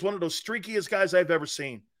thought he was one of those streakiest guys I've ever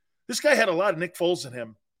seen. This guy had a lot of Nick Foles in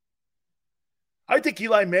him. I think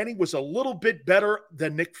Eli Manning was a little bit better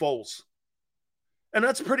than Nick Foles. And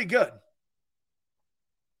that's pretty good.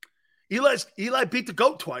 Eli beat the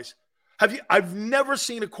GOAT twice. I've never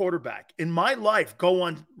seen a quarterback in my life go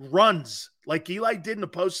on runs like Eli did in the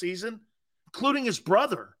postseason, including his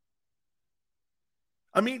brother.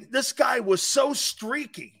 I mean, this guy was so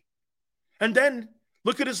streaky. And then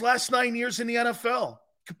look at his last 9 years in the NFL.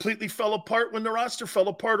 Completely fell apart when the roster fell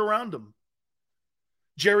apart around him.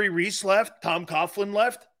 Jerry Reese left. Tom Coughlin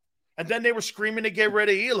left. And then they were screaming to get rid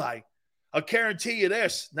of Eli. I'll guarantee you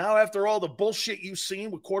this. Now, after all the bullshit you've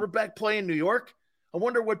seen with quarterback play in New York, I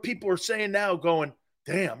wonder what people are saying now going,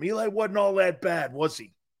 damn, Eli wasn't all that bad, was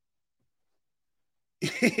he?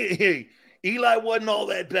 Eli wasn't all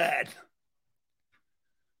that bad.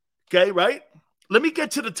 Okay, right? Let me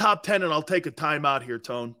get to the top 10 and I'll take a timeout here,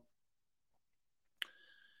 Tone.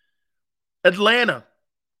 Atlanta.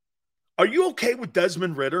 Are you okay with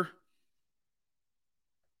Desmond Ridder?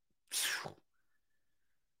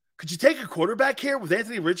 Could you take a quarterback here with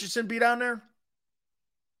Anthony Richardson be down there?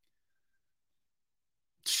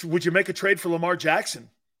 Would you make a trade for Lamar Jackson?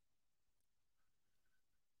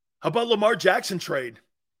 How about Lamar Jackson trade?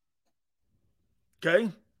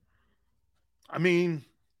 Okay. I mean,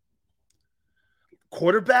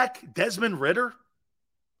 quarterback, Desmond Ridder.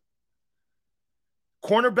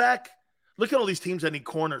 Cornerback. Look at all these teams that need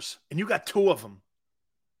corners, and you got two of them.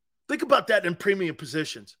 Think about that in premium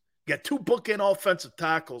positions. You got two bookend offensive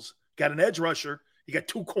tackles. You got an edge rusher. You got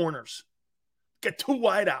two corners. You got two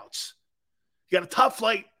wideouts. You got a top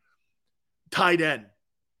flight tight end.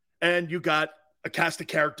 And you got a cast of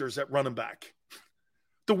characters at running back.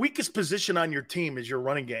 The weakest position on your team is your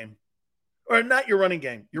running game. Or not your running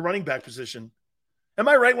game, your running back position. Am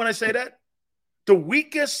I right when I say that? The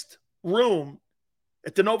weakest room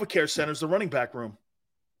at the NovaCare Center is the running back room.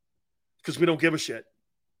 Because we don't give a shit.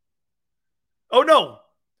 Oh, no.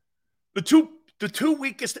 The two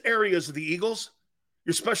weakest areas of the Eagles,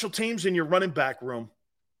 your special teams and your running back room.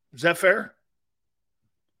 Is that fair?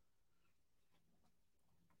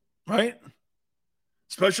 Right?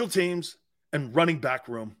 Special teams and running back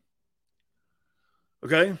room.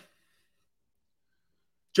 Okay?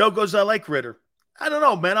 Joe goes, I like Ridder. I don't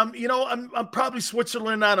know, man. I'm probably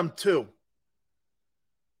Switzerland on him too.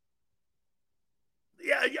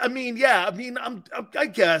 I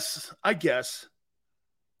guess.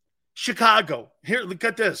 Chicago. Here, look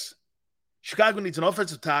at this. Chicago needs an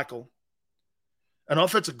offensive tackle, an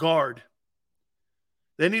offensive guard.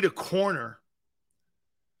 They need a corner,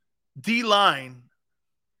 D-line,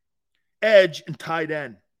 edge, and tight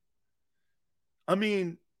end. I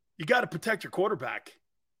mean, you got to protect your quarterback.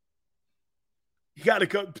 You got to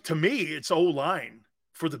go. To me, it's O-line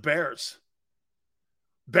for the Bears.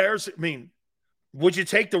 Would you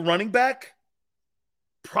take the running back?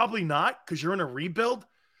 Probably not, because you're in a rebuild.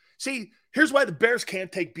 See, here's why the Bears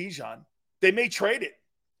can't take Bijan. They may trade it.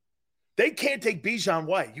 They can't take Bijan.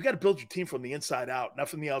 Why? You got to build your team from the inside out, not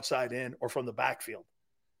from the outside in or from the backfield.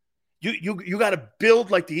 You got to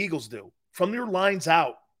build like the Eagles do, from your lines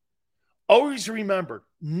out. Always remember,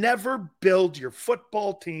 never build your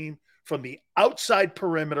football team from the outside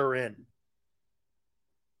perimeter in.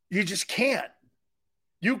 You just can't.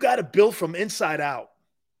 You got to build from inside out.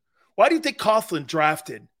 Why do you think Coughlin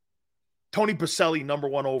drafted Tony Baselli number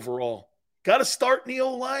 1 overall? Got to start in the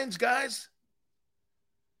O-lines, guys.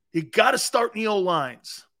 You got to start in the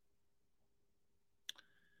O-lines.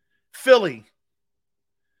 Philly.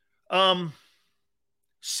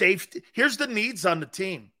 Safety. Here's the needs on the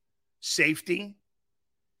team. Safety.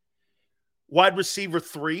 Wide receiver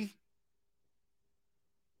 3.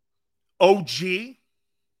 OG.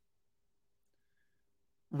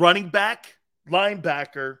 Running back,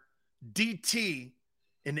 linebacker, DT,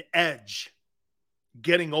 and edge.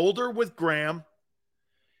 Getting older with Graham.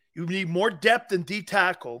 You need more depth in D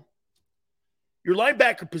tackle. Your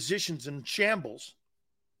linebacker position's in shambles.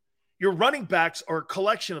 Your running backs are a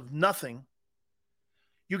collection of nothing.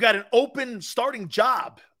 You got an open starting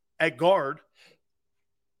job at guard.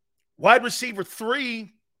 Wide receiver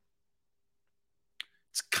 3,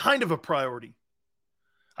 it's kind of a priority.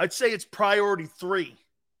 I'd say it's priority 3.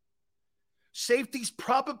 Safety's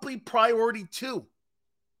probably priority 2.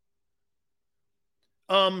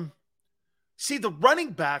 See, the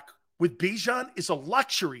running back with Bijan is a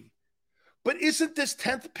luxury. But isn't this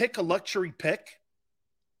 10th pick a luxury pick?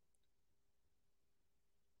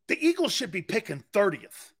 The Eagles should be picking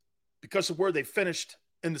 30th because of where they finished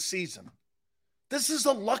in the season. This is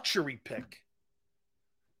a luxury pick.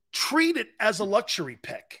 Treat it as a luxury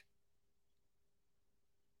pick.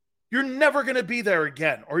 You're never going to be there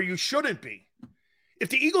again, or you shouldn't be. If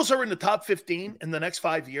the Eagles are in the top 15 in the next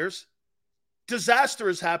 5 years, disaster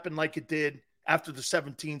has happened like it did after the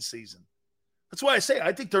 17 season. That's why I say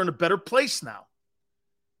I think they're in a better place now.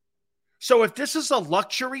 So if this is a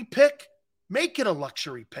luxury pick, make it a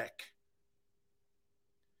luxury pick.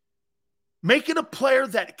 Make it a player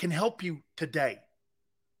that can help you today.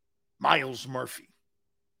 Miles Murphy.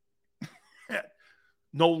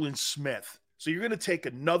 Nolan Smith. So you're going to take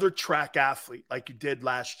another track athlete like you did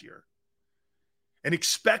last year and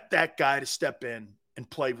expect that guy to step in and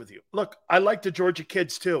play with you. Look, I like the Georgia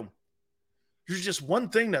kids too. There's just one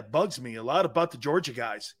thing that bugs me a lot about the Georgia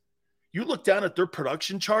guys. You look down at their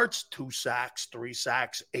production charts, 2 sacks, 3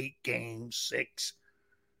 sacks, 8 games, 6.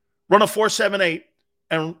 Run a 4.78,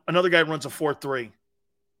 and another guy runs a 4.3.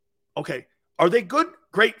 Okay, are they good?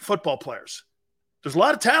 Great football players. There's a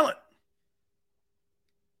lot of talent.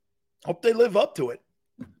 Hope they live up to it.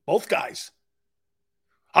 Both guys.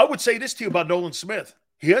 I would say this to you about Nolan Smith.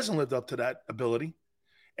 He hasn't lived up to that ability,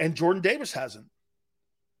 and Jordan Davis hasn't.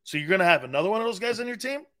 So you're going to have another one of those guys on your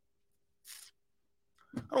team?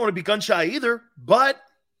 I don't want to be gun shy either, but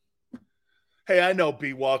hey, I know,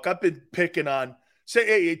 B-Walk. I've been picking on –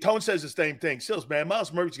 hey, Tone says the same thing. Sills, man,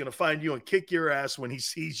 Miles Murphy's going to find you and kick your ass when he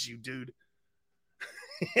sees you, dude.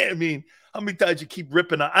 I mean, how many times you keep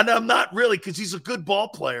ripping on – and I'm not really, because he's a good ball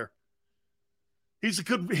player. He's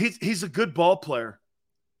a good ball player.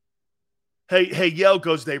 Hey, Yale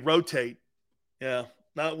goes, they rotate. Yeah,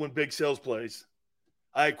 not when Big Sills plays.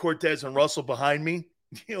 I had Cortez and Russell behind me.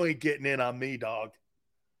 You ain't getting in on me, dog.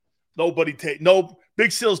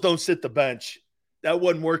 Big Sills don't sit the bench. That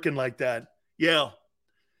wasn't working like that. Yeah,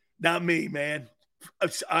 not me, man.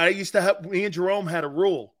 I used to have – me and Jerome had a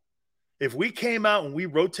rule. If we came out and we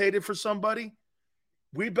rotated for somebody,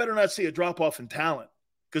 we better not see a drop-off in talent.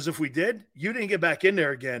 Because if we did, you didn't get back in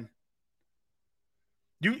there again.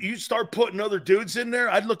 You start putting other dudes in there,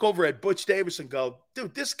 I'd look over at Butch Davis and go,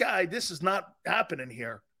 dude, this is not happening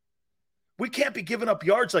here. We can't be giving up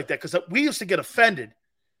yards like that, because we used to get offended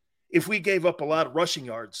if we gave up a lot of rushing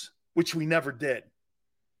yards, which we never did.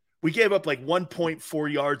 We gave up like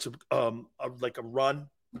 1.4 yards of like a run,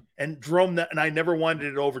 and Jerome and I never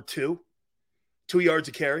wanted it over 2 yards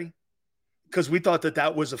a carry, because we thought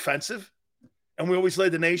that was offensive, and we always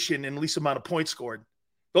led the nation in the least amount of points scored.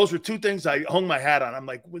 Those were 2 things I hung my hat on. I'm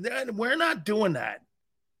like, we're not doing that.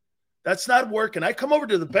 That's not working. I come over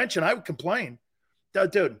to the bench and I would complain.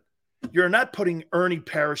 Dude, you're not putting Ernie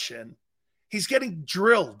Parrish in. He's getting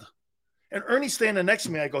drilled. And Ernie's standing next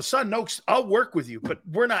to me. I go, son, no, I'll work with you, but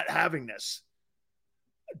we're not having this.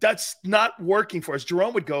 That's not working for us.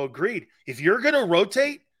 Jerome would go, agreed. If you're going to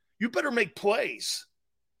rotate, you better make plays.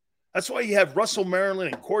 That's why you have Russell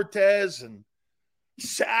Maryland and Cortez and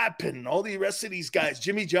Sapp and all the rest of these guys,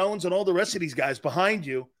 Jimmy Jones and all the rest of these guys behind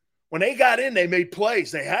you. When they got in, they made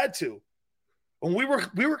plays. They had to. When we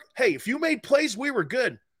were, hey, if you made plays, we were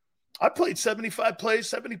good. I played 75 plays,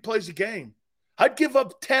 70 plays a game. I'd give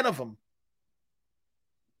up 10 of them.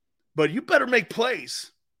 But you better make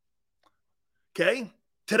plays. Okay?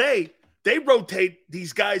 Today, they rotate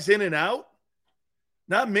these guys in and out.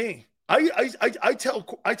 Not me. I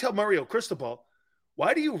tell Mario Cristobal,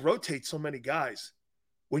 why do you rotate so many guys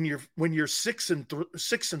when you're 6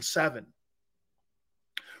 and 7?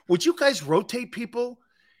 Would you guys rotate people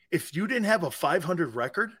if you didn't have a 500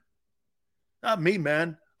 record? Not me,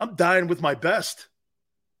 man. I'm dying with my best.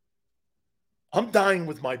 I'm dying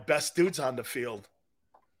with my best dudes on the field.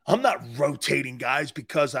 I'm not rotating guys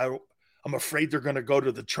because I'm afraid they're going to go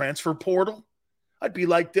to the transfer portal. I'd be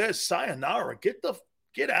like this, sayonara,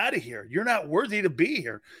 get out of here. You're not worthy to be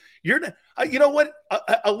here. You're not. You know what?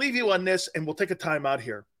 I'll leave you on this, and we'll take a time out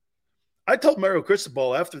here. I told Mario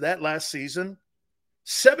Cristobal after that last season,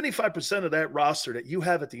 75% of that roster that you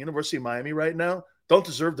have at the University of Miami right now don't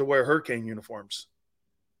deserve to wear Hurricane uniforms.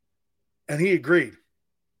 And he agreed.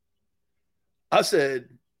 I said,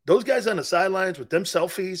 those guys on the sidelines with them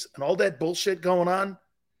selfies and all that bullshit going on,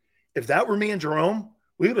 if that were me and Jerome,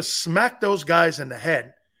 we would have smacked those guys in the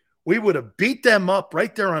head. We would have beat them up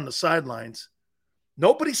right there on the sidelines.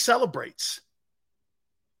 Nobody celebrates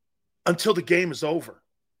until the game is over.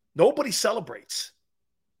 Nobody celebrates.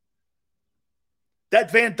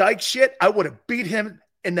 That Van Dyke shit, I would have beat him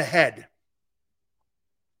in the head.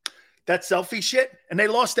 That selfie shit, and they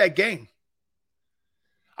lost that game.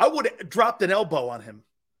 I would have dropped an elbow on him.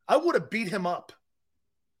 I would have beat him up.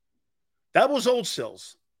 That was old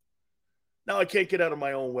Sills. Now I can't get out of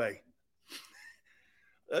my own way.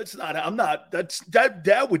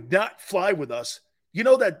 That would not fly with us. You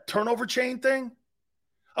know that turnover chain thing?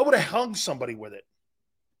 I would have hung somebody with it.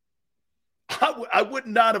 That would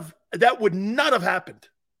not have happened.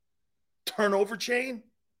 Turnover chain?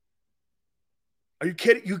 Are you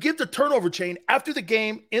kidding? You give the turnover chain after the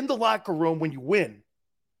game in the locker room when you win.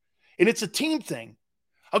 And it's a team thing.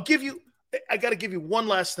 I got to give you one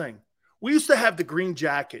last thing. We used to have the green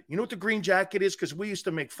jacket. You know what the green jacket is? Because we used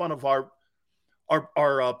to make fun of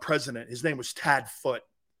our president. His name was Tad Foote.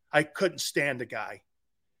 I couldn't stand the guy.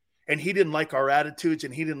 And he didn't like our attitudes,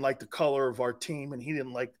 and he didn't like the color of our team, and he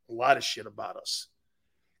didn't like a lot of shit about us.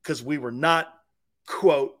 Because we were not,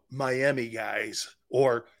 quote, Miami guys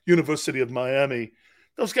or University of Miami.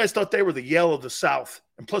 Those guys thought they were the Yale of the South.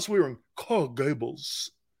 And plus we were in Coral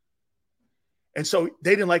Gables. And so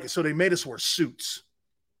they didn't like it. So they made us wear suits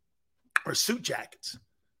or suit jackets.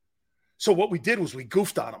 So what we did was we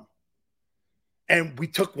goofed on them. And we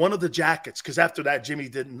took one of the jackets, because after that, Jimmy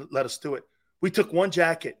didn't let us do it. We took one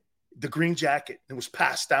jacket, the green jacket, and it was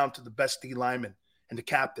passed down to the best D lineman and the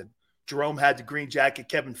captain. Jerome had the green jacket.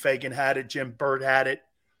 Kevin Fagan had it. Jim Burt had it.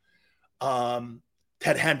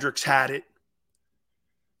 Ted Hendricks had it.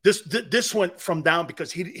 This went from down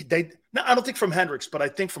because I don't think from Hendricks, but I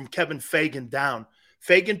think from Kevin Fagan down.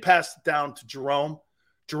 Fagan passed it down to Jerome.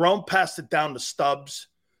 Jerome passed it down to Stubbs.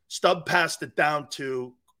 Stubb passed it down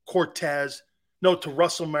to to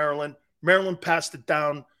Russell Maryland. Maryland passed it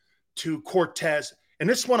down to Cortez. And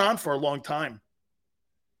this went on for a long time.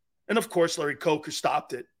 And, of course, Larry Coker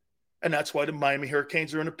stopped it. And that's why the Miami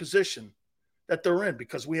Hurricanes are in a position that they're in,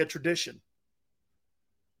 because we had tradition.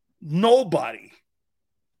 Nobody.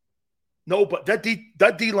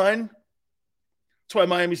 That D-line, that's why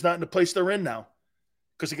Miami's not in the place they're in now,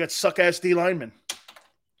 because they got suck-ass D-linemen.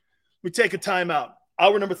 We take a timeout.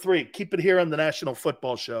 Hour number 3. Keep it here on the National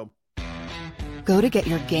Football Show. Go to get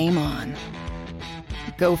your game on.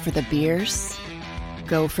 Go for the beers.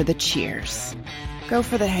 Go for the cheers. Go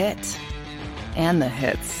for the hit and the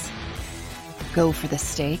hits. Go for the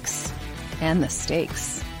stakes and the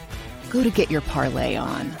stakes. Go to get your parlay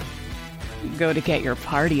on. Go to get your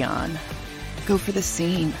party on. Go for the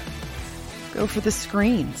scene. Go for the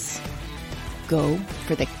screens. Go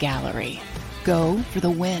for the gallery. Go for the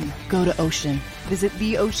win. Go to Ocean. Visit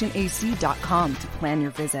theoceanac.com to plan your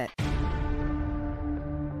visit.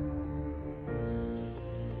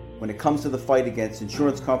 When it comes to the fight against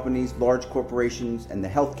insurance companies, large corporations, and the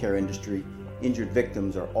healthcare industry, injured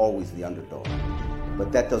victims are always the underdog.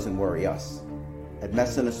 But that doesn't worry us. At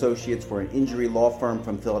Messa & Associates, we're an injury law firm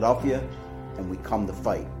from Philadelphia, and we come to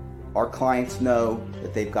fight. Our clients know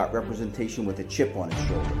that they've got representation with a chip on its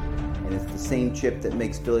shoulder, and it's the same chip that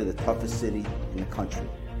makes Philly the toughest city in the country.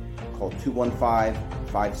 Call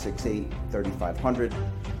 215-568-3500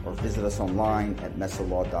 or visit us online at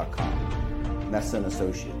messalaw.com. Messa &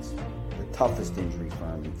 Associates, the toughest injury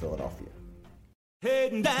firm in Philadelphia.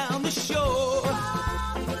 Heading down the shore,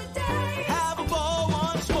 have a ball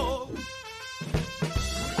once more.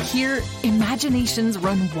 Here, imaginations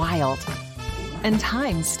run wild and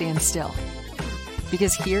time stands still.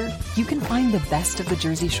 Because here, you can find the best of the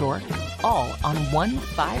Jersey Shore, all on one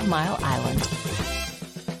 5-mile island.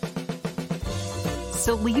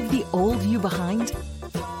 So leave the old you behind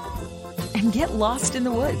and get lost in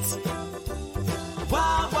the woods.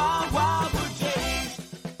 Wild, wild, wild wood days.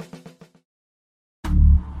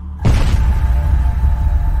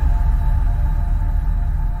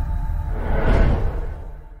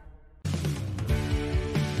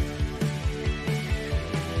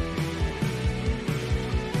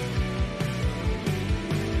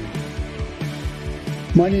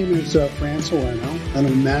 My name is Fran Sileo, and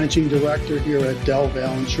I'm Managing Director here at Del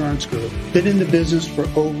Valle Insurance Group. Been in the business for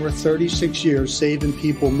over 36 years, saving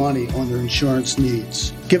people money on their insurance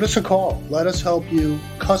needs. Give us a call. Let us help you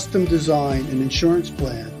custom design an insurance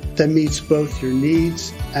plan that meets both your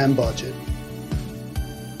needs and budget.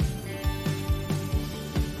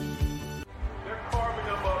 They're carving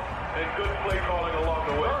them up and good play calling along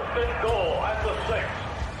the way. First and goal at the 6.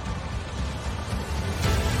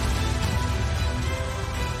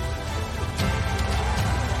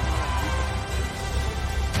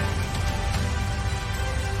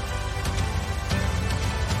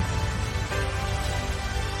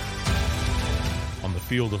 On the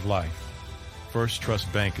field of life, First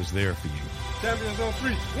Trust Bank is there for you. Champions on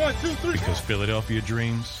 3. 1, 2, 3. Because Philadelphia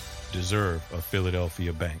dreams deserve a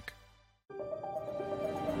Philadelphia bank.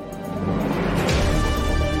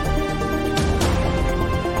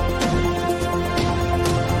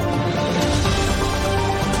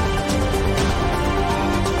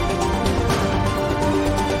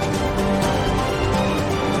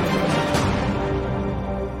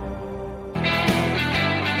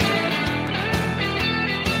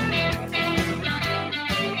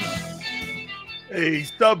 Hey,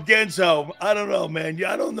 Stub Genzo, I don't know, man.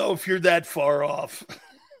 I don't know if you're that far off.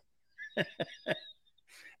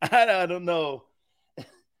 I don't know.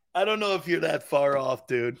 I don't know if you're that far off,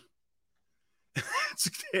 dude.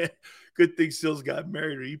 It's a good thing Sills got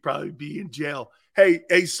married, or he'd probably be in jail. Hey,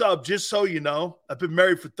 Sub, just so you know, I've been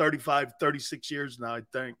married for 35, 36 years now, I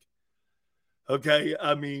think. Okay?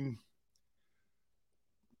 I mean,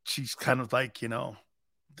 she's kind of like,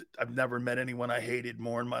 I've never met anyone I hated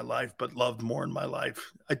more in my life, but loved more in my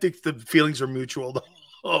life. I think the feelings are mutual,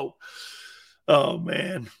 though. Oh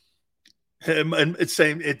man. And it's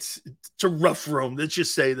saying it's a rough room. Let's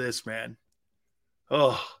just say this, man.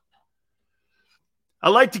 Oh, I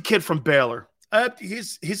like the kid from Baylor.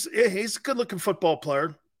 He's a good looking football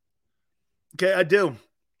player. Okay, I do.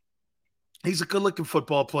 He's a good looking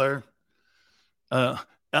football player. I'm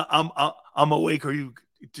awake, or you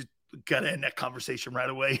just got to end that conversation right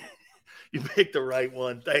away. You picked the right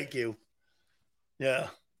one. Thank you. Yeah.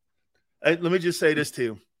 Let me just say this to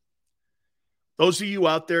you. Those of you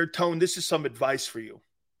out there, Tone, this is some advice for you.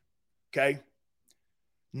 Okay?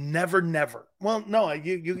 Never. Well, no,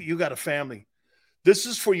 you got a family. This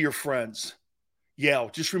is for your friends. Yeah,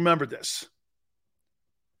 just remember this.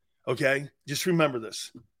 Okay? Just remember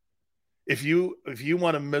this. If you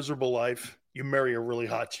want a miserable life, you marry a really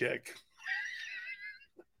hot chick.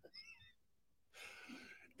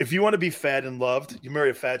 If you want to be fed and loved, you marry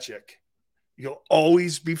a fat chick. You'll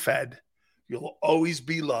always be fed. You'll always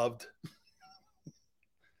be loved.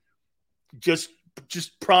 Just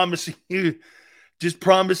promising you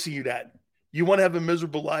that. You want to have a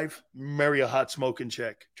miserable life? Marry a hot smoking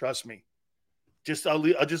chick. Trust me.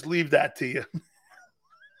 I'll just leave that to you.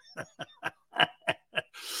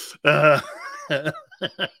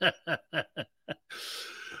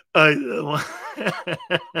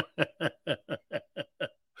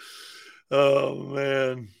 Oh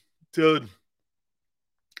man, dude.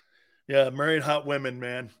 Yeah, married hot women,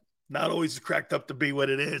 man. Not always cracked up to be what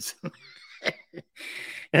it is.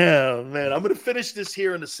 Oh man, I'm gonna finish this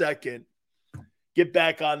here in a second. Get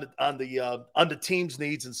back on the team's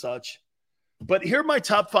needs and such. But here are my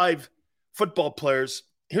top 5 football players.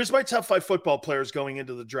 Here's my top 5 football players going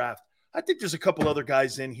into the draft. I think there's a couple other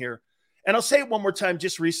guys in here. And I'll say it one more time,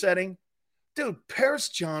 just resetting. Dude, Paris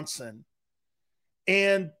Johnson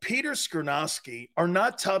and Peter Skoronski are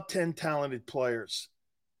not top 10 talented players.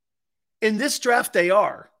 In this draft, they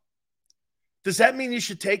are. Does that mean you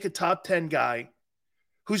should take a top 10 guy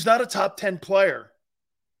who's not a top 10 player?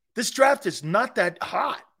 This draft is not that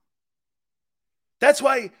hot. That's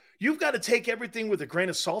why you've got to take everything with a grain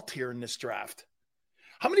of salt here in this draft.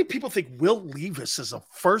 How many people think Will Levis is a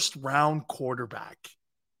first-round quarterback?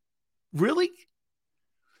 Really?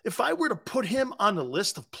 If I were to put him on the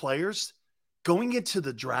list of players going into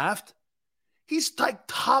the draft, he's like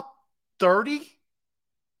top 30,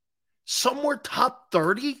 somewhere top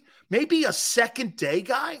 30, maybe a second-day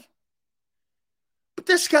guy. But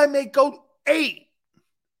this guy may go 8.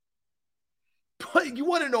 But you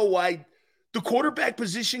want to know why the quarterback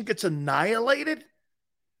position gets annihilated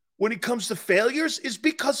when it comes to failures? Is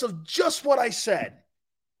because of just what I said.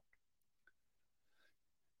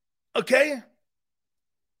 Okay?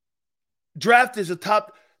 Draft is the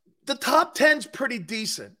top 10's pretty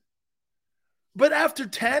decent. But after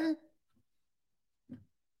 10,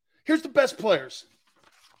 here's the best players.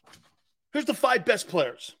 Here's the 5 best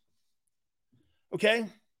players. Okay?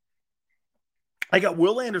 I got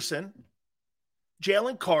Will Anderson,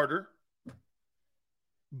 Jalen Carter,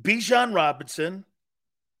 Bijan Robinson,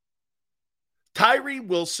 Tyree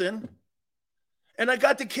Wilson, and I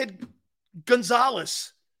got the kid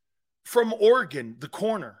Gonzalez from Oregon, the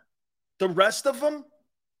corner. The rest of them,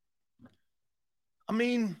 I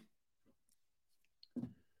mean,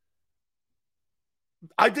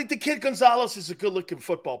 I think the kid Gonzalez is a good-looking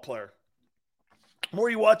football player. The more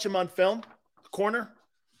you watch him on film, the corner,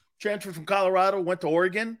 transferred from Colorado, went to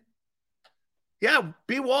Oregon. Yeah,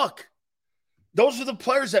 B-Walk. Those are the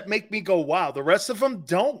players that make me go, wow. The rest of them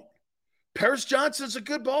don't. Paris Johnson's a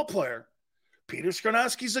good ball player. Peter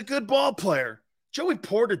Skoronski's a good ball player. Joey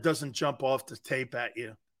Porter doesn't jump off the tape at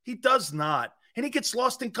you. He does not. And he gets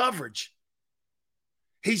lost in coverage.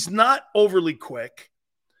 He's not overly quick.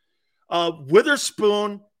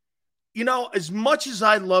 Witherspoon, you know, as much as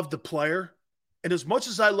I love the player and as much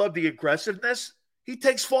as I love the aggressiveness, he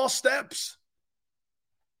takes false steps.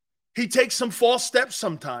 He takes some false steps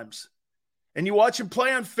sometimes. And you watch him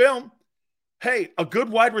play on film, hey, a good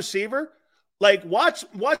wide receiver, like watch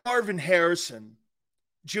Marvin Harrison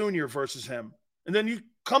Jr. versus him. And then you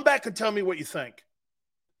come back and tell me what you think.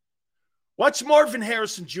 Watch Marvin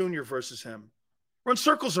Harrison Jr. versus him. Run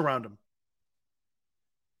circles around him.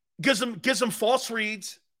 Gives him false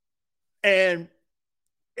reads and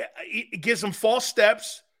gives him false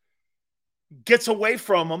steps, gets away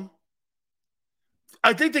from him.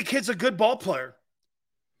 I think the kid's a good ball player.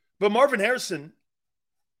 But Marvin Harrison,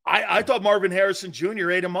 I thought Marvin Harrison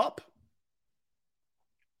Jr. ate him up.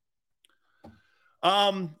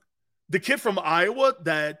 The kid from Iowa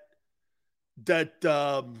that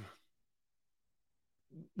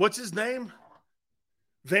what's his name?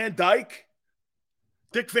 Van Dyke?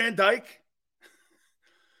 Dick Van Dyke?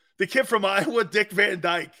 The kid from Iowa, Dick Van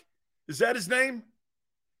Dyke. Is that his name?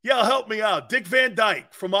 Yeah, help me out. Dick Van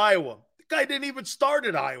Dyke from Iowa. The guy didn't even start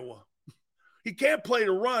at Iowa. He can't play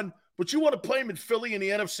the run, but you want to play him in Philly in the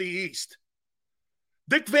NFC East.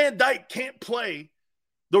 Dick Van Dyke can't play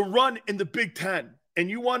the run in the Big Ten, and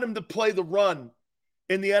you want him to play the run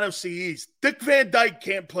in the NFC East. Dick Van Dyke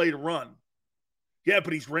can't play the run. Yeah,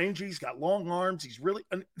 but he's rangy. He's got long arms. He's really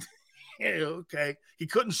yeah, okay. He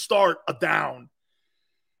couldn't start a down.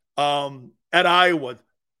 at Iowa.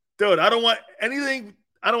 Dude, I don't want anything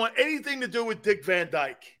to do with Dick Van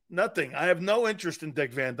Dyke. Nothing. I have no interest in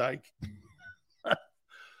Dick Van Dyke.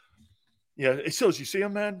 Yeah, it shows. You see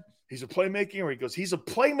him, man? He's a playmaker. Or he goes, he's a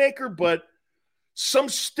playmaker, but some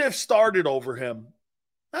stiff started over him.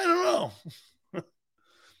 I don't know.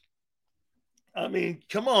 I mean,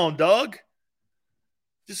 come on, dog.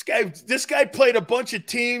 This guy played a bunch of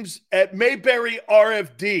teams at Mayberry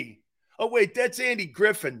RFD. Oh, wait, that's Andy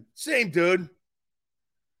Griffin. Same dude.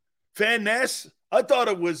 Van Ness? I thought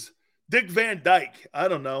it was Dick Van Dyke. I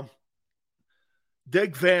don't know.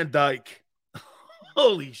 Dick Van Dyke.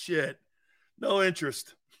 Holy shit. No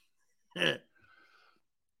interest.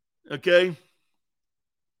 Okay.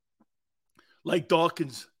 Like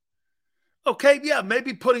Dawkins. Okay, yeah,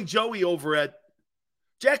 maybe putting Joey over at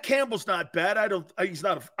Jack Campbell's not bad.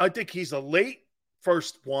 I think he's a late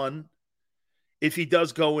first one. If he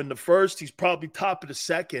does go in the first, he's probably top of the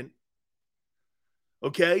second.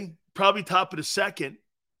 Okay? Probably top of the second.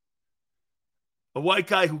 A white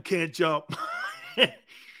guy who can't jump.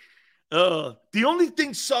 The only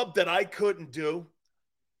thing sub that I couldn't do,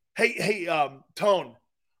 hey, Tone,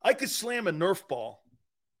 I could slam a Nerf ball.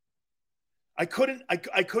 I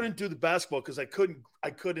couldn't do the basketball because I could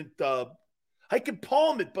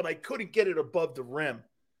palm it, but I couldn't get it above the rim.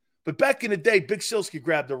 But back in the day, Big Silsky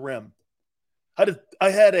grabbed the rim. I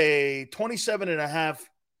had a 27.5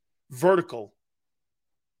 vertical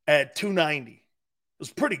at 290. It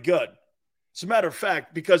was pretty good. As a matter of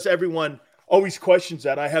fact, because everyone always questions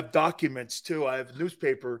that, I have documents too. I have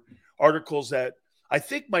newspaper articles that I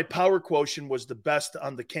think my power quotient was the best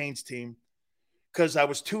on the Canes team because I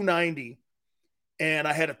was 290 and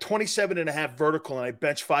I had a 27.5 vertical and I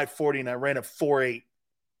benched 540 and I ran a 4.8.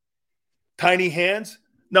 Tiny hands?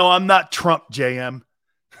 No, I'm not Trump, JM.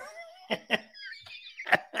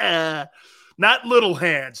 Not little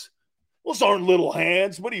hands. Those aren't little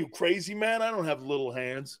hands. What are you, crazy, man? I don't have little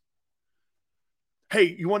hands.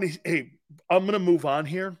 Hey, I'm going to move on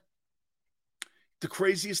here. The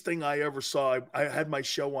craziest thing I ever saw, I had my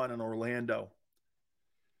show on in Orlando.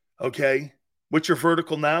 Okay? What's your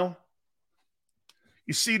vertical now?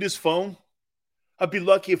 You see this phone? I'd be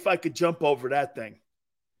lucky if I could jump over that thing.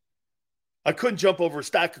 I couldn't jump over a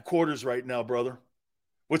stack of quarters right now, brother.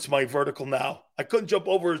 What's my vertical now? I couldn't jump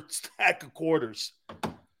over a stack of quarters.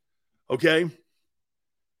 Okay?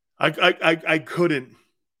 I couldn't.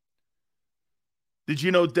 Did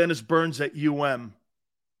you know Dennis Burns at UM?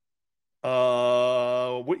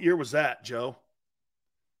 What year was that, Joe?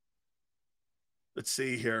 Let's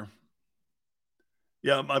see here.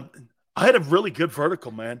 Yeah, I had a really good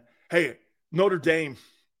vertical, man. Hey, Notre Dame.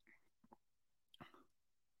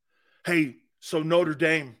 Hey, so Notre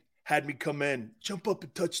Dame had me come in, jump up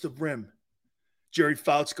and touch the rim. Jerry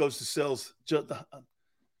Fouts goes to Sills.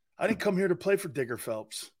 I didn't come here to play for Digger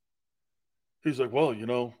Phelps. He's like, well,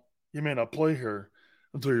 you may not play here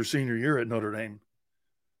until your senior year at Notre Dame.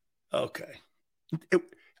 Okay.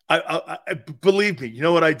 I believe me, you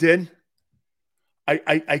know what I did?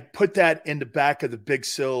 I put that in the back of the Big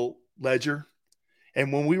Sill ledger.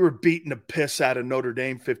 And when we were beating the piss out of Notre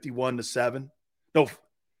Dame 51-7, no,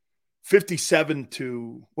 57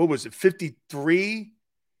 to, what was it, 53-3?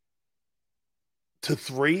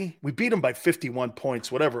 We beat them by 51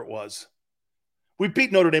 points, whatever it was. We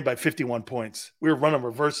beat Notre Dame by 51 points. We were running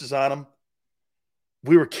reverses on them.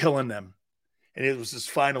 We were killing them. And it was this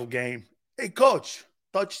final game. Hey, coach,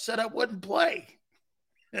 thought you said I wouldn't play.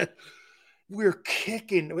 We were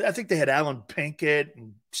kicking. I think they had Alan Pinkett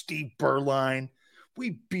and Steve Berline. We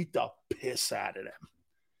beat the piss out of them.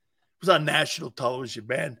 It was on national television,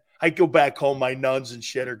 man. I go back home, my nuns and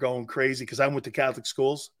shit are going crazy because I went to Catholic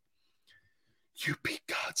schools. You beat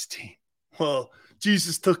God's team. Well,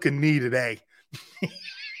 Jesus took a knee today.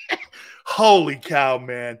 Holy cow,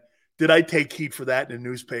 man. Did I take heat for that in the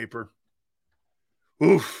newspaper?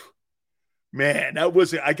 Oof. Man, that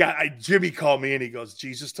was it. Jimmy called me and he goes,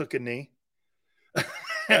 Jesus took a knee.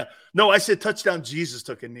 No, I said touchdown, Jesus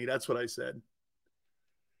took a knee. That's what I said.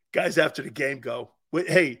 Guys after the game go,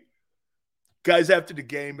 hey, guys after the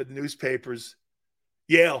game at the newspapers,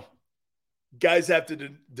 Yale, guys after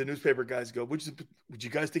the newspaper guys go, would you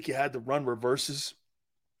guys think you had to run reverses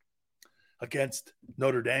against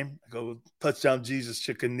Notre Dame? I go, touchdown, Jesus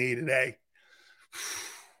took a knee today.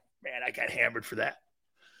 Man, I got hammered for that.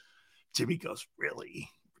 Jimmy goes, really?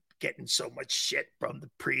 Getting so much shit from the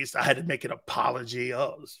priest. I had to make an apology.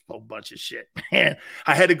 Oh, it was a whole bunch of shit. Man,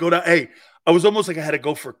 I had to go down. Hey, I was almost like I had to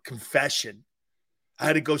go for confession. I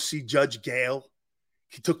had to go see Judge Gale.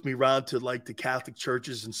 He took me around to like the Catholic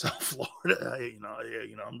churches in South Florida.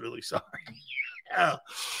 I'm really sorry. Yeah.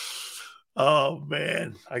 Oh,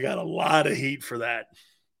 man. I got a lot of heat for that.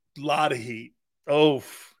 A lot of heat. Oh,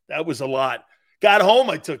 that was a lot. Got home,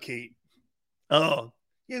 I took heat. Oh,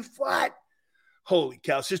 you what? Holy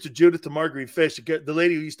cow. Sister Judith, the Marguerite Fish, the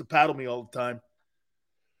lady who used to paddle me all the time.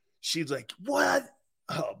 She's like, what?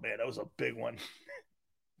 Oh, man, that was a big one.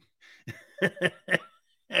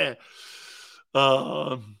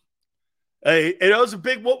 Hey, it was a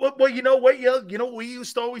big. Well, you know what? You know what we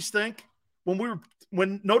used to always think when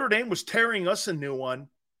Notre Dame was tearing us a new one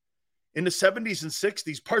in the 70s and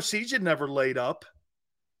 60s. Parsegian never laid up.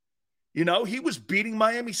 You know, he was beating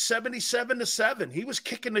Miami 77-7. He was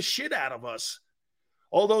kicking the shit out of us.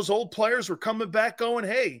 All those old players were coming back, going,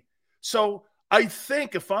 "Hey." So I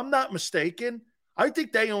think, if I'm not mistaken, I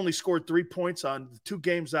think they only scored 3 points on the 2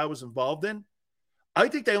 games I was involved in. I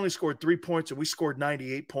think they only scored 3 points, and we scored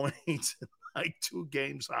 98 points in like 2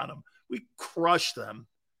 games on them. We crushed them.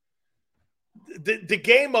 The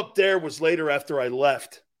game up there was later after I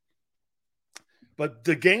left. But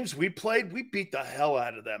the games we played, we beat the hell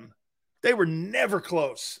out of them. They were never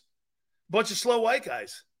close. Bunch of slow white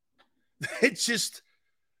guys. It just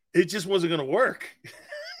wasn't going to work.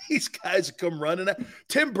 These guys would come running out.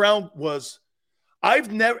 Tim Brown was –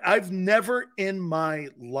 I've never in my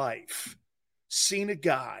life – seen a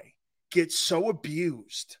guy get so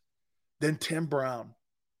abused than Tim Brown.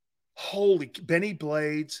 Holy Benny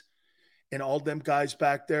Blades and all them guys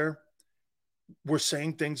back there were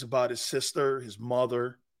saying things about his sister, his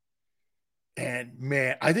mother. And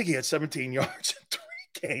man, I think he had 17 yards in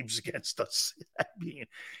 3 games against us. I mean,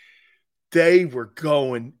 they were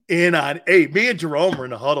going in on, hey, me and Jerome were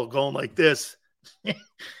in the huddle going like this.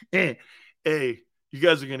 Hey, you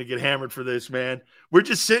guys are going to get hammered for this, man. We're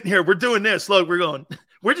just sitting here. We're doing this. Look,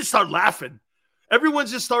 we're just started laughing.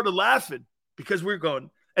 Everyone's just started laughing because we're going.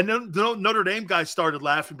 And then the Notre Dame guys started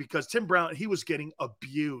laughing because Tim Brown, he was getting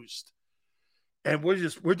abused. And we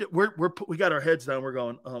got our heads down. We're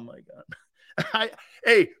going, oh my God.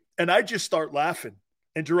 And I just start laughing.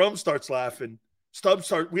 And Jerome starts laughing.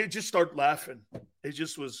 We just start laughing.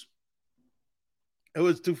 It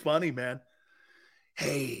was too funny, man.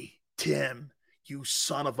 Hey, Tim, you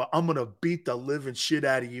son of a, I'm going to beat the living shit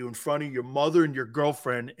out of you in front of your mother and your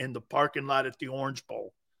girlfriend in the parking lot at the Orange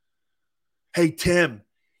Bowl. Hey, Tim,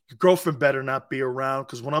 your girlfriend better not be around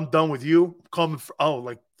because when I'm done with you, I'm coming for,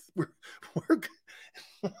 we're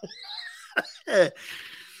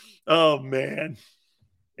oh, man.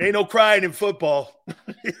 Ain't no crying in football.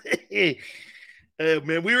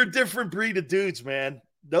 Man, we were a different breed of dudes, man.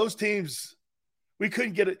 Those teams, we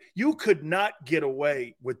couldn't get it. You could not get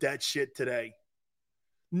away with that shit today.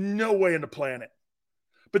 No way on the planet.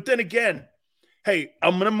 But then again, hey,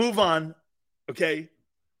 I'm going to move on, okay?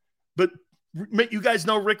 But you guys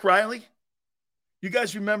know Rick Riley? You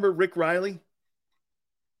guys remember Rick Riley?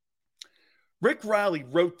 Rick Riley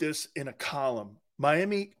wrote this in a column.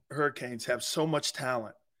 Miami Hurricanes have so much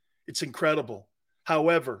talent. It's incredible.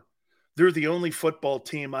 However, they're the only football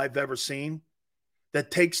team I've ever seen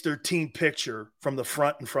that takes their team picture from the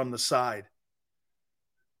front and from the side.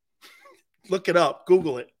 Look it up.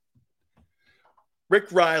 Google it.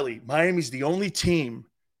 Rick Riley, Miami's the only team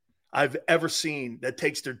I've ever seen that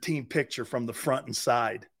takes their team picture from the front and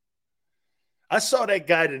side. I saw that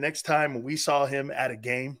guy the next time when we saw him at a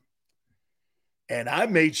game, and I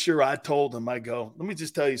made sure I told him, I go, let me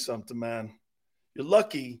just tell you something, man. You're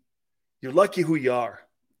lucky who you are.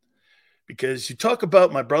 Because you talk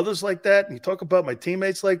about my brothers like that and you talk about my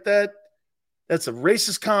teammates like that, that's a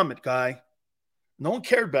racist comment, guy. No one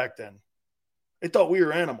cared back then. They thought we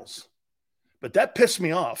were animals. But that pissed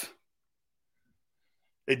me off.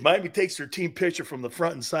 Miami takes their team picture from the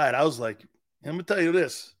front and side. I was like, I'm going to tell you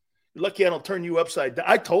this. You're lucky I don't turn you upside down.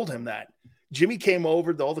 I told him that. Jimmy came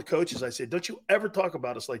over to all the coaches. I said, don't you ever talk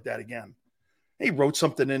about us like that again. He wrote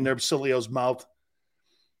something in there, Sileo's mouth.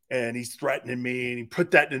 And he's threatening me, and he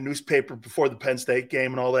put that in the newspaper before the Penn State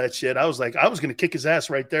game and all that shit. I was like, I was going to kick his ass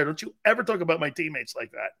right there. Don't you ever talk about my teammates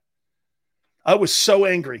like that. I was so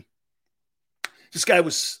angry. This guy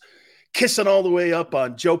was kissing all the way up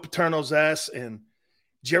on Joe Paterno's ass and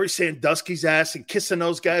Jerry Sandusky's ass and kissing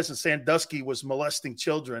those guys, and Sandusky was molesting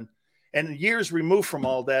children. And years removed from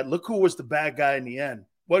all that, look who was the bad guy in the end.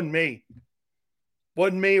 Wasn't me.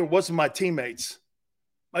 Wasn't me or wasn't my teammates.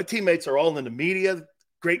 My teammates are all in the media.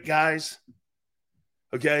 Great guys,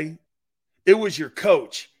 okay? It was your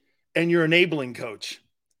coach and your enabling coach.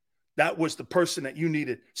 That was the person that you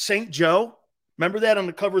needed. St. Joe, remember that on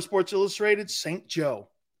the cover of Sports Illustrated? St. Joe,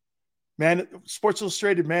 man, Sports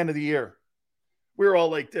Illustrated Man of the Year. We were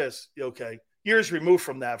all like this, okay? Years removed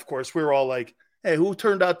from that, of course, we were all like, hey, who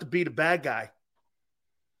turned out to be the bad guy?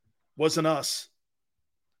 Wasn't us.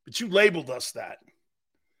 But you labeled us that.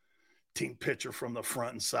 Team pitcher from the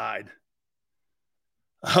front and side.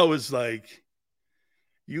 I was like,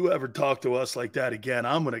 you ever talk to us like that again,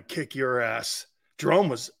 I'm going to kick your ass. Jerome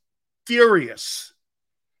was furious.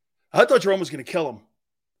 I thought Jerome was going to kill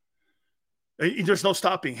him. There's no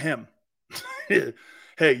stopping him.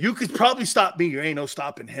 Hey, you could probably stop me. You ain't no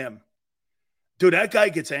stopping him. Dude, that guy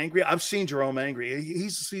gets angry. I've seen Jerome angry.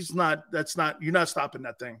 He's not, you're not stopping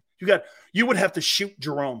that thing. You would have to shoot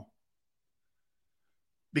Jerome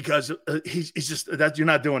because he's just, that you're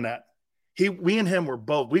not doing that. We and him were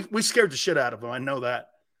both, we scared the shit out of him. I know that.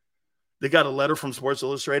 They got a letter from Sports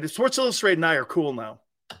Illustrated. Sports Illustrated and I are cool now.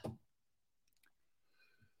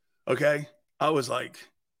 Okay? I was like,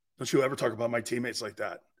 don't you ever talk about my teammates like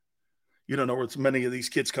that. You don't know where many of these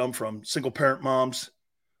kids come from. Single-parent moms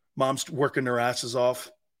working their asses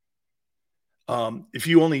off. If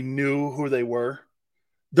you only knew who they were.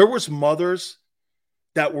 There was mothers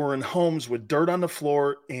that were in homes with dirt on the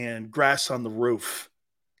floor and grass on the roof,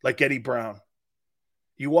 like Eddie Brown.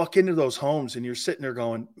 You walk into those homes and you're sitting there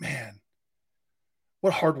going, man,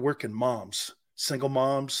 what hardworking moms, single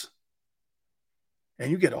moms.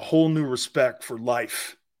 And you get a whole new respect for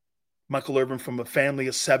life. Michael Irvin from a family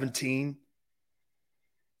of 17.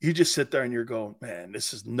 You just sit there and you're going, man,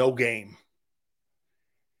 this is no game.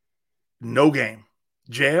 No game.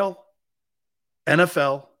 Jail,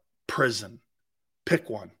 NFL, prison. Pick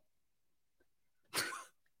one.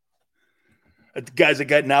 The guys that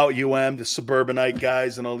got now at UM, the suburbanite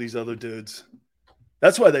guys and all these other dudes.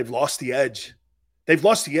 That's why they've lost the edge. They've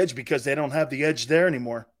lost the edge because they don't have the edge there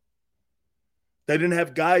anymore. They didn't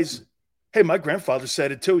have guys. Hey, my grandfather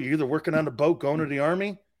said it too. You're either working on a boat, going to the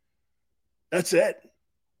Army. That's it.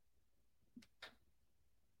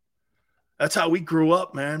 That's how we grew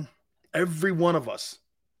up, man. Every one of us.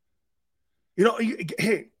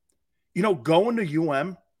 Going to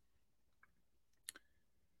UM,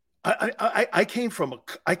 I came from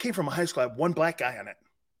a high school. I had one black guy in it.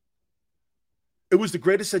 It was the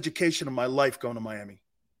greatest education of my life going to Miami.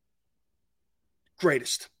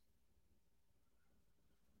 Greatest.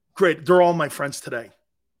 Great. They're all my friends today.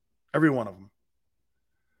 Every one of them.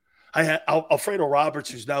 I had Alfredo Roberts,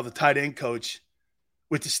 who's now the tight end coach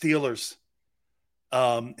with the Steelers.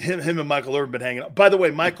 Him and Michael Irvin been hanging out. By the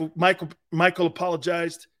way, Michael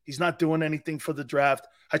apologized. He's not doing anything for the draft.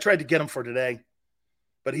 I tried to get him for today,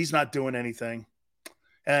 but he's not doing anything.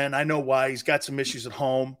 And I know why. He's got some issues at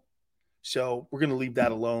home. So we're going to leave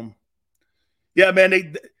that alone. Yeah,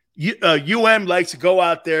 man, UM likes to go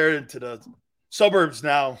out there into the suburbs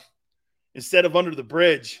now instead of under the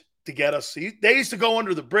bridge to get us. They used to go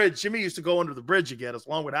under the bridge. Jimmy used to go under the bridge to get us,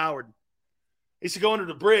 along with Howard. They used to go under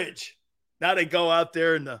the bridge. Now they go out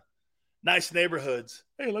there in the nice neighborhoods.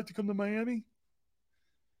 Hey, I'd like to come to Miami.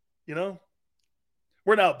 You know?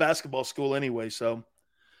 We're now a basketball school anyway, so.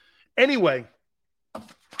 Anyway,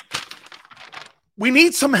 we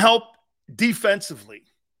need some help defensively.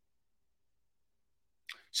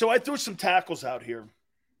 So I threw some tackles out here.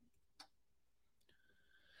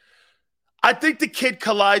 I think the kid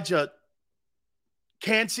Kalijah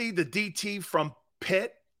Cansey, the DT from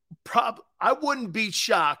Pitt, I wouldn't be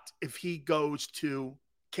shocked if he goes to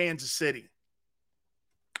Kansas City.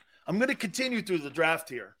 I'm going to continue through the draft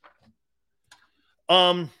here.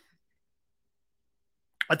 I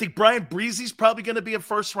think Brian Breezy's probably going to be a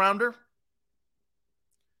first rounder.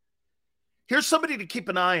 Here's somebody to keep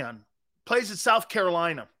an eye on. Plays at South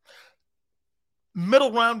Carolina.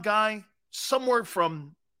 Middle round guy, somewhere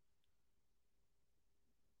from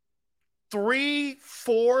 3,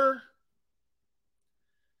 4.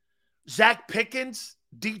 Zach Pickens,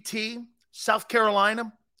 DT, South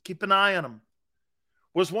Carolina. Keep an eye on him.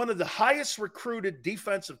 Was one of the highest recruited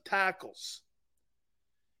defensive tackles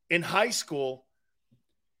in high school.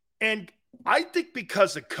 And I think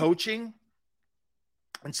because of coaching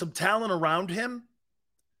and some talent around him,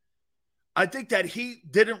 I think that he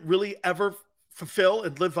didn't really ever fulfill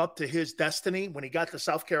and live up to his destiny when he got to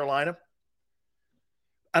South Carolina.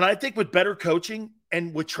 And I think with better coaching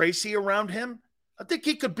and with Tracy around him, I think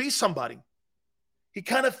he could be somebody. He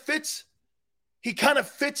kind of fits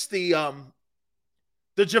the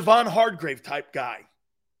Javon Hargrave type guy.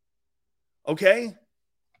 Okay?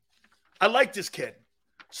 I like this kid.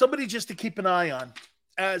 Somebody just to keep an eye on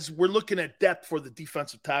as we're looking at depth for the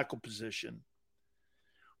defensive tackle position.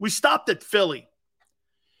 We stopped at Philly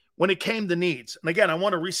when it came to needs. And again, I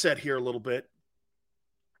want to reset here a little bit.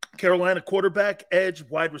 Carolina quarterback, edge,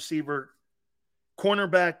 wide receiver,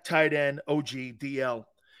 cornerback, tight end, OG, DL.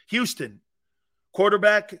 Houston,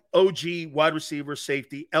 quarterback, OG, wide receiver,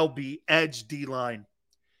 safety, LB, edge, D-line.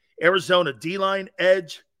 Arizona, D-line,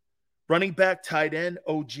 edge, running back, tight end,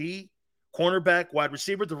 OG, cornerback, wide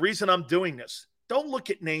receiver. The reason I'm doing this, don't look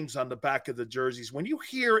at names on the back of the jerseys. When you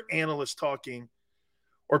hear analysts talking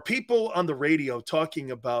or people on the radio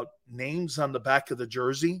talking about names on the back of the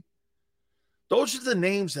jersey, those are the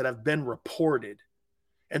names that have been reported.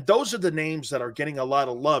 And those are the names that are getting a lot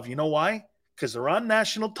of love. You know why? Because they're on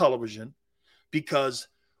national television, because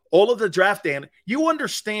all of the draft, and you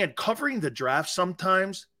understand covering the draft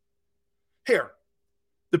sometimes. Here,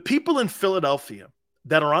 the people in Philadelphia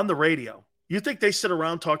that are on the radio, you think they sit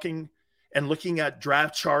around talking and looking at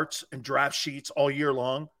draft charts and draft sheets all year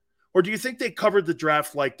long? Or do you think they covered the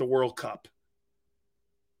draft like the World Cup?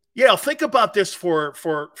 Yeah, think about this for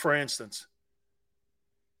instance.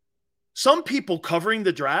 Some people covering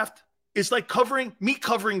the draft is like covering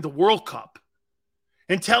the World Cup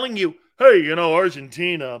and telling you, hey,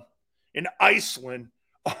 Argentina and Iceland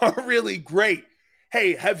are really great.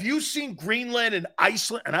 Hey, have you seen Greenland and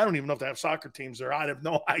Iceland? And I don't even know if they have soccer teams there. I have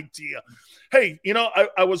no idea. Hey,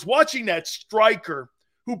 I was watching that striker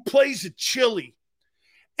who plays at Chile.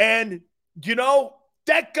 And,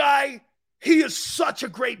 that guy, he is such a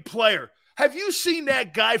great player. Have you seen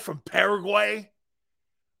that guy from Paraguay?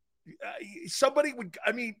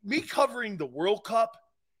 Me covering the World Cup,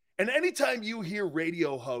 and anytime you hear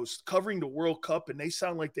radio hosts covering the World Cup and they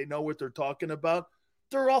sound like they know what they're talking about,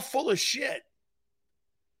 they're all full of shit.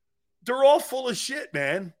 They're all full of shit,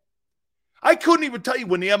 man. I couldn't even tell you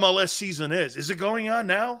when the MLS season is. Is it going on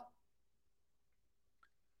now?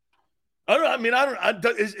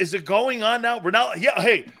 Is it going on now?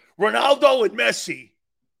 Ronaldo and Messi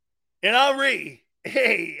and Henry.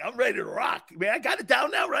 Hey, I'm ready to rock. Man, I got it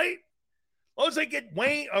down now, right? As long as I get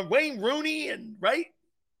Wayne Rooney and right?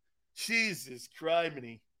 Jesus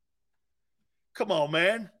criminy. Come on,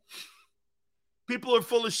 man. People are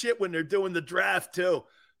full of shit when they're doing the draft, too.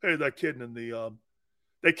 Hey, that kid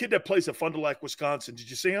that plays at Fond du Lac, Wisconsin. Did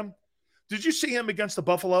you see him? Did you see him against the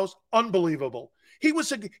Buffaloes? Unbelievable. He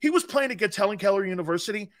was playing against Helen Keller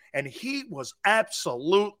University, and he was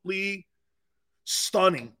absolutely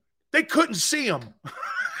stunning. They couldn't see him.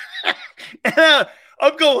 And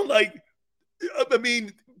I'm going like,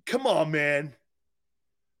 come on, man.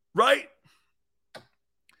 Right?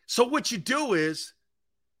 So what you do is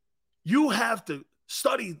you have to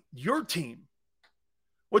study your team,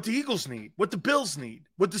 what the Eagles need, what the Bills need,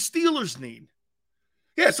 what the Steelers need.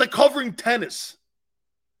 Yeah, it's like covering tennis.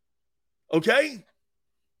 Okay?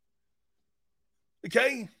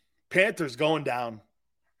 Okay? Panthers going down.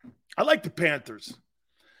 I like the Panthers.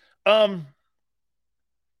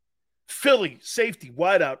 Philly, safety,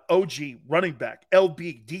 wideout, OG, running back,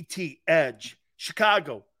 LB, DT, edge.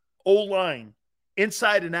 Chicago, O-line,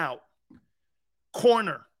 inside and out.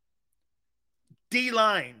 Corner,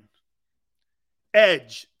 D-line,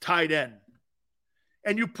 edge, tight end.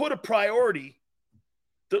 And you put a priority.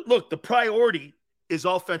 The priority is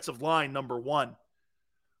offensive line, number one.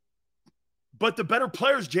 But the better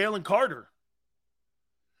player is Jalen Carter.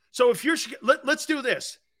 So if let's do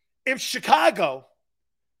this. If Chicago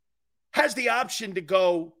has the option to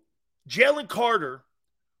go Jalen Carter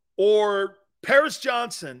or Paris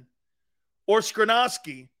Johnson or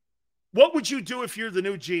Skrzynovsky, what would you do if you're the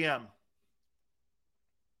new GM?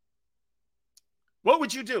 What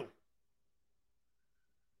would you do?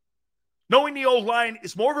 Knowing the O-line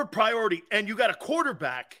is more of a priority and you got a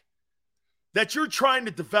quarterback that you're trying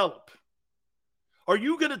to develop. Are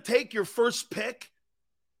you going to take your first pick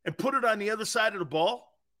and put it on the other side of the ball?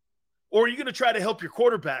 Or are you going to try to help your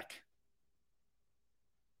quarterback?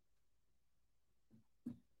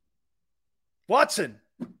 Watson.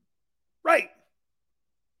 Right.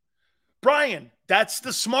 Brian, that's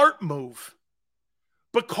the smart move.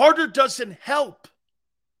 But Carter doesn't help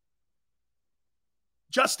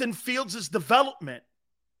Justin Fields' development.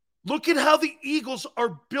 Look at how the Eagles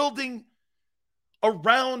are building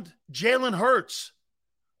around Jalen Hurts.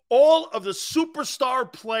 All of the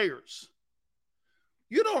superstar players.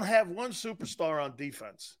 You don't have one superstar on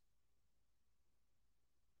defense.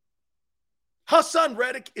 Hassan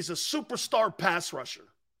Reddick is a superstar pass rusher.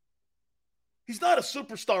 He's not a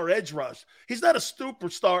superstar edge rush. He's not a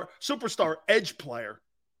superstar edge player.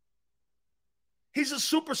 He's a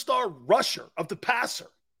superstar rusher of the passer.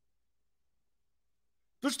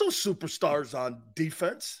 There's no superstars on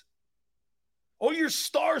defense. All your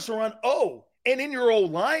stars are on O. And in your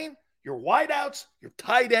O-line, your wideouts, your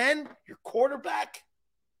tight end, your quarterback,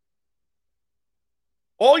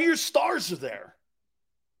 all your stars are there.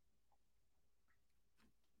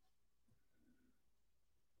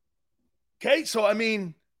 Okay, so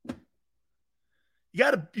you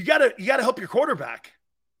gotta help your quarterback.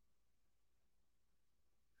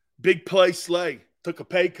 Big play Slay. took a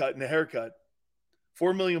pay cut and a haircut.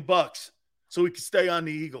 $4 million so he could stay on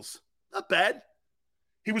the Eagles. Not bad.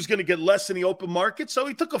 He was going to get less in the open market, so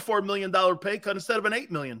he took a $4 million pay cut instead of an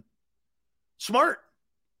 $8 million. Smart.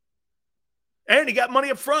 And he got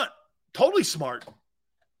money up front. Totally smart.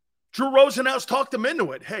 Drew Rosenhaus talked him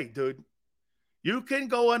into it. Hey, dude, you can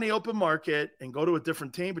go on the open market and go to a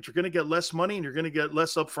different team, but you're going to get less money and you're going to get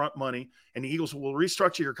less upfront money. And the Eagles will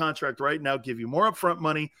restructure your contract right now, give you more upfront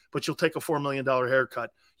money, but you'll take a $4 million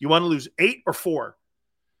haircut. You want to lose 8 or 4?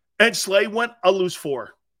 Ed Slay went, I'll lose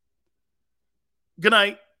 4. Good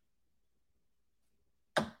night.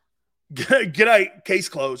 Good night. Case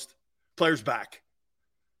closed. Players back.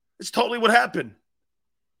 It's totally what happened.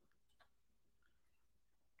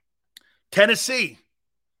 Tennessee.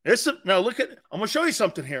 Now look at, I'm going to show you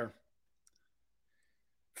something here.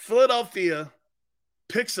 Philadelphia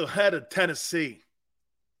picks ahead of Tennessee.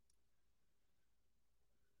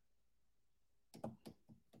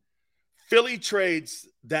 Philly trades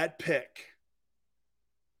that pick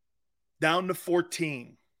down to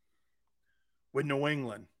 14 with New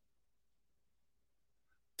England.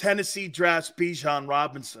 Tennessee drafts Bijan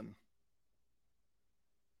Robinson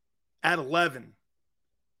at 11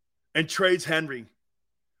 and trades Henry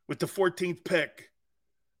with the 14th pick.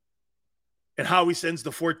 And Howie sends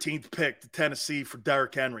the 14th pick to Tennessee for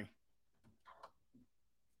Derrick Henry.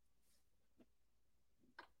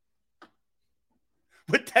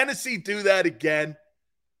 Would Tennessee do that again?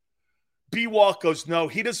 B-Walk goes, no,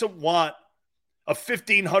 he doesn't want a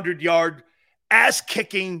 1,500-yard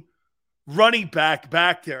ass-kicking running back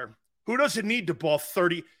there who doesn't need the ball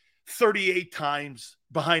 38 times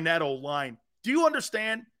behind that old line. Do you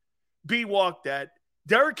understand, B-Walk, that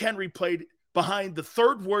Derrick Henry played behind the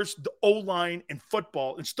third worst O-line in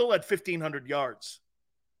football and still had 1,500 yards?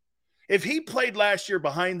 If he played last year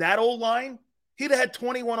behind that O-line, he'd have had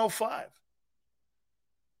 2,105.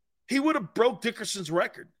 He would have broke Dickerson's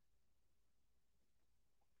record.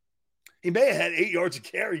 He may have had 8 yards of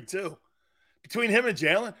carry, too. Between him and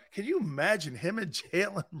Jalen, can you imagine him and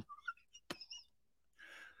Jalen?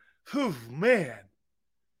 Whew, man.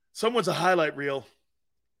 Someone's a highlight reel.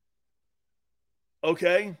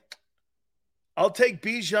 Okay. I'll take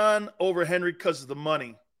Bijan over Henry because of the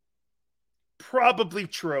money. Probably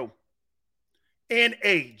true. And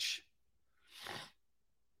age.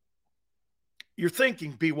 You're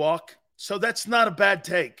thinking, B-Walk, so that's not a bad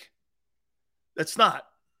take. That's not.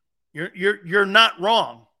 You're not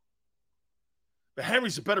wrong. But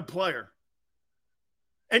Henry's a better player.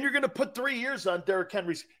 And you're going to put 3 years on Derrick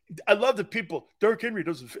Henry's. I love the people. Derrick Henry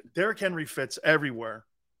doesn't fit. Derrick Henry fits everywhere.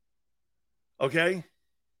 Okay?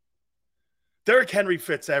 Derrick Henry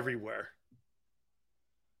fits everywhere.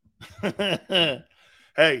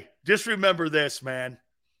 Hey, just remember this, man.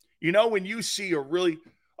 You know, when you see who's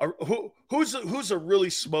a really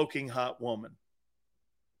smoking hot woman?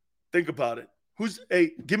 Think about it.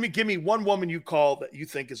 Give me one woman you call that you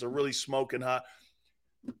think is a really smoking hot.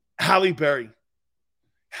 Halle Berry.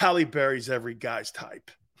 Halle Berry's every guy's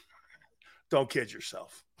type. Don't kid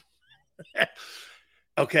yourself.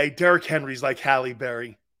 Okay, Derrick Henry's like Halle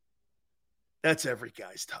Berry. That's every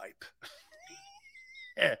guy's type.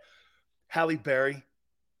 Halle Berry,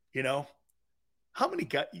 you know, how many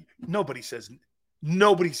guys? Nobody says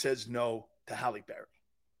no to Halle Berry.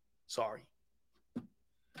 Sorry.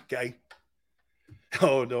 Okay.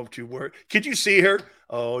 Oh, don't you worry. Could you see her?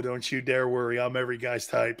 Oh, don't you dare worry. I'm every guy's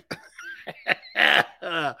type.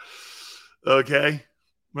 Okay.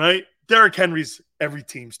 Right? Derrick Henry's every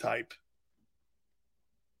team's type.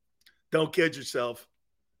 Don't kid yourself.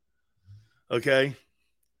 Okay?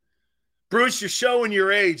 Bruce, you're showing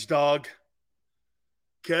your age, dog.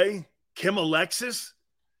 Okay? Kim Alexis?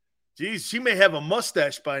 Geez, she may have a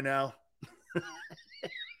mustache by now.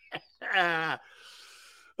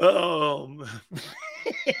 Oh,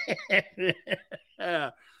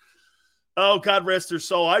 oh, God rest her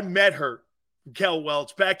soul. I met her, Kel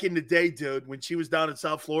Welch, back in the day, dude, when she was down in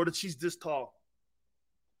South Florida. She's this tall.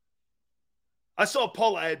 I saw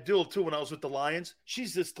Paula Abdul, too, when I was with the Lions.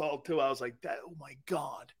 She's this tall, too. I was like, oh, my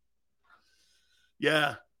God.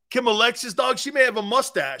 Yeah. Kim Alexis, dog, she may have a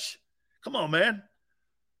mustache. Come on, man.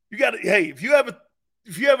 You got to, hey, if you have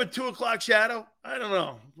a 2 o'clock shadow, I don't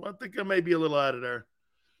know. I think I may be a little out of there.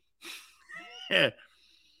 Yeah.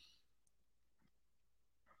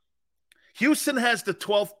 Houston has the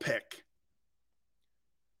 12th pick.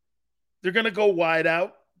 They're going to go wide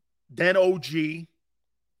out, then OG,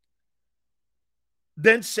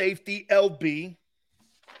 then safety, LB.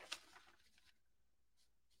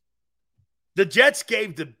 The Jets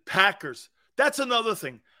gave the Packers. That's another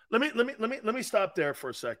thing. Let me stop there for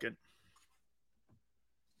a second.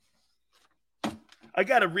 I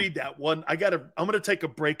got to read that one. I'm going to take a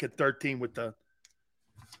break at 13 with the.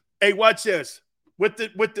 Hey, watch this. With the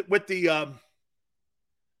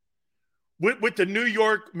New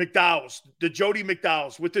York McDowells, the Jody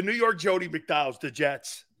McDowells, with the New York Jody McDowells, the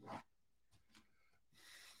Jets.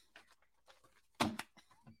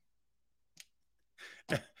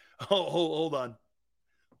 Hold on.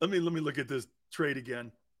 Let me look at this trade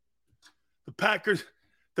again. The Packers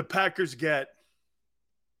get.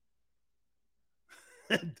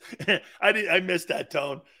 I missed that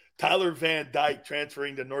tone. Tyler Van Dyke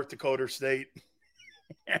transferring to North Dakota State.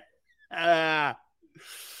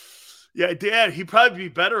 Yeah, Dad, he'd probably be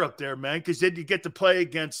better up there, man, because then you get to play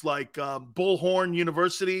against like Bullhorn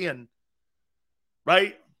University and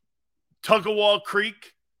right, Tuggawall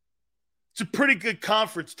Creek. It's a pretty good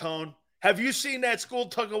conference, Tone. Have you seen that school,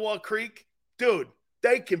 Tuggawall Creek? Dude,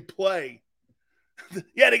 they can play.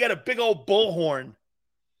 Yeah, they got a big old bullhorn.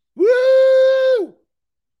 Woo!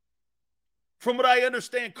 From what I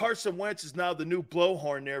understand, Carson Wentz is now the new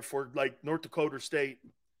blowhorn there for like North Dakota State.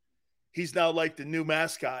 He's now like the new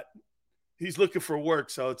mascot. He's looking for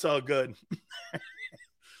work, so it's all good. The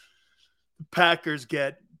Packers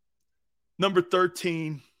get number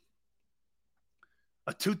 13,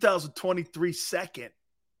 a 2023 second,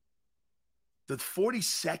 the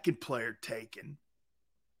 42nd player taken,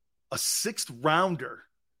 a 6th rounder,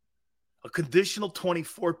 a conditional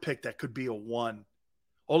 24 pick that could be a 1.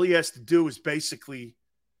 All he has to do is basically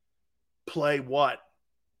play what?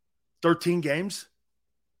 13 games?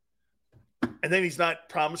 And then he's not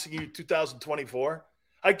promising you 2024?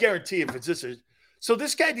 I guarantee if it's this. So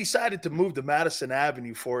this guy decided to move to Madison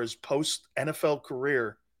Avenue for his post-NFL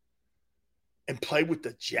career and play with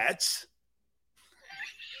the Jets?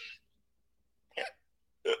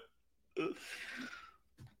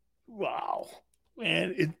 Wow.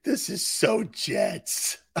 Man, this is so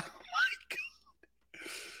Jets. Oh, my God.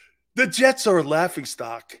 The Jets are a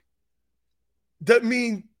laughingstock. That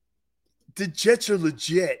mean the Jets are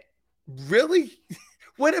legit. Really?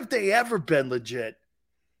 When have they ever been legit?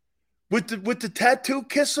 With the tattoo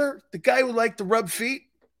kisser? The guy who liked to rub feet?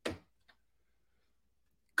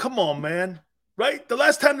 Come on, man. Right? The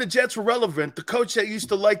last time the Jets were relevant, the coach that used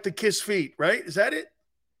to like to kiss feet, right? Is that it?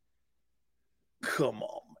 Come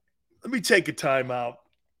on. Let me take a timeout.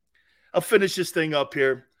 I'll finish this thing up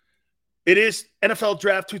here. It is NFL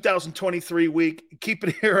Draft 2023 week. Keep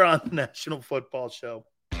it here on the National Football Show.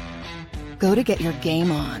 Go to get your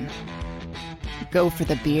game on. Go for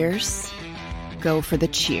the beers. Go for the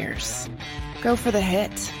cheers. Go for the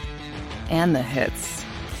hit and the hits.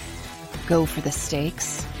 Go for the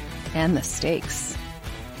stakes and the stakes.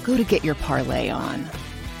 Go to get your parlay on.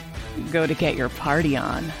 Go to get your party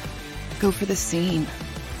on. Go for the scene.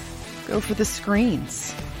 Go for the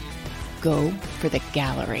screens. Go for the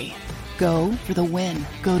gallery. Go for the win.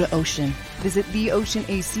 Go to Ocean. Visit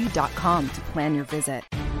theoceanac.com to plan your visit.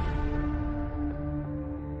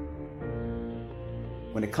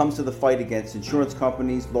 When it comes to the fight against insurance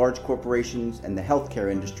companies, large corporations, and the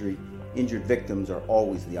healthcare industry, injured victims are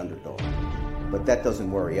always the underdog. But that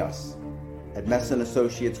doesn't worry us. At Messa &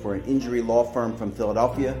 Associates, we're an injury law firm from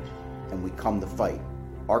Philadelphia, and we come to fight.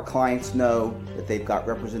 Our clients know that they've got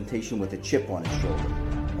representation with a chip on its shoulder,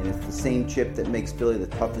 and it's the same chip that makes Philly the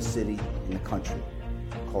toughest city in the country.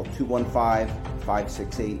 Call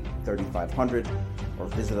 215-568-3500 or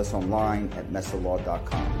visit us online at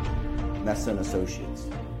messalaw.com. Messa & Associates,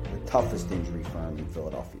 the toughest injury firm in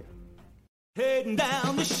Philadelphia. Heading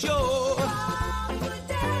down the shore,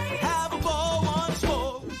 have a ball once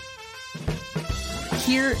more.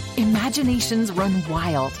 Here, imaginations run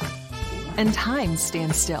wild and time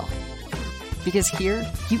stands still. Because here,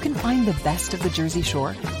 you can find the best of the Jersey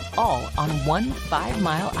Shore, all on one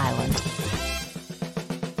 5-mile island.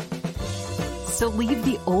 So leave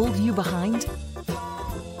the old you behind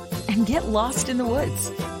and get lost in the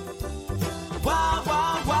woods. Wild,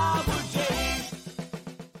 wild, wildwood days.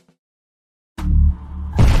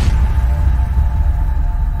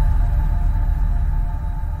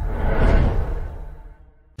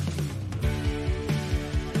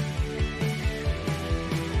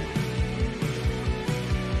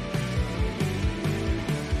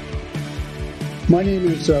 My name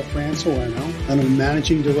is Fran Sileo, and I'm a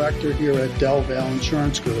managing director here at Del Valle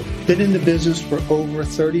Insurance Group. Been in the business for over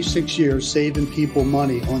 36 years, saving people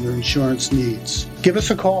money on their insurance needs. Give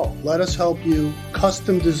us a call. Let us help you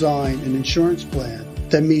custom design an insurance plan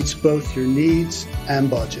that meets both your needs and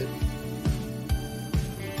budget.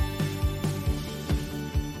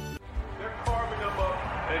 They're carving them up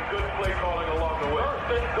and good play calling along the way.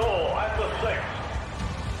 First and goal at the 6.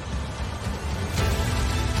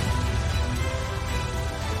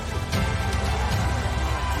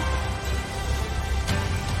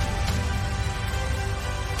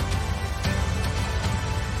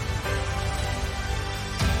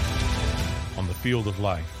 field of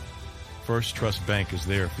life, First Trust Bank is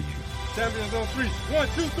there for you. Champions on three. 1,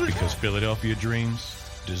 2, 3. Because Philadelphia dreams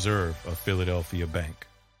deserve a Philadelphia bank.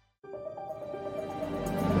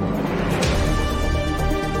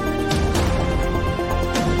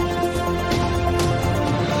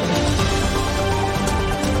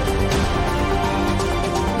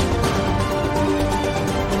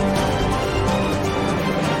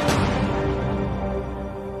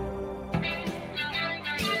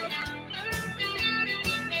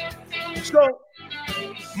 So,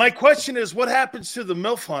 my question is, what happens to the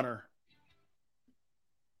MILF hunter?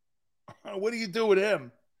 What do you do with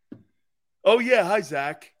him? Oh, yeah. Hi,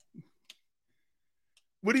 Zach.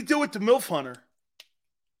 What do you do with the MILF hunter?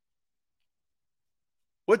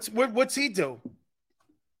 What's he do?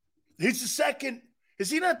 He's the second. Is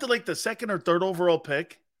he not the second or third overall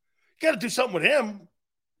pick? You got to do something with him.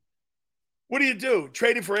 What do you do?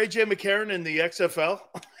 Trade him for A.J. McCarron in the XFL?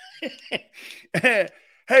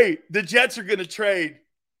 Hey, the Jets are going to trade.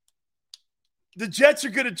 The Jets are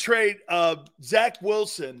going to trade Zach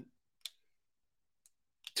Wilson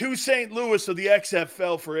to St. Louis of the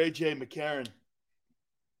XFL for A.J. McCarron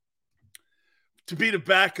to be the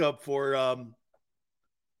backup for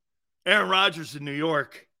Aaron Rodgers in New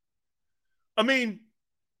York. I mean,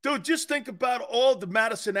 dude, just think about all the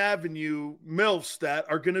Madison Avenue MILFs that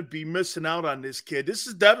are going to be missing out on this kid. This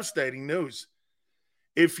is devastating news.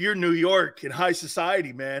 If you're New York in high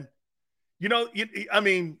society, man,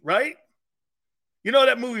 right? You know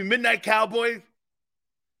that movie Midnight Cowboy?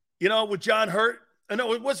 With John Hurt?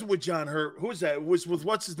 No, it wasn't with John Hurt. Who was that? It was with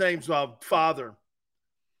what's his name's father.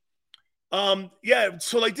 Yeah.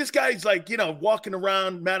 So this guy's walking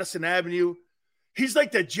around Madison Avenue. He's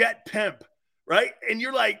like the jet pimp, right? And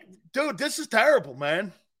you're like, dude, this is terrible,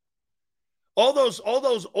 man. All those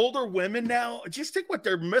older women now, just think what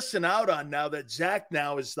they're missing out on now that Zach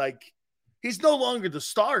now is he's no longer the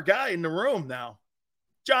star guy in the room now.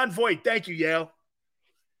 John Voight, thank you, Yale.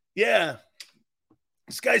 Yeah.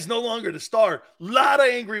 This guy's no longer the star. A lot of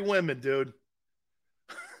angry women, dude.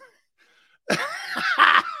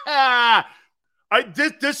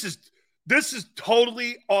 This is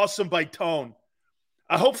totally awesome by Tone.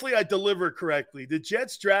 Hopefully I deliver it correctly. The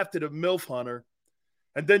Jets drafted a MILF hunter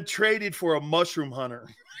and then traded for a mushroom hunter.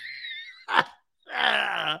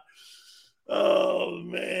 Oh,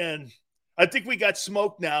 man. I think we got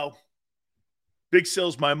smoked now. Big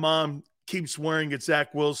Sills, my mom keeps wearing a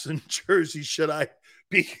Zach Wilson jersey. Should I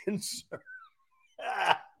be concerned?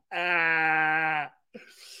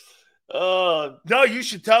 No, you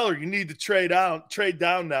should tell her you need to trade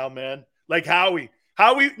down now, man. Like Howie.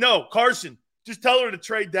 No, Carson. Just tell her to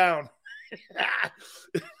trade down.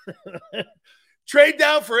 Trade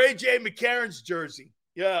down for A.J. McCarron's jersey.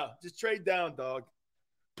 Yeah, just trade down, dog.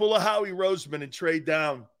 Pull a Howie Roseman and trade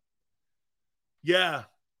down. Yeah.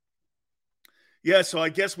 Yeah, so I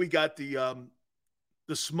guess we got the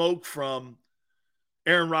smoke from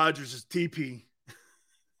Aaron Rodgers' TP.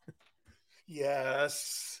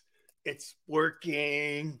 Yes, it's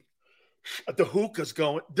working. The hookah's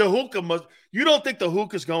going. You don't think the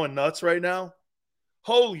hookah's going nuts right now?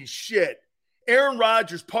 Holy shit. Aaron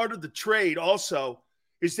Rodgers, part of the trade also,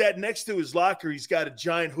 is that next to his locker, he's got a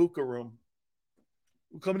giant hookah room.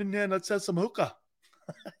 We're coming in there and let's have some hookah.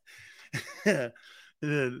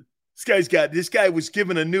 This guy was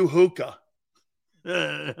given a new hookah.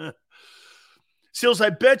 Sills,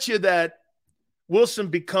 I bet you that Wilson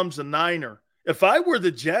becomes a Niner. If I were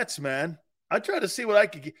the Jets, man, I'd try to see what I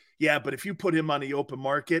could get. Yeah, but if you put him on the open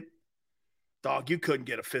market, dog, you couldn't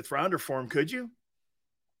get a fifth rounder for him, could you?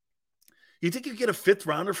 You think you get a fifth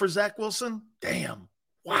rounder for Zach Wilson? Damn.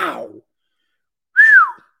 Wow. Whew.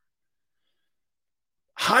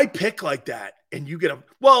 High pick like that, and you get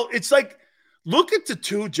it's like, look at the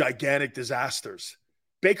two gigantic disasters.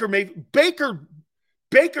 Baker's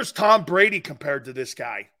Tom Brady compared to this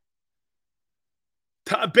guy.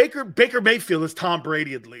 Baker Mayfield is Tom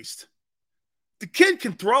Brady at least. The kid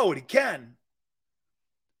can throw it.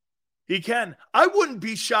 He can. I wouldn't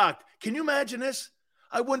be shocked. Can you imagine this?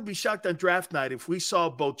 I wouldn't be shocked on draft night if we saw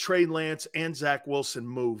both Trey Lance and Zach Wilson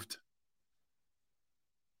moved.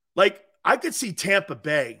 I could see Tampa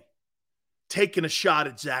Bay taking a shot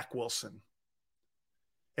at Zach Wilson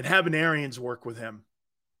and having Arians work with him.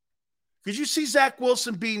 Could you see Zach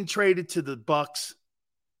Wilson being traded to the Bucs?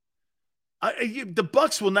 The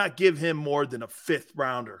Bucs will not give him more than a fifth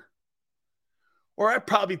rounder. Or I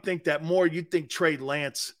probably think that more. You'd think Trey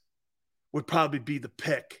Lance would probably be the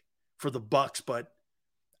pick for the Bucs, but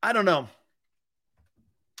I don't know.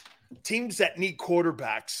 Teams that need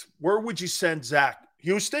quarterbacks, where would you send Zach?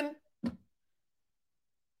 Houston?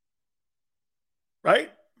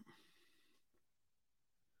 Right?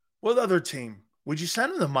 What other team? Would you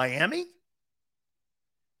send him to Miami?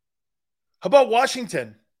 How about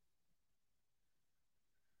Washington?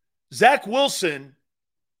 Zach Wilson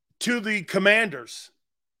to the Commanders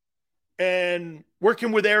and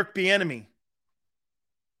working with Eric Bieniemy.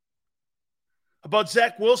 How about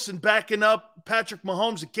Zach Wilson backing up Patrick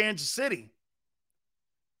Mahomes at Kansas City?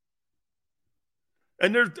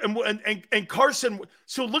 And Carson.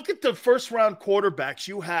 So look at the first round quarterbacks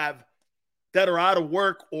you have that are out of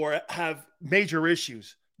work or have major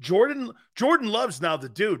issues. Jordan Love's now the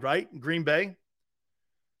dude, right? In Green Bay.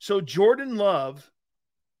 So Jordan Love,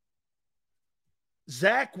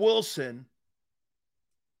 Zach Wilson,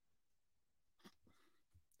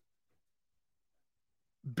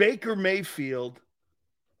 Baker Mayfield,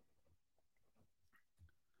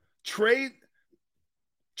 Trey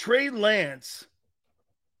Lance.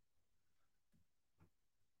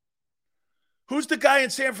 Who's the guy in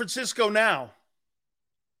San Francisco now?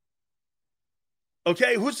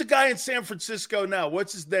 Okay, who's the guy in San Francisco now?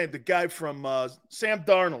 What's his name? The guy from Sam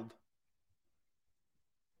Darnold.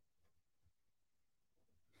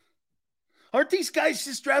 Aren't these guys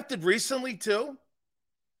just drafted recently too?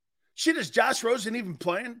 Shit, is Josh Rosen even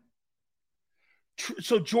playing?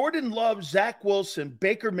 So Jordan Love, Zach Wilson,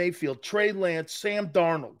 Baker Mayfield, Trey Lance, Sam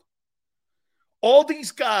Darnold. All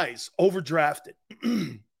these guys overdrafted.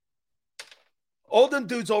 All them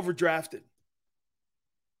dudes overdrafted.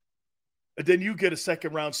 And then you get a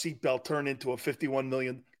second-round seatbelt turned into a $51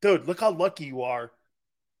 million. Dude, look how lucky you are.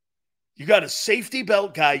 You got a safety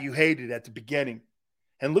belt guy you hated at the beginning.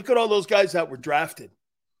 And look at all those guys that were drafted.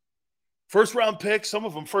 First-round picks, some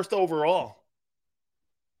of them first overall.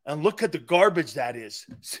 And look at the garbage that is.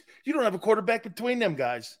 You don't have a quarterback between them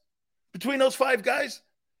guys. Between those five guys,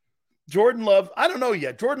 Jordan Love, I don't know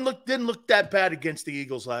yet. Jordan didn't look that bad against the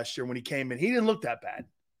Eagles last year when he came in. He didn't look that bad.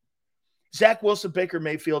 Zach Wilson, Baker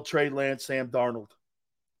Mayfield, Trey Lance, Sam Darnold.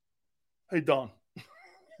 Hey, Don.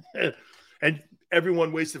 And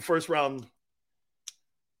everyone wasted first round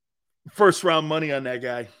money on that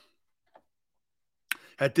guy.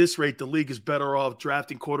 At this rate, the league is better off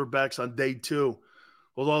drafting quarterbacks on day 2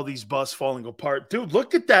 with all these busts falling apart. Dude,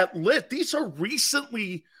 look at that list. These are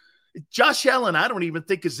recently – Josh Allen, I don't even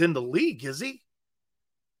think is in the league, is he?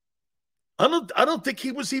 I don't think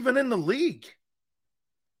he was even in the league.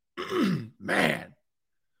 Man.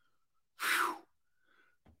 Whew.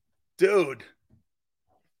 Dude.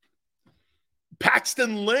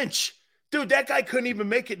 Paxton Lynch. Dude, that guy couldn't even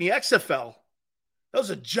make it in the XFL. That was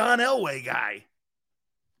a John Elway guy.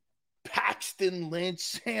 Paxton Lynch,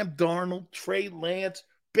 Sam Darnold, Trey Lance,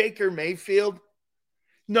 Baker Mayfield.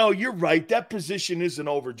 No, you're right. That position isn't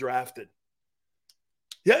overdrafted.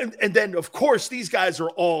 Yeah, and then, of course, these guys are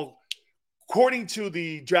all, according to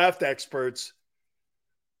the draft experts,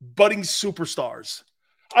 budding superstars.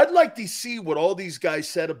 I'd like to see what all these guys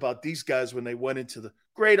said about these guys when they went into the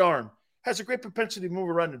great arm. Has a great propensity to move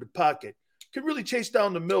around in the pocket. Can really chase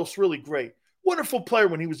down the Mills really great. Wonderful player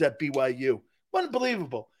when he was at BYU.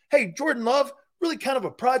 Unbelievable. Hey, Jordan Love, really kind of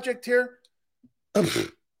a project here.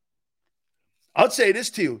 I'll say this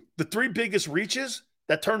to you. The 3 biggest reaches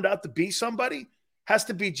that turned out to be somebody has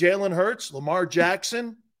to be Jalen Hurts, Lamar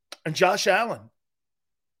Jackson, and Josh Allen.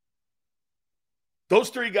 Those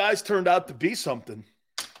 3 guys turned out to be something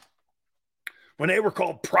when they were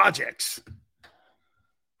called projects.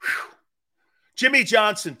 Whew. Jimmy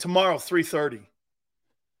Johnson, tomorrow, 3:30.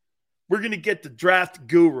 We're going to get the draft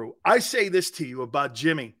guru. I say this to you about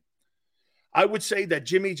Jimmy. I would say that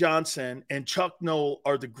Jimmy Johnson and Chuck Noll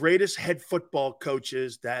are the greatest head football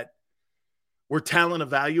coaches that were talent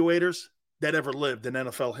evaluators that ever lived in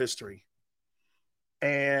NFL history.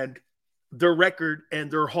 And their record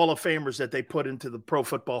and their Hall of Famers that they put into the Pro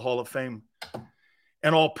Football Hall of Fame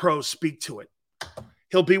and all pros speak to it.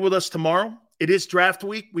 He'll be with us tomorrow. It is draft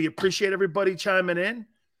week. We appreciate everybody chiming in.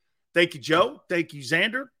 Thank you, Joe. Thank you,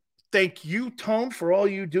 Xander. Thank you, Tone, for all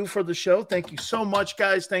you do for the show. Thank you so much,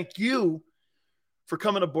 guys. Thank you for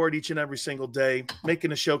coming aboard each and every single day,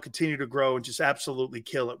 making the show continue to grow and just absolutely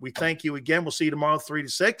kill it. We thank you again. We'll see you tomorrow, 3 to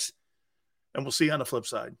 6, and we'll see you on the flip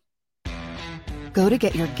side. Go to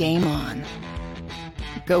get your game on.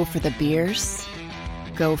 Go for the beers.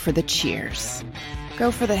 Go for the cheers.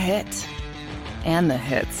 Go for the hit and the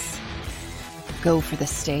hits. Go for the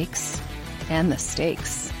stakes and the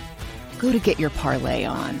stakes. Go to get your parlay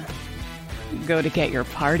on. Go to get your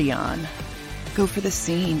party on. Go for the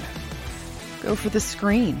scene. Go for the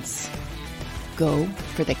screens. Go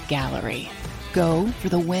for the gallery. Go for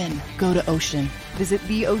the win. Go to Ocean. Visit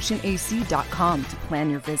theoceanac.com to plan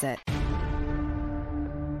your visit.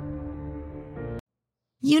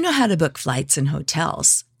 You know how to book flights and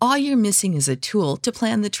hotels. All you're missing is a tool to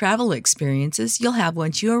plan the travel experiences you'll have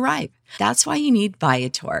once you arrive. That's why you need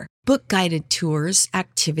Viator. Book guided tours,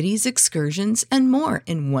 activities, excursions, and more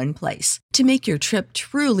in one place to make your trip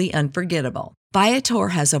truly unforgettable. Viator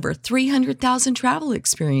has over 300,000 travel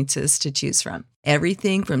experiences to choose from.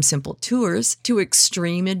 Everything from simple tours to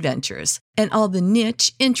extreme adventures and all the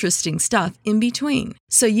niche, interesting stuff in between.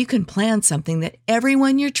 So you can plan something that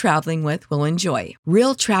everyone you're traveling with will enjoy.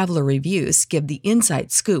 Real traveler reviews give the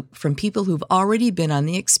inside scoop from people who've already been on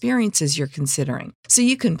the experiences you're considering. So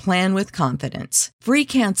you can plan with confidence. Free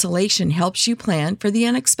cancellation helps you plan for the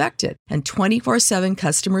unexpected. And 24/7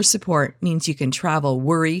 customer support means you can travel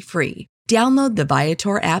worry-free. Download the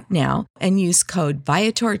Viator app now and use code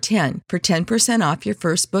Viator10 for 10% off your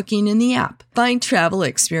first booking in the app. Find travel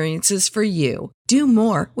experiences for you. Do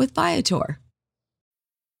more with Viator.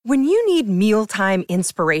 When you need mealtime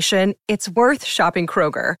inspiration, it's worth shopping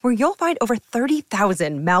Kroger, where you'll find over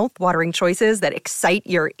 30,000 mouth-watering choices that excite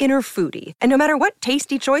your inner foodie. And no matter what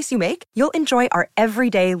tasty choice you make, you'll enjoy our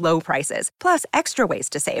everyday low prices, plus extra ways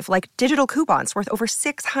to save, like digital coupons worth over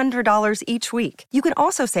 $600 each week. You can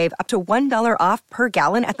also save up to $1 off per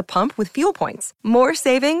gallon at the pump with fuel points. More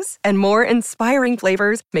savings and more inspiring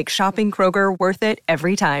flavors make shopping Kroger worth it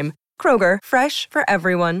every time. Kroger, fresh for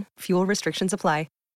everyone. Fuel restrictions apply.